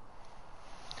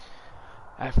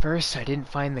 At first, I didn't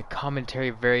find the commentary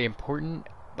very important,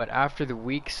 but after the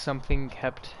week, something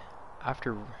kept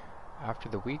bugging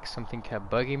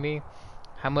me.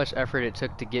 How much effort it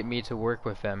took to get me to work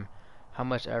with them.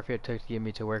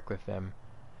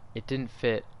 It didn't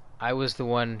fit. I was the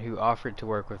one who offered to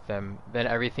work with them. Then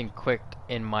everything clicked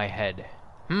in my head.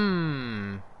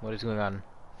 What is going on?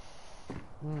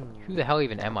 Who the hell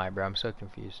even am I, bro? I'm so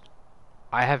confused.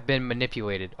 I have been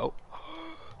manipulated. Oh.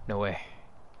 No way.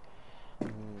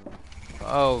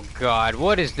 Oh god,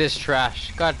 what is this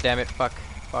trash? God damn it, fuck,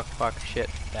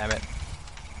 shit, damn it.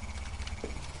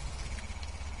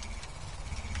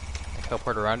 I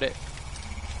teleport around it?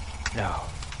 No.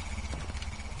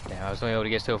 Damn, I was only able to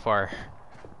get so far.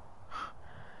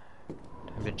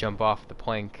 Time to jump off the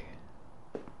plank.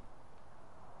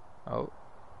 Oh,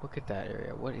 look at that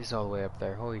area. What is all the way up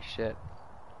there? Holy shit.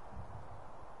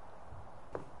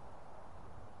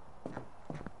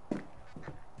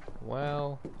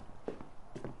 Well,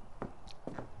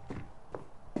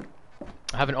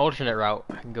 I have an alternate route.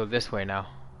 I can go this way now.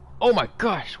 Oh my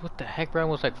gosh, what the heck, bro? I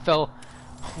almost like fell.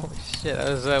 Holy shit, that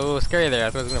was a little scary there. I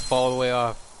thought I was gonna fall all the way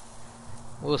off.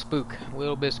 A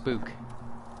little bit spook.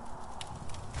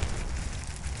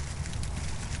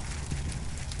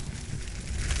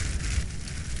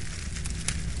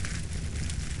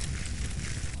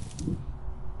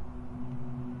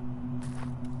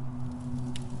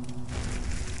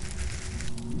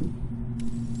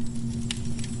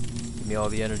 Give me all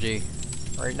the energy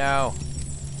right now.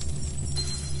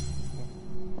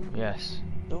 Yes.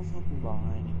 Don't fucking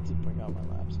behind. I need to bring out my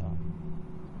laptop.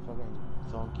 Fucking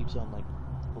phone keeps on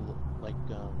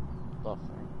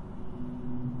buffering.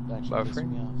 It actually pisses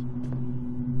me off.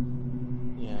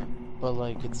 Yeah, but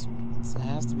like it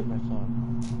has to be my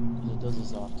phone because it does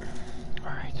this often.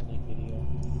 All right.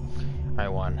 I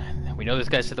won. We know this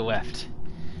guy's to the left.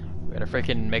 We gotta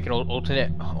freaking make an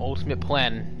ultimate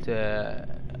plan to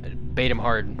bait him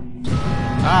hard.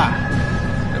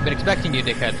 Ah! I've been expecting you,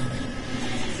 dickhead.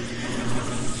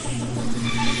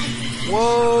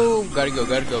 Whoa! Gotta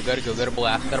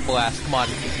blast, come on,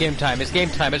 it's game time, it's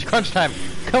crunch time,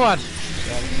 come on!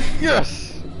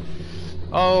 Yes!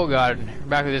 Oh god, we're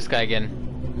back with this guy again.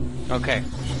 Okay.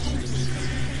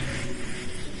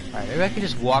 Alright, maybe I can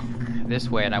just walk this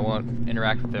way and I won't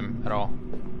interact with him at all.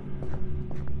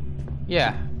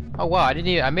 Yeah. Oh wow, I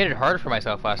made it hard for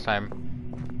myself last time.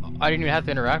 I didn't even have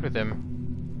to interact with him.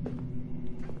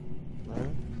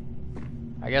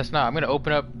 I guess not. I'm gonna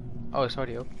open up. Oh, it's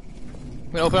already open.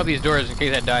 I'm gonna open up these doors in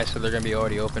case I die, so they're gonna be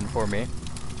already open for me.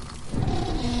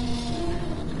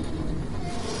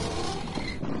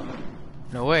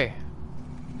 No way.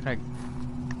 Can I...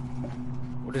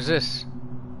 What is this?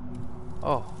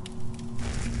 Oh.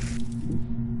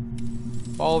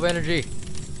 Ball of energy.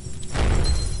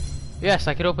 Yes,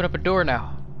 I can open up a door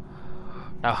now.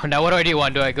 Now what do I do?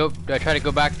 Do I try to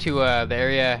go back to the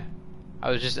area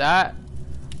I was just at,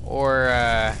 or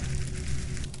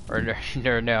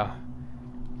no?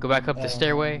 Go back up the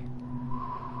stairway.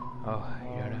 Oh,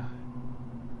 you don't know.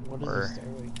 What is the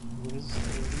stairway? What is the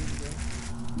stairway?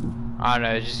 I don't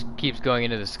know, it just keeps going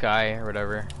into the sky or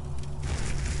whatever.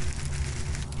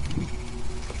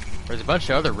 There's a bunch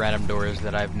of other random doors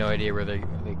that I have no idea where they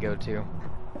go to.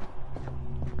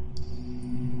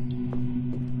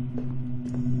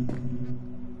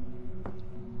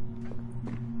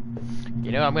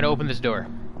 You know, I'm gonna open this door.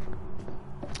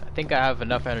 I think I have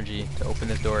enough energy to open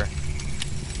this door.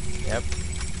 Yep.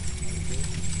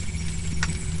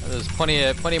 There's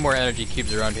plenty more energy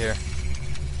cubes around here.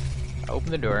 I'll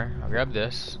open the door. I'll grab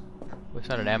this. It's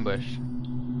not an ambush.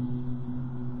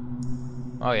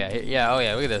 Oh yeah, yeah. Oh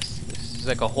yeah. Look at this. This is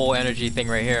like a whole energy thing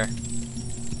right here.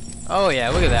 Oh yeah.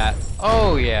 Look at that.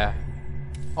 Oh yeah.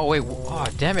 Oh wait. Oh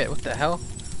damn it. What the hell?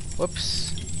 Whoops.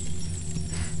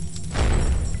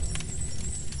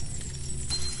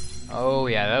 Oh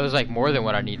yeah. That was like more than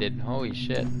what I needed. Holy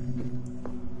shit.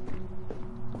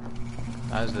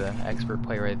 That was the expert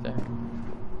play right there.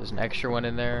 There's an extra one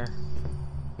in there.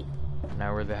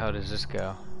 Now where the hell does this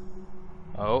go?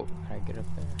 Oh, can I get up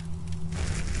there?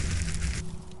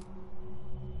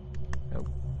 Nope.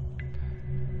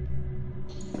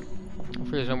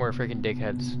 Hopefully there's no more freaking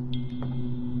dickheads.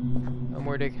 No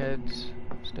more dickheads.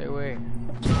 Stay away.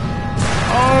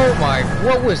 Oh my,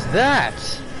 what was that?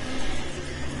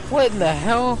 What in the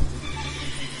hell?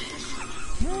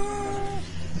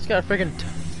 It's got a freaking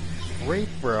rape,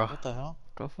 bro. What the hell?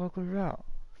 What the fuck was that?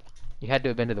 You had to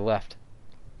have been to the left.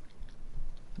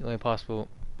 The only possible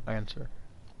answer.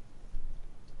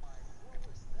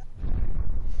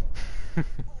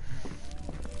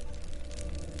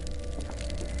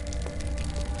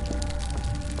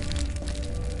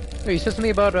 Hey, you said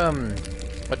something about a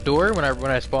door when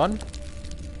I spawned?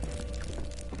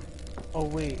 Oh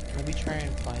wait, let me try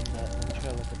and find that. Let me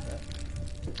try to look at that.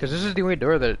 Because this is the only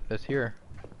door that's here.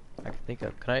 I can think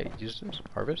of. Can I use this?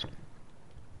 Harvest?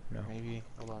 No. Maybe.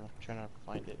 Hold on, I'm trying to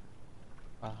find it.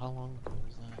 How long ago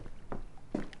was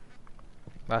that?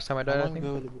 Last time I died, How I long think?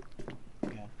 ago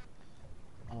yeah.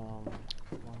 How long was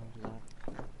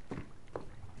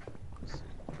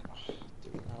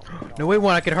that? No, wait,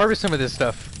 one. I could harvest some of this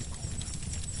stuff.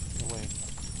 No way.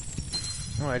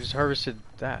 Oh, I just harvested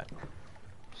that.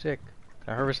 Sick.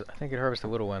 Can I harvest? I think I could harvest the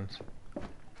little ones.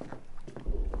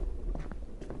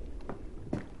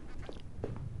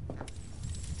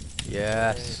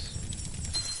 Yes.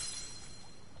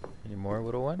 Any more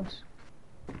little ones?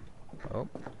 Oh.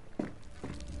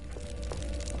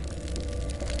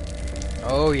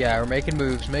 Oh yeah, we're making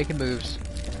moves, making moves.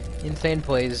 Insane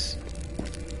plays.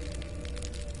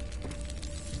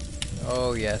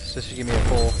 Oh yes, this should give me a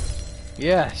full.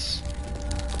 Yes!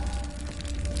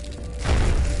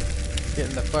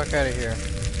 Getting the fuck out of here.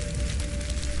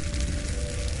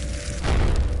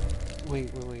 Wait.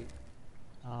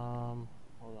 Hold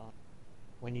on.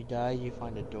 When you die, you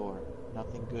find a door.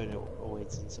 Nothing good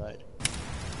awaits inside.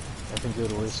 Nothing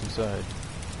good awaits inside.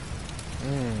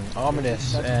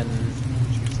 Ominous and...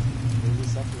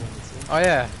 Oh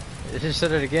yeah, it just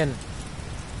said it again.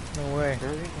 No way.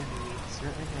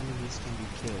 Certain enemies can be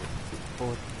killed,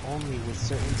 but only with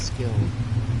certain skill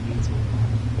you need to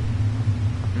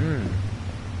learn.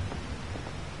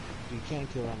 You can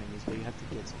kill enemies, but you have to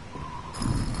get some.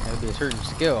 That would be a certain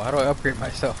skill. How do I upgrade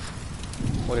myself?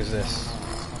 What is this?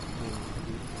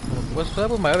 What's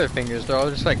up with my other fingers? They're all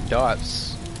just like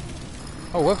dots.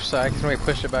 Oh, whoops! I accidentally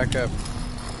pushed it back up.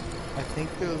 I think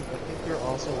they're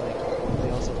also like they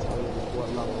also tell you like what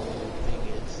level the thing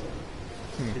is.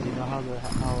 Because you know how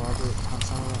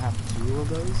some of them have 2 of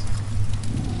those.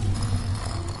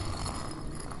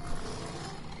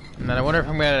 And then I wonder if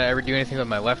I'm gonna ever do anything with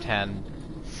my left hand.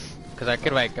 Because I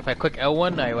could like, if I click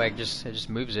L1, it just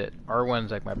moves it. R1's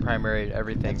like my primary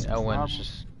everything.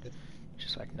 L1's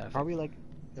just like nothing. Probably like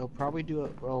it'll probably do a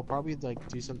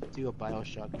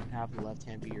BioShock and have the left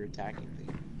hand be your attacking thing.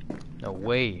 No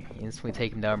way. Instantly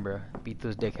take him down, bro. Beat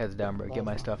those dickheads down, bro. Get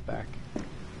my stuff back.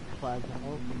 Plasma.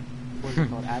 Oh, what's it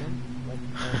called? Adam? Like,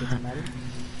 it's an Adam?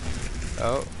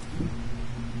 Oh.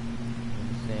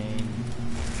 Insane.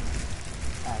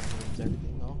 Adam ruins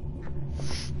everything, no?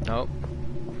 Nope.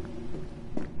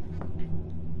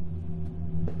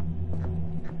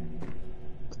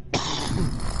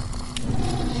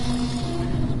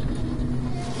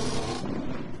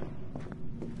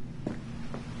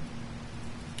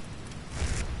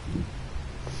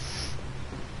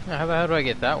 How do I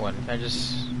get that one? Can I just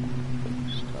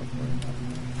stop worrying about it?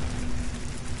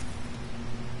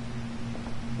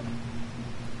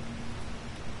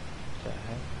 What the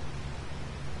heck?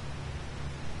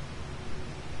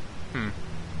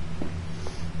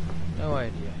 No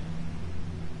idea.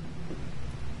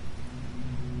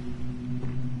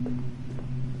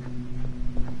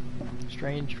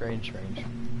 Strange.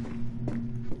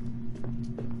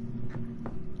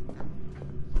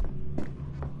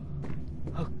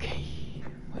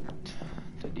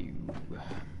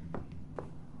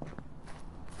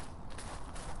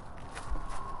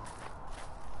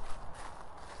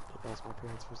 ask my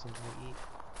parents for something to eat.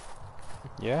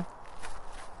 Yeah?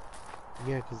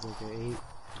 Yeah, cause like I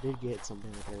did get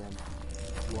something like around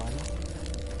 1.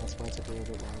 That's why it took a little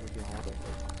bit longer to get home, but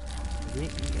like, I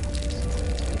didn't eat anything,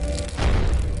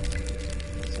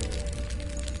 so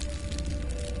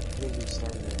really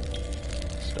starving right now.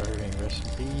 Starving, rest in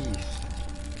peace.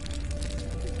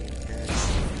 Freaking parents,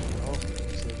 oh,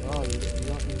 it's like, oh, you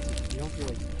don't need to, you don't feel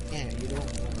like you can't, you don't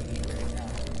want to eat right now.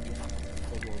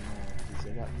 Like, well, no, because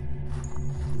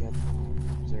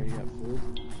I already got food,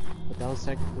 but that was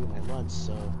technically my lunch,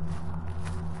 so I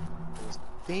was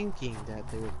thinking that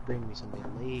they would bring me something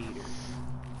later.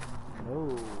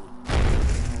 No, I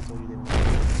told you they won't.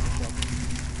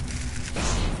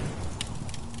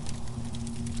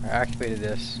 I activated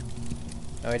this.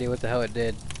 No idea what the hell it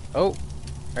did. Oh!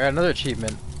 I got another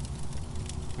achievement.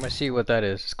 I'm gonna see what that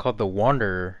is. It's called the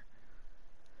Wanderer.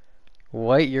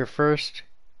 Light your first...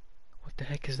 What the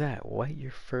heck is that? Light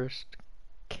your first...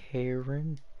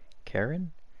 Karen?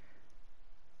 Karen?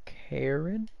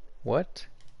 Karen? What?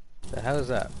 The hell is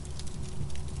that?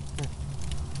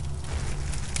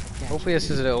 Hopefully this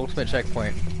is the ultimate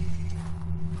checkpoint.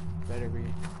 Better be.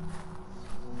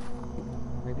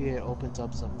 Maybe it opens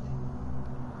up something.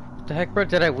 What the heck, bro?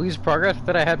 Did I lose progress? I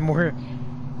thought I had more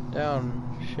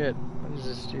down. Shit. What does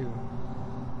this do?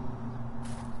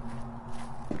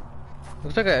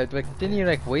 Looks like I didn't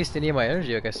even waste any of my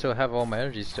energy. Like I still have all my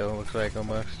energy still. Looks like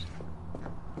almost.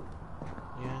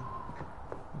 Yeah.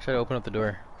 I'm trying to open up the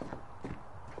door.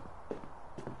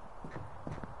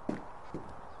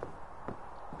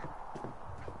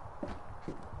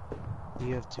 Do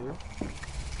you have 2?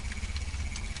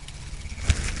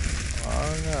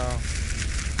 Oh no.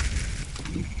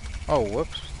 Oh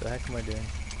whoops. What the heck am I doing?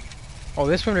 Oh,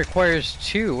 this one requires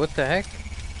 2. What the heck?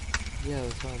 Yeah,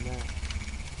 that's what I meant.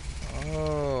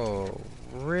 Oh,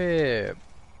 rip.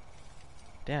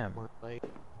 Damn. Or like,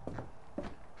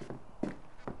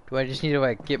 Do I just need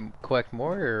to collect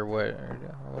more or what? I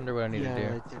wonder what I need to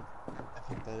do. I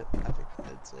think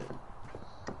that's it.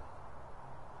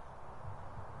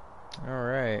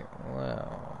 Alright,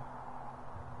 well.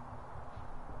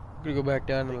 I'm gonna go back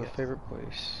down to I the guess. favorite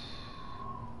place.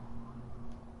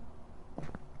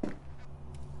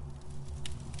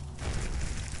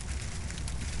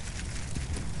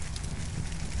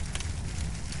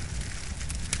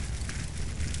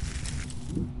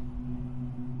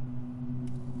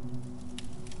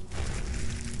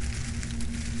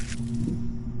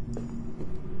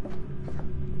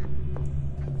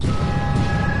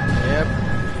 Yep.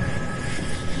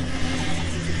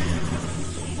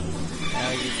 How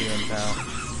you doing, pal?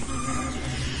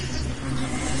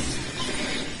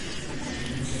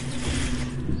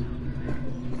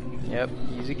 Yep,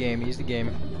 easy game, easy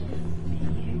game.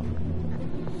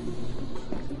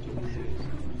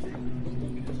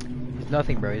 He's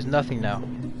nothing, bro. He's nothing now.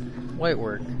 White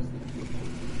work.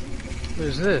 What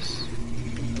is this?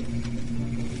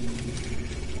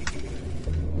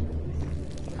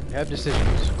 You have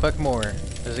decisions. Collect more.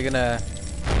 Is it gonna...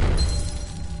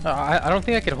 I don't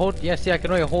think I can hold... Yeah, see, I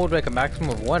can only hold like a maximum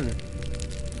of 1.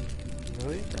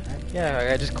 Really? Yeah,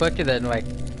 I just collected that and like...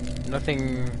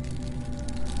 Nothing...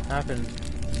 happened.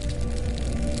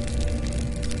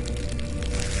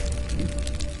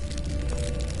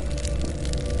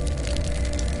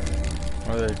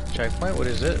 Another checkpoint? What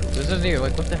is it? This isn't even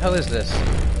like, what the hell is this?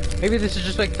 Maybe this is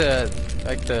just like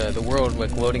the world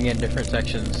like loading in different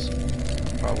sections.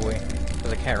 Probably.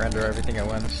 Because I can't render everything at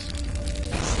once.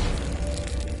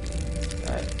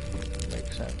 That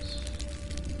makes sense.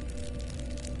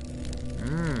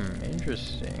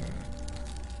 Interesting.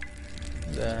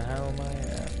 The hell am I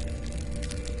at?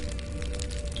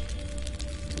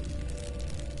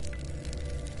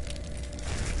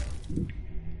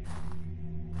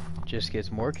 Just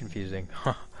gets more confusing.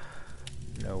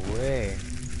 No way.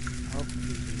 How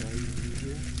confusing are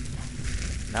you here?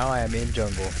 Now I am in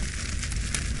jungle.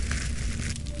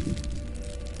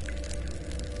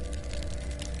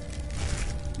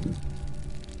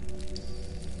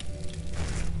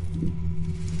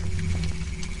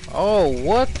 Oh,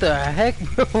 what the heck,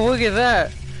 bro? Look at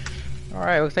that.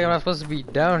 Alright, looks like I'm not supposed to be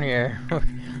down here.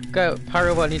 Got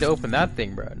Pyrobot need to open that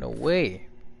thing, bro. No way.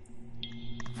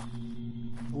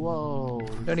 Whoa.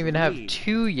 Don't even have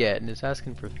 2 yet, and it's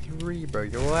asking for 3, bro.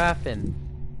 You're laughing.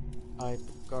 I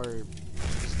garbage.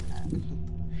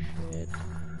 Shit.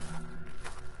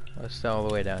 Let's stay all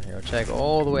the way down here. I'll check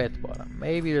all the way at the bottom.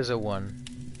 Maybe there's a 1.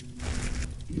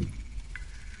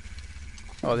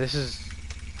 Oh, this is...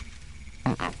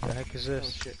 What the heck is this? Oh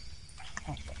shit.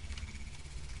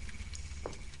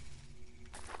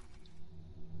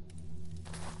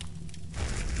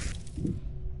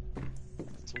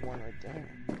 It's one right there.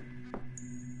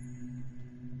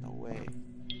 No way.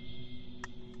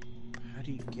 How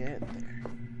do you get there?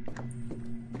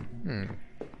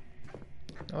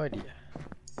 No idea.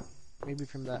 Maybe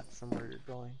from where you're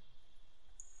going.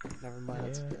 Never mind,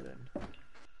 that's a Yeah. dead end.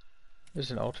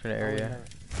 There's an alternate Oh, area. never.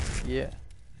 Yeah.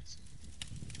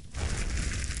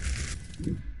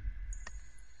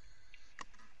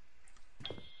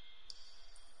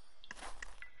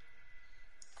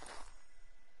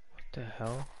 What the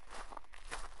hell?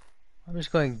 I'm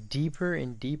just going deeper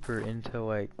and deeper into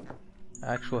like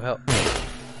actual hell.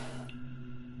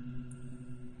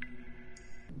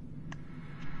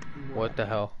 What the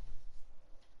hell?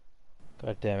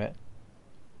 God damn it.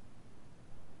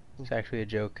 It's actually a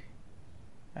joke.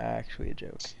 Actually a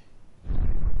joke.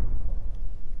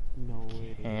 No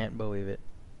way. Can't believe it.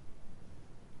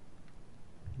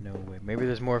 No way. Maybe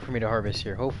there's more for me to harvest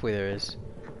here. Hopefully there is.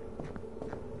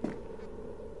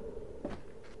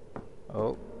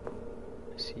 Oh.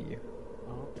 I see you.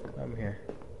 Oh. Come here.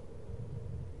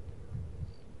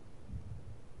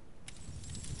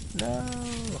 No!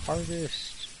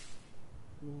 Harvest!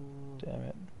 Damn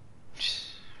it.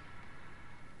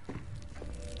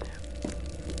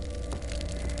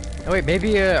 Oh wait,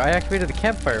 maybe I activated the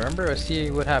campfire, remember? Let's see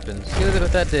what happens. See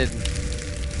what that did.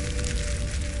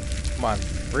 Come on,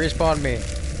 respawn me.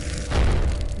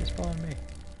 Respawn me.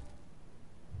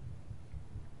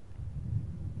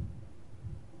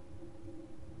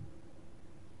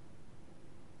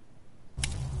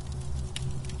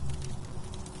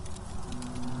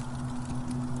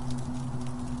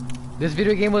 This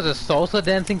video game was a salsa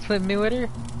dancing simulator?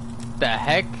 The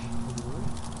heck?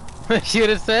 She would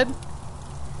have said?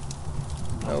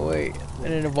 Oh wait,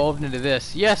 and it evolved into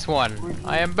this. Yes, one!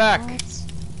 I am back!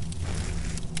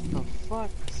 The fuck?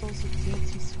 Salsa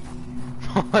dancing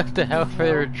simulator. What the hell?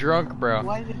 They were drunk, bro.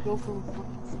 Why did it go from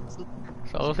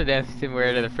Salsa dancing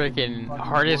simulator to the freaking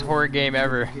hardest horror game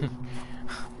ever.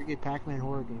 Forget Pac-Man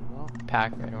horror game, bro.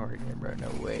 Pac-Man horror game, bro. No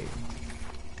way.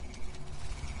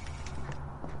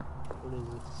 What is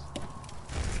this?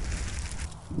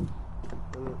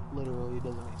 Literally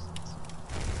doesn't make sense.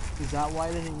 Is that why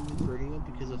they didn't use Infernium?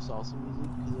 Because of salsa music?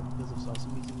 Because of salsa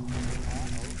music?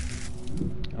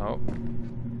 Oh.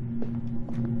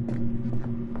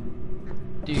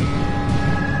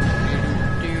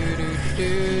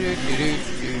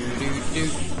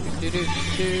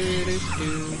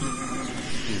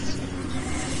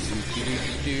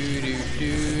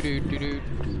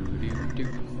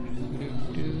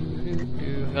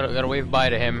 Gotta wave bye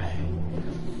to him.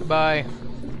 Goodbye.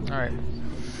 Alright.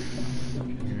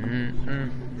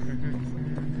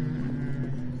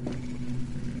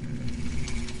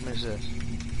 What is this?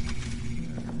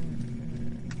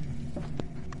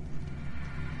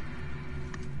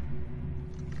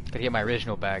 Gotta get my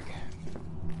original bag.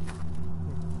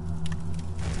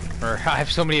 Or I have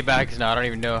so many bags now, I don't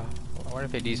even know. I wonder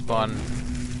if they despawn.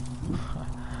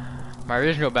 My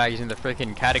original bag is in the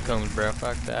freaking catacombs, bro.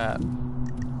 Fuck that.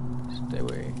 Stay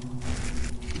away.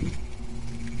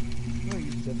 No,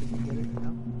 you definitely get it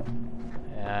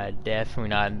now. Definitely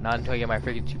not. Not until I get my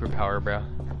freaking superpower, bro.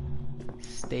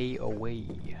 Stay away.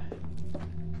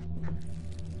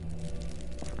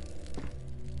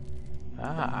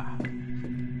 Ah.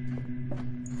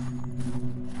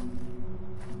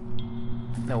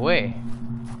 No way.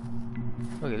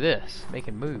 Look at this.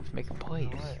 Making moves, making plays.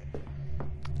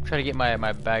 Try to get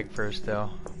my bag first though,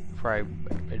 before I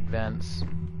advance.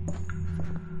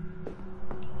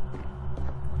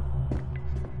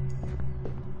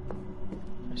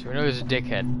 So we know there's a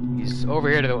dickhead. He's over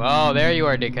here to the. Oh, there you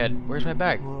are, dickhead. Where's my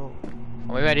bag? Whoa.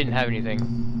 Oh, maybe I didn't have anything.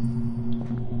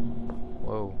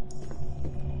 Whoa.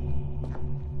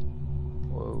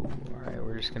 Whoa. Alright,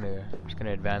 we're just gonna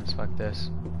advance. Fuck this.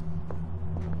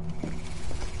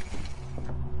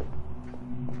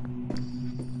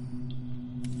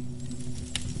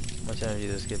 How much energy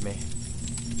does this give me?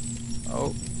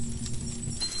 Oh.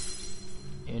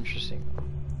 Interesting.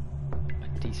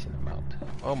 A decent amount.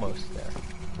 Almost there.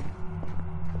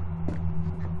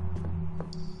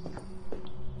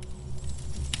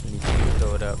 We need to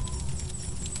fill it up.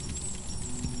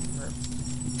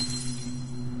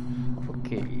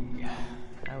 Okay.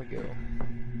 Now we go.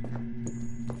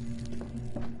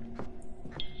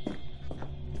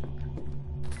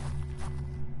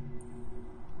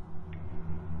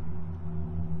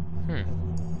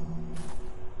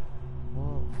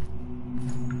 Whoa.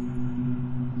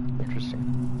 Interesting.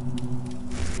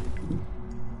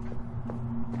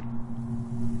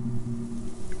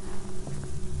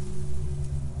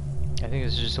 I think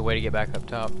this is just a way to get back up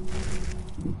top.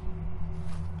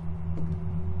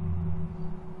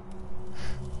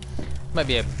 Might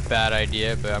be a bad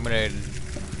idea, but I'm gonna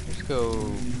just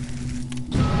go.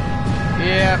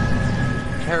 Yeah,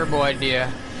 terrible idea.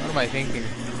 What am I thinking?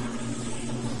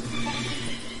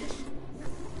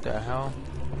 What the hell?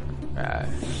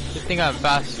 Good thing I'm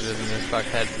faster than this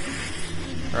fuckhead.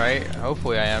 Right?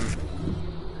 Hopefully I am.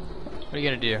 What are you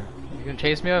gonna do? You gonna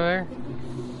chase me over there?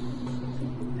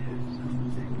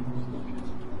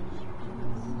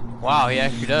 Wow, he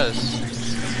actually does.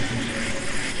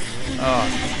 Oh,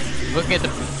 looking at the...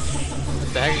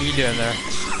 What the heck are you doing there?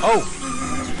 Oh!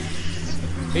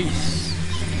 Peace.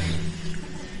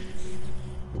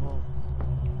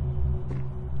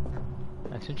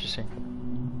 That's interesting.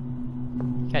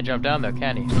 Can't jump down though,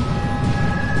 can he?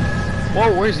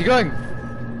 Whoa, where's he going?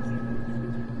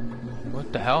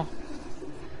 What the hell?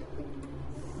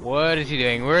 What is he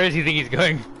doing? Where does he think he's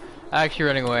going? Actually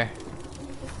running away.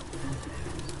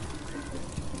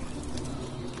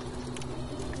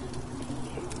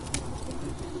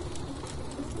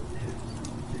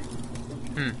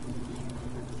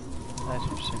 That's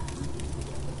interesting.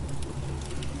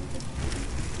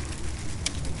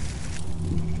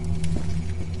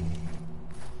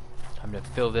 I'm gonna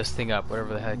fill this thing up,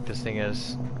 whatever the heck this thing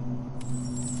is.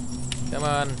 Come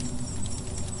on.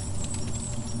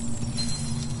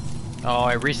 Oh,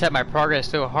 I reset my progress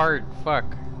so hard. Fuck.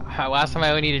 Last time I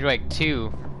only needed like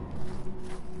 2.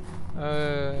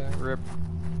 Rip.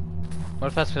 What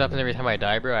if that's what happens every time I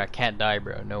die, bro? I can't die,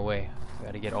 bro. No way. I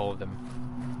gotta get all of them.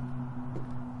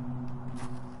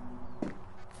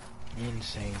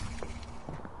 Insane.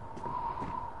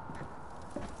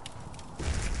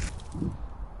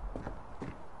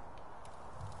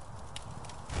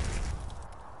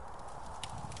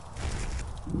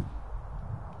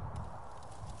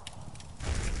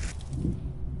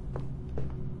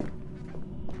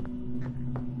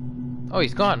 Oh,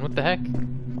 he's gone. What the heck?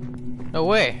 No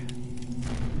way.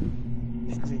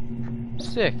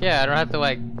 Sick. Yeah, I don't have to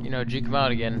like, you know, juke him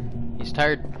out again. He's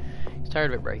tired. He's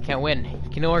tired of it, bro. He can't win. He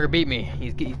can no longer beat me.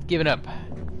 He's giving up.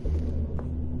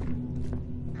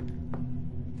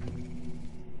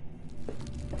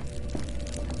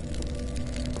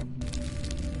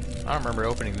 I don't remember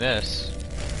opening this.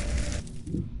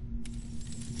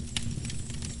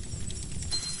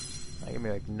 I give me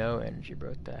like no energy, bro.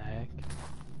 What the heck?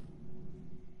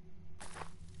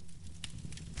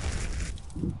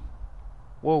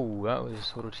 Whoa, that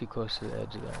was a little too close to the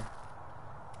edge there.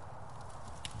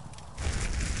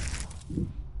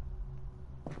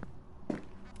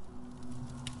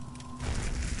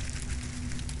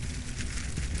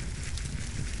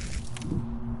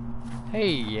 Hey,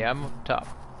 yeah, I'm up top.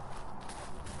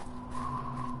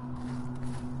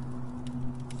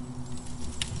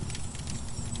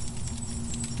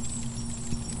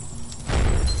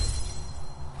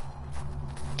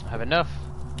 I have enough.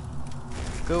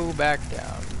 Go back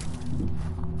down.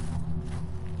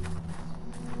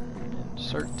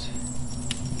 Insert.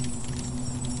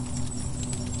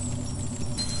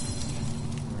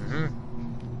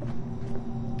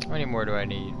 How many more do I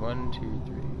need? 1, 2,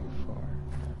 3, 4.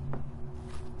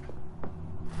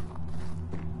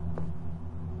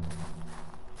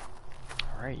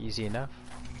 Alright, easy enough.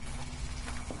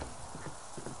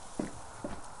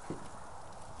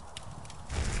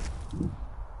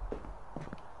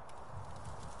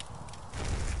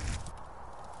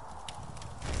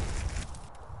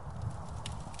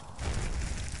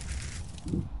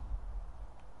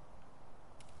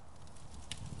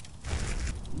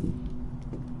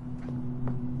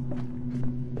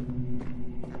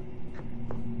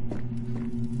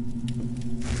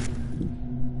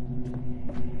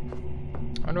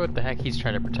 I wonder what the heck he's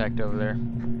trying to protect over there.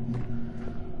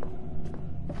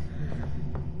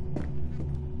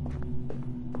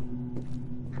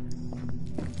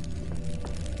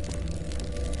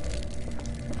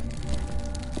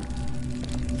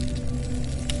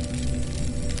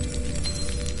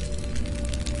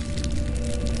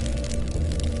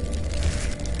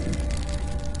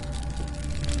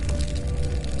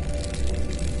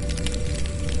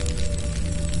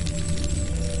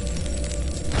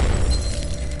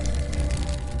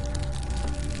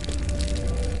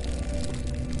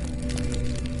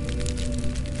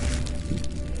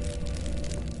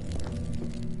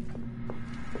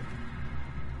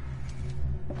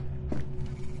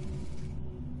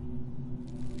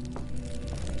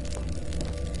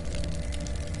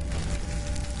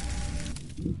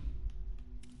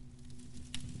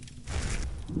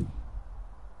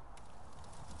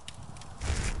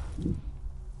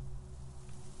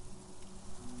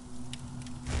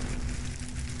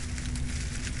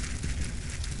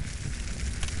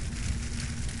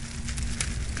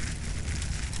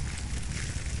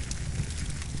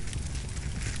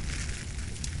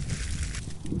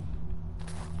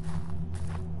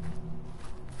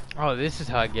 Oh, this is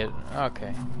how I get.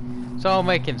 Okay, it's all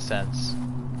making sense.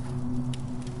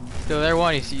 Still there,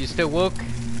 one? You still woke?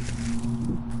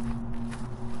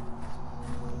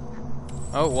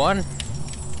 Oh, one.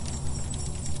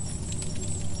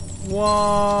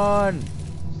 One.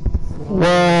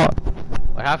 What?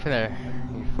 What happened there?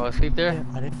 You fall asleep there?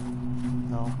 I didn't.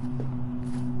 No,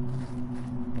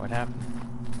 What happened?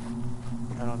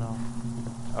 I don't know.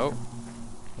 Oh,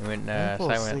 you went I didn't fall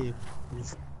silent. asleep.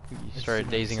 You started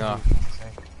dazing off.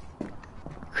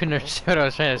 Couldn't understand what I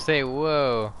was trying to say.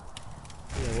 Whoa.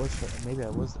 Yeah, maybe I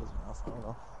was dozing off. I don't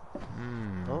know.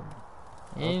 Hmm. Oh,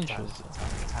 Interesting.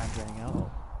 time's running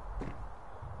out.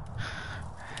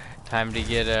 Time to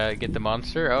get the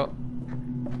monster. Oh,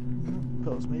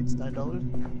 Postmates,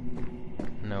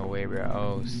 $9. no way, bro.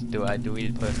 Oh, still I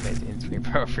deleted Postmates instantly,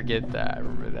 bro. Forget that. I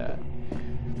remember that.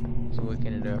 I was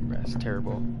looking it up. That's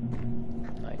terrible.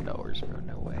 $9, bro.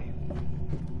 No way.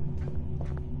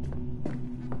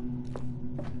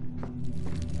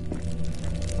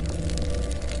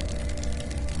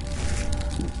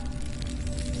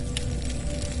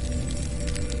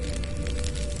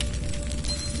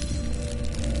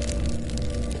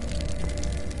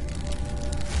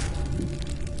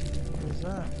 What was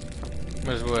that?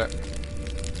 What's what?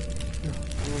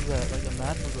 What was that? Like a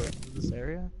map of this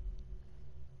area?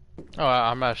 Oh,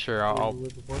 I'm not sure. Where I'll you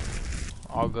lived before?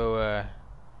 I'll go.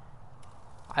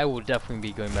 I will definitely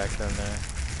be going back down there,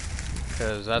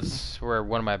 cause that's where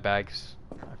one of my bags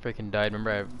I freaking died.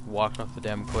 Remember, I walked off the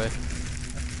damn cliff,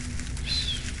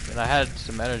 and I had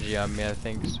some energy on me, I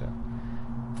think. So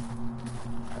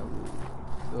I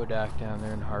will go back down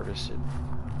there and harvest it.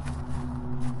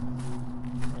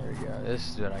 There we go. This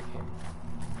is what I came.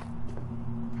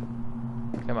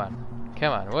 Come on,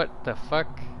 come on. What the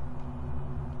fuck?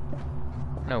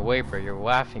 No way, bro. You're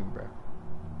laughing, bro.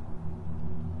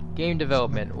 Game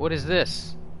development. What is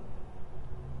this?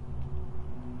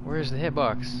 Where's the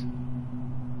hitbox?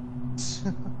 Is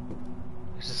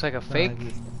this like a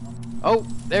fake? Oh,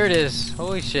 there it is.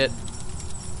 Holy shit.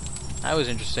 That was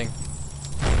interesting.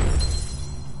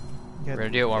 We're gonna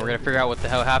do it one. We're gonna figure out what the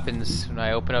hell happens when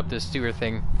I open up this sewer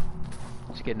thing.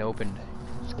 It's getting opened.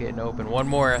 It's getting open. One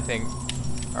more, I think.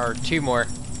 Or two more.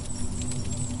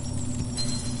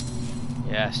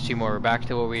 Yes, two more. We're back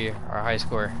to what our high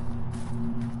score.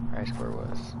 High score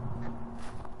was.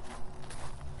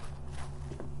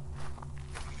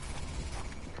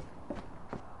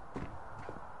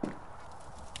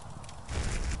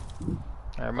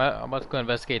 I'm about to go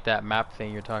investigate that map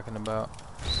thing you're talking about.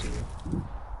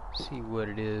 See what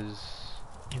it is.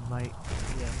 It might,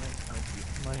 yeah,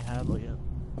 it might have like a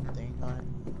thing on it.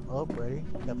 Oh, ready?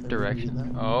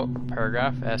 Direction. Oh,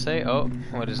 paragraph, essay. Oh,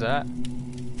 what is that?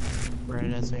 Write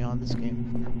an essay on this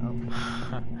game.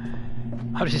 Oh.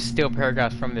 I'll just steal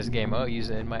paragraphs from this game. Oh, use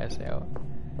it in my essay. Oh.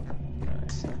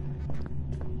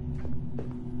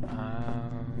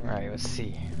 Alright, let's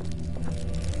see.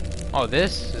 Oh,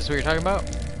 this is what you're talking about?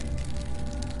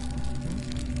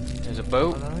 There's a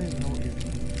boat. I don't even know what you're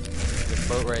doing. There's a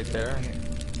boat right there.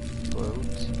 Boat.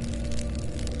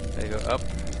 They go up.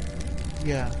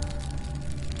 Yeah.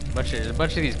 There's a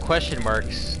bunch of these question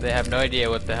marks. They have no idea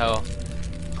what the hell.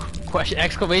 Question!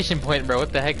 Exclamation point, bro!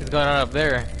 What the heck is going on up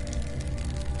there?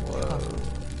 Whoa!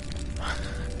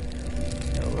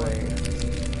 No way.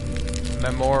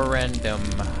 Memorandum.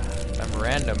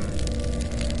 Memorandum.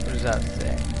 What does that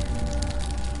say?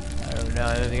 I don't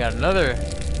know. Then they got another.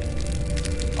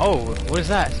 Oh, what is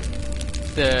that?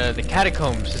 The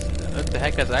catacombs. What the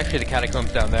heck? That's actually the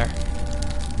catacombs down there.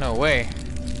 No way.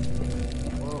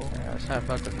 Whoa. Yeah, let's not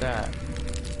fuck with that.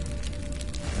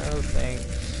 No thanks.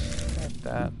 Not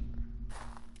that.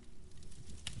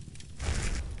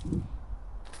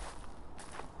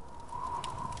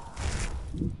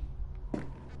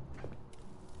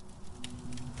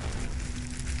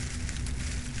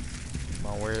 Come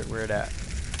on, where it at?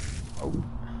 Oh.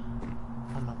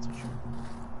 I'm not too sure.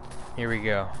 Here we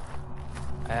go.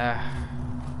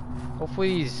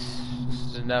 Hopefully this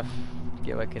is enough to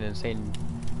get like an insane.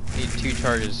 Need 2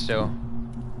 charges still.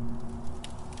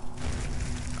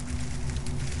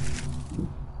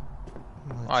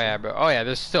 Oh yeah, bro. Oh yeah,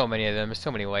 there's so many of them. There's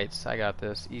so many lights. I got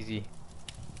this. Easy.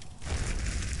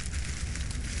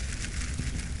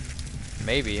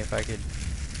 Maybe if I could.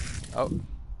 Oh.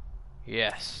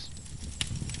 Yes.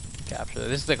 Capture.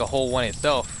 This is like a whole one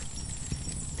itself.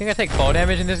 Think I take fall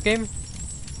damage in this game?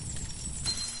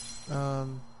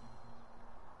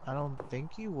 I don't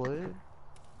think you would.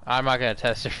 I'm not gonna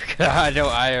test it because I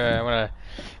don't. I wanna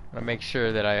make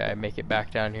sure that I make it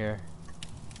back down here,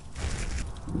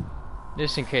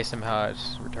 just in case somehow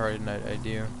it's retarded and I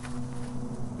do.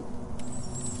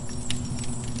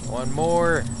 One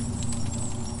more.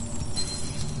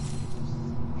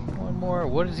 One more.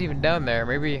 What is even down there?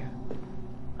 Maybe.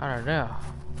 I don't know.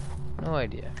 No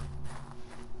idea.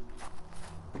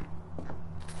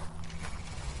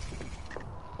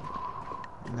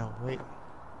 No, wait.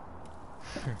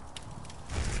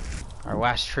 Our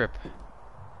last trip.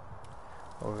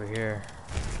 Over here.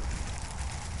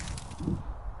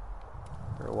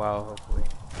 For a while, hopefully.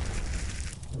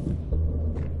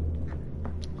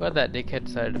 Glad that dickhead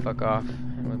decided to fuck off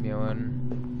and leave me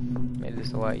alone. Made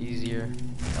this a lot easier.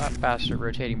 A lot faster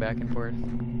rotating back and forth.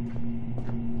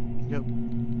 Yep.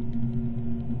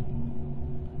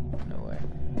 No way.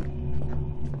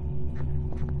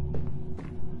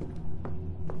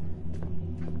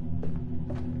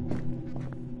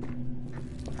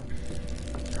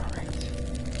 Alright.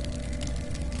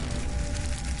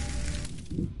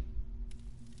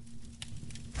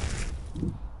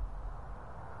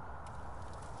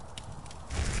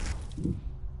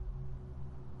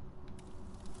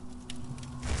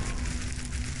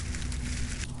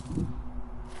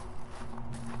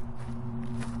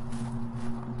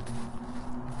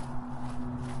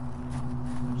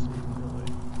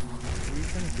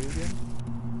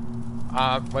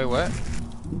 Wait, what?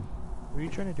 What are you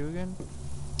trying to do again?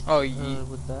 Oh,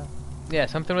 With that? yeah,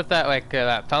 something with that, like,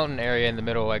 that fountain area in the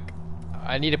middle, like,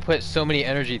 I need to put so many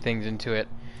energy things into it,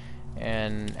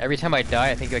 and every time I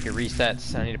die, I think, like, it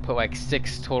resets. I need to put, like,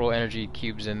 6 total energy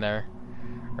cubes in there,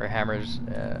 or hammers,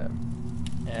 and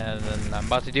then I'm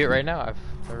about to do it right now. I've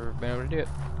never been able to do it.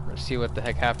 Let's see what the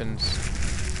heck happens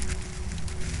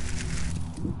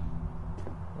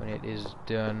when it is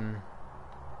done.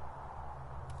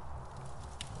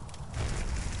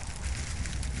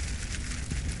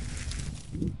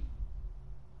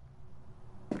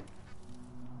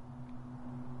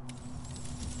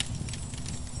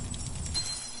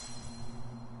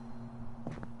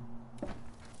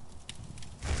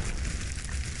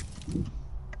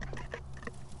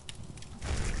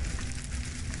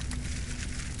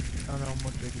 I don't know how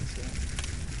much I can say.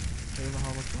 I don't know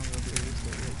how much longer I'll be able to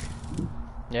stay awake.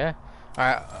 Yeah.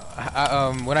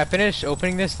 Alright. When I finish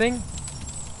opening this thing,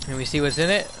 and we see what's in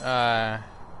it,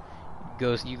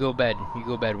 you go bed. You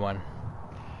go bed one.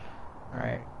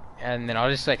 Alright. And then I'll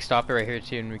just like stop it right here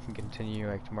too, and we can continue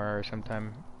like tomorrow or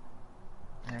sometime.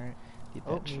 Alright.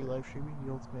 Oh, me live streaming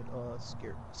the ultimate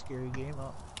scary game.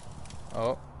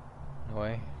 Oh, no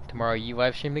way. Tomorrow you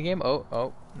live stream the game?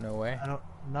 Oh, no way.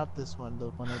 Not this one. The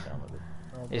one I downloaded.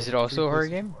 Is it also a horror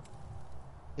game?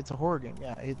 It's a horror game.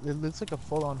 Yeah, it looks like a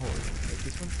full-on horror game. Like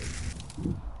this one's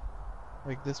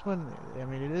like this one. I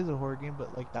mean, it is a horror game,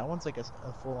 but like that one's like a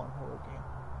full-on horror game.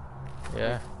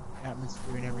 Yeah. Like,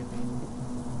 atmosphere and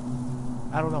everything.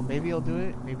 I don't know. Maybe I'll do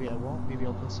it. Maybe I won't. Maybe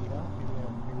I'll pussy out.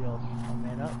 Maybe I'll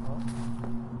man up. Oh.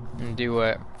 And do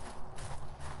what?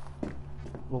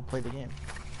 We'll play the game.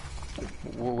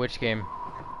 Which game?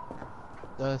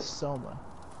 The Soma.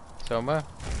 Soma?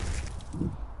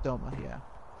 Soma, yeah.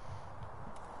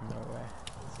 No way.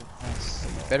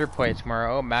 Better play it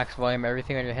tomorrow. Oh, max volume,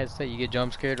 everything on your headset. You get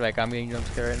jump scared like I'm getting jump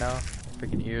scared right now.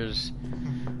 Freaking ears.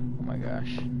 Oh my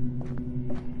gosh.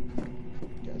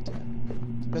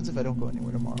 Goddamn. Depends if I don't go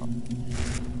anywhere tomorrow.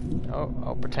 Oh,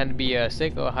 I'll pretend to be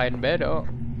sick. I'll hide in bed. Oh.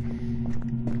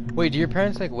 Wait, do your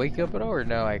parents like wake up at all or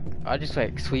no? Like, I just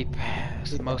like sleep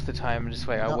most of the time. Just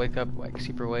like I'll wake up like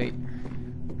super late.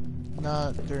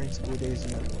 Not during school days.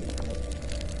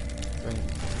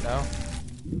 No?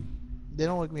 They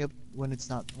don't wake me up when I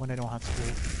don't have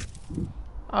school.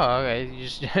 Oh, okay. You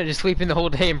just just sleeping the whole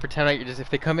day and pretend like you're just if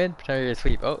they come in, pretend you're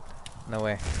asleep. Oh, no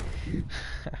way.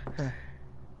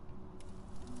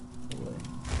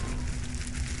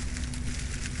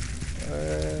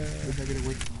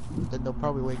 Then they'll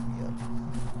probably wake me up.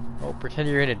 Oh, pretend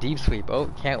you're in a deep sleep. Oh,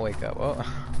 can't wake up.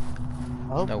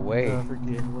 Oh, no way.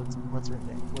 Freaking, what's her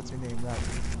name? What's her name? That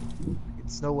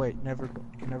it's Snow White.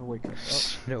 Can never wake up.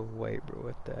 Oh. No way, bro.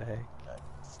 What the heck?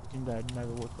 Freaking died.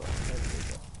 Never woke up. Never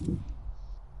wake up.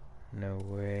 No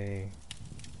way.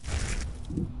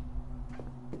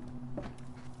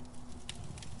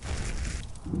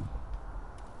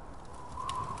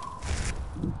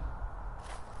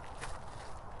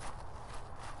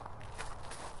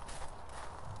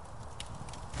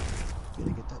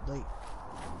 Gotta get that light.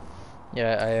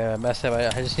 Yeah, I messed up.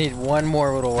 I just need one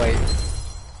more little light.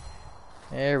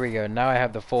 There we go. Now I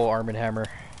have the full arm and hammer.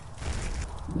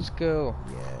 Let's go.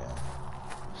 Yeah.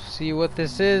 See what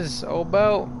this is all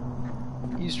about.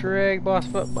 Easter egg boss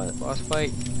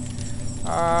fight.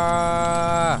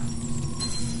 Ah.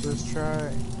 First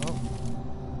try. Oh.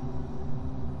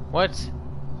 What?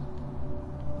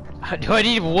 Do I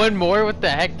need one more? What the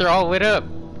heck? They're all lit up.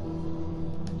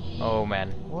 Oh man.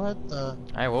 What the?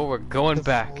 Alright, well we're going The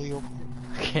back. fully open.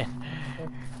 Okay.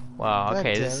 Wow, God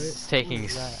okay, damn this it. is What taking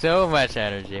is that? so much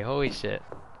energy. Holy shit.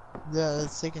 Yeah,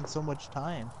 it's taking so much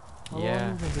time. How long Yeah.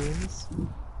 have we been doing this?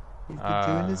 We've been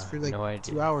doing this for like No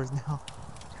idea. 2 hours now.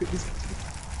 Doing this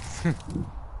for 2 hours.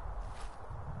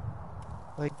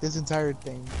 Like this entire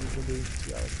thing we've been doing for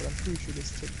 2 hours, but I'm pretty sure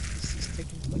this is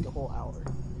taking like a whole hour.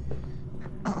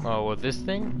 Oh, well this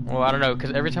thing? Well, I don't know,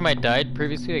 because every time I died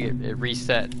previously, like, it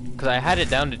reset. Because I had it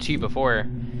down to 2 before,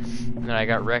 and then I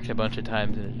got wrecked a bunch of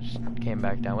times, and it just came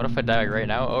back down. What if I die right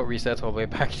now? Oh, it resets all the way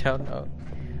back down? Oh.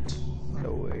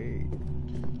 No way.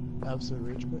 Absolute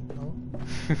rage quit, no?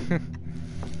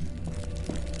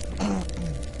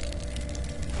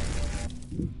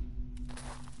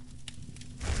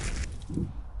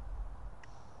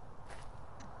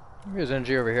 There's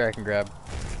energy over here I can grab.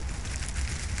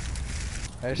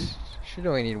 Should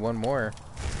only need one more.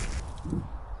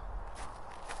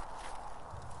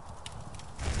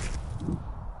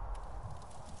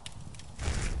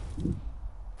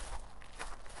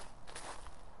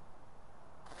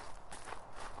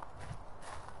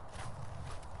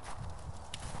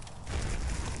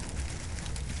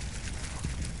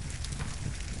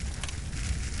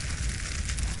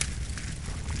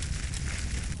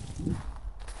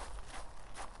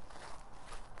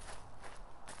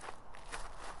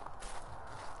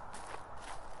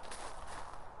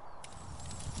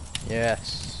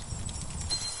 Yes.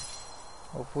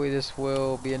 Hopefully this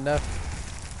will be enough.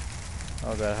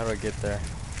 Oh god, how do I get there?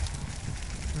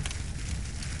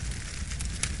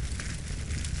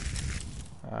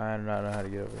 I do not know how to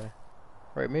get over there.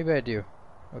 Right, maybe I do.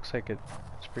 Looks like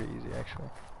it's pretty easy actually.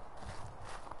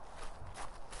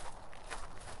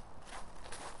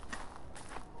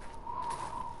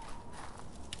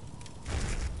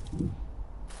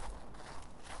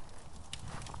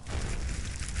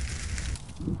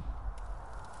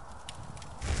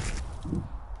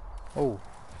 Oh,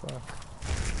 fuck.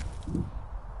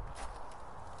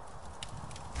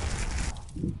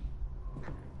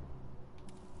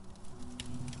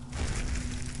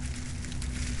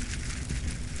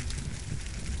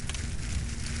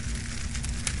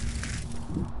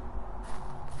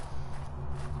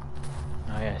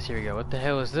 Oh yes, here we go. What the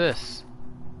hell is this?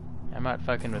 I'm not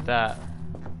fucking with that.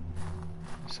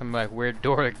 Some like weird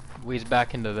door that leads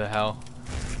back into the hell.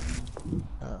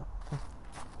 Oh,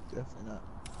 definitely not.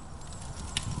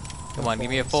 Come on, give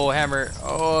me a full hammer.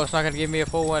 Oh, it's not gonna give me a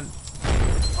full one.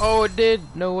 Oh, it did.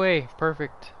 No way.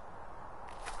 Perfect.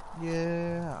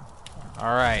 Yeah.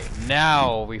 Alright,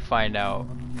 now we find out.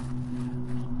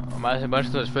 Am I a bunch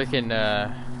of those freaking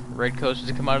red coasters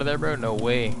to come out of there, bro? No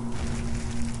way.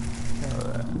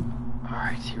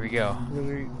 Alright, here we go.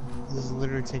 Literally, this is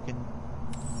literally taking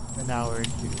an hour or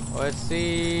two. Let's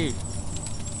see.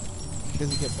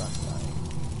 Doesn't get done dying.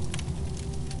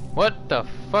 What the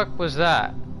fuck was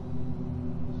that?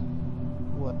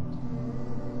 What?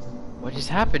 What just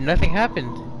happened? Nothing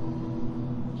happened.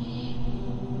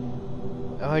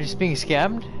 Am I just being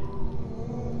scammed?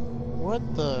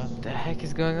 What the? What the heck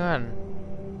is going on?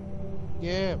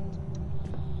 Yeah.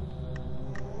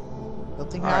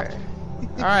 Nothing Alright. happened.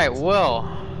 Alright, well,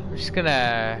 I'm just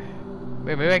gonna...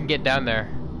 Wait, maybe I can get down there.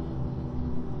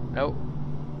 Nope.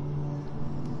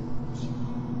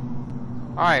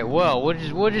 Alright, well, we'll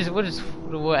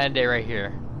end it right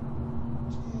here.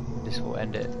 This will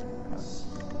end it.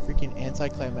 Freaking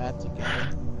anticlimactic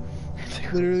ending.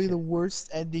 Literally the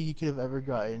worst ending you could have ever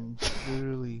gotten.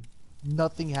 Literally,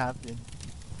 nothing happened.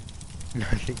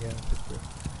 Nothing happened, bro.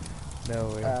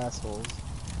 No way. Assholes.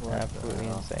 What the Absolutely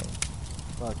hell? insane.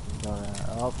 Fucking dumbass.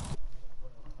 Oh.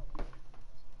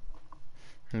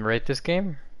 And rate this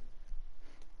game?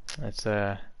 It's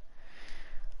I'm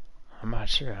not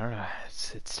sure. I don't know.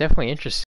 It's definitely interesting.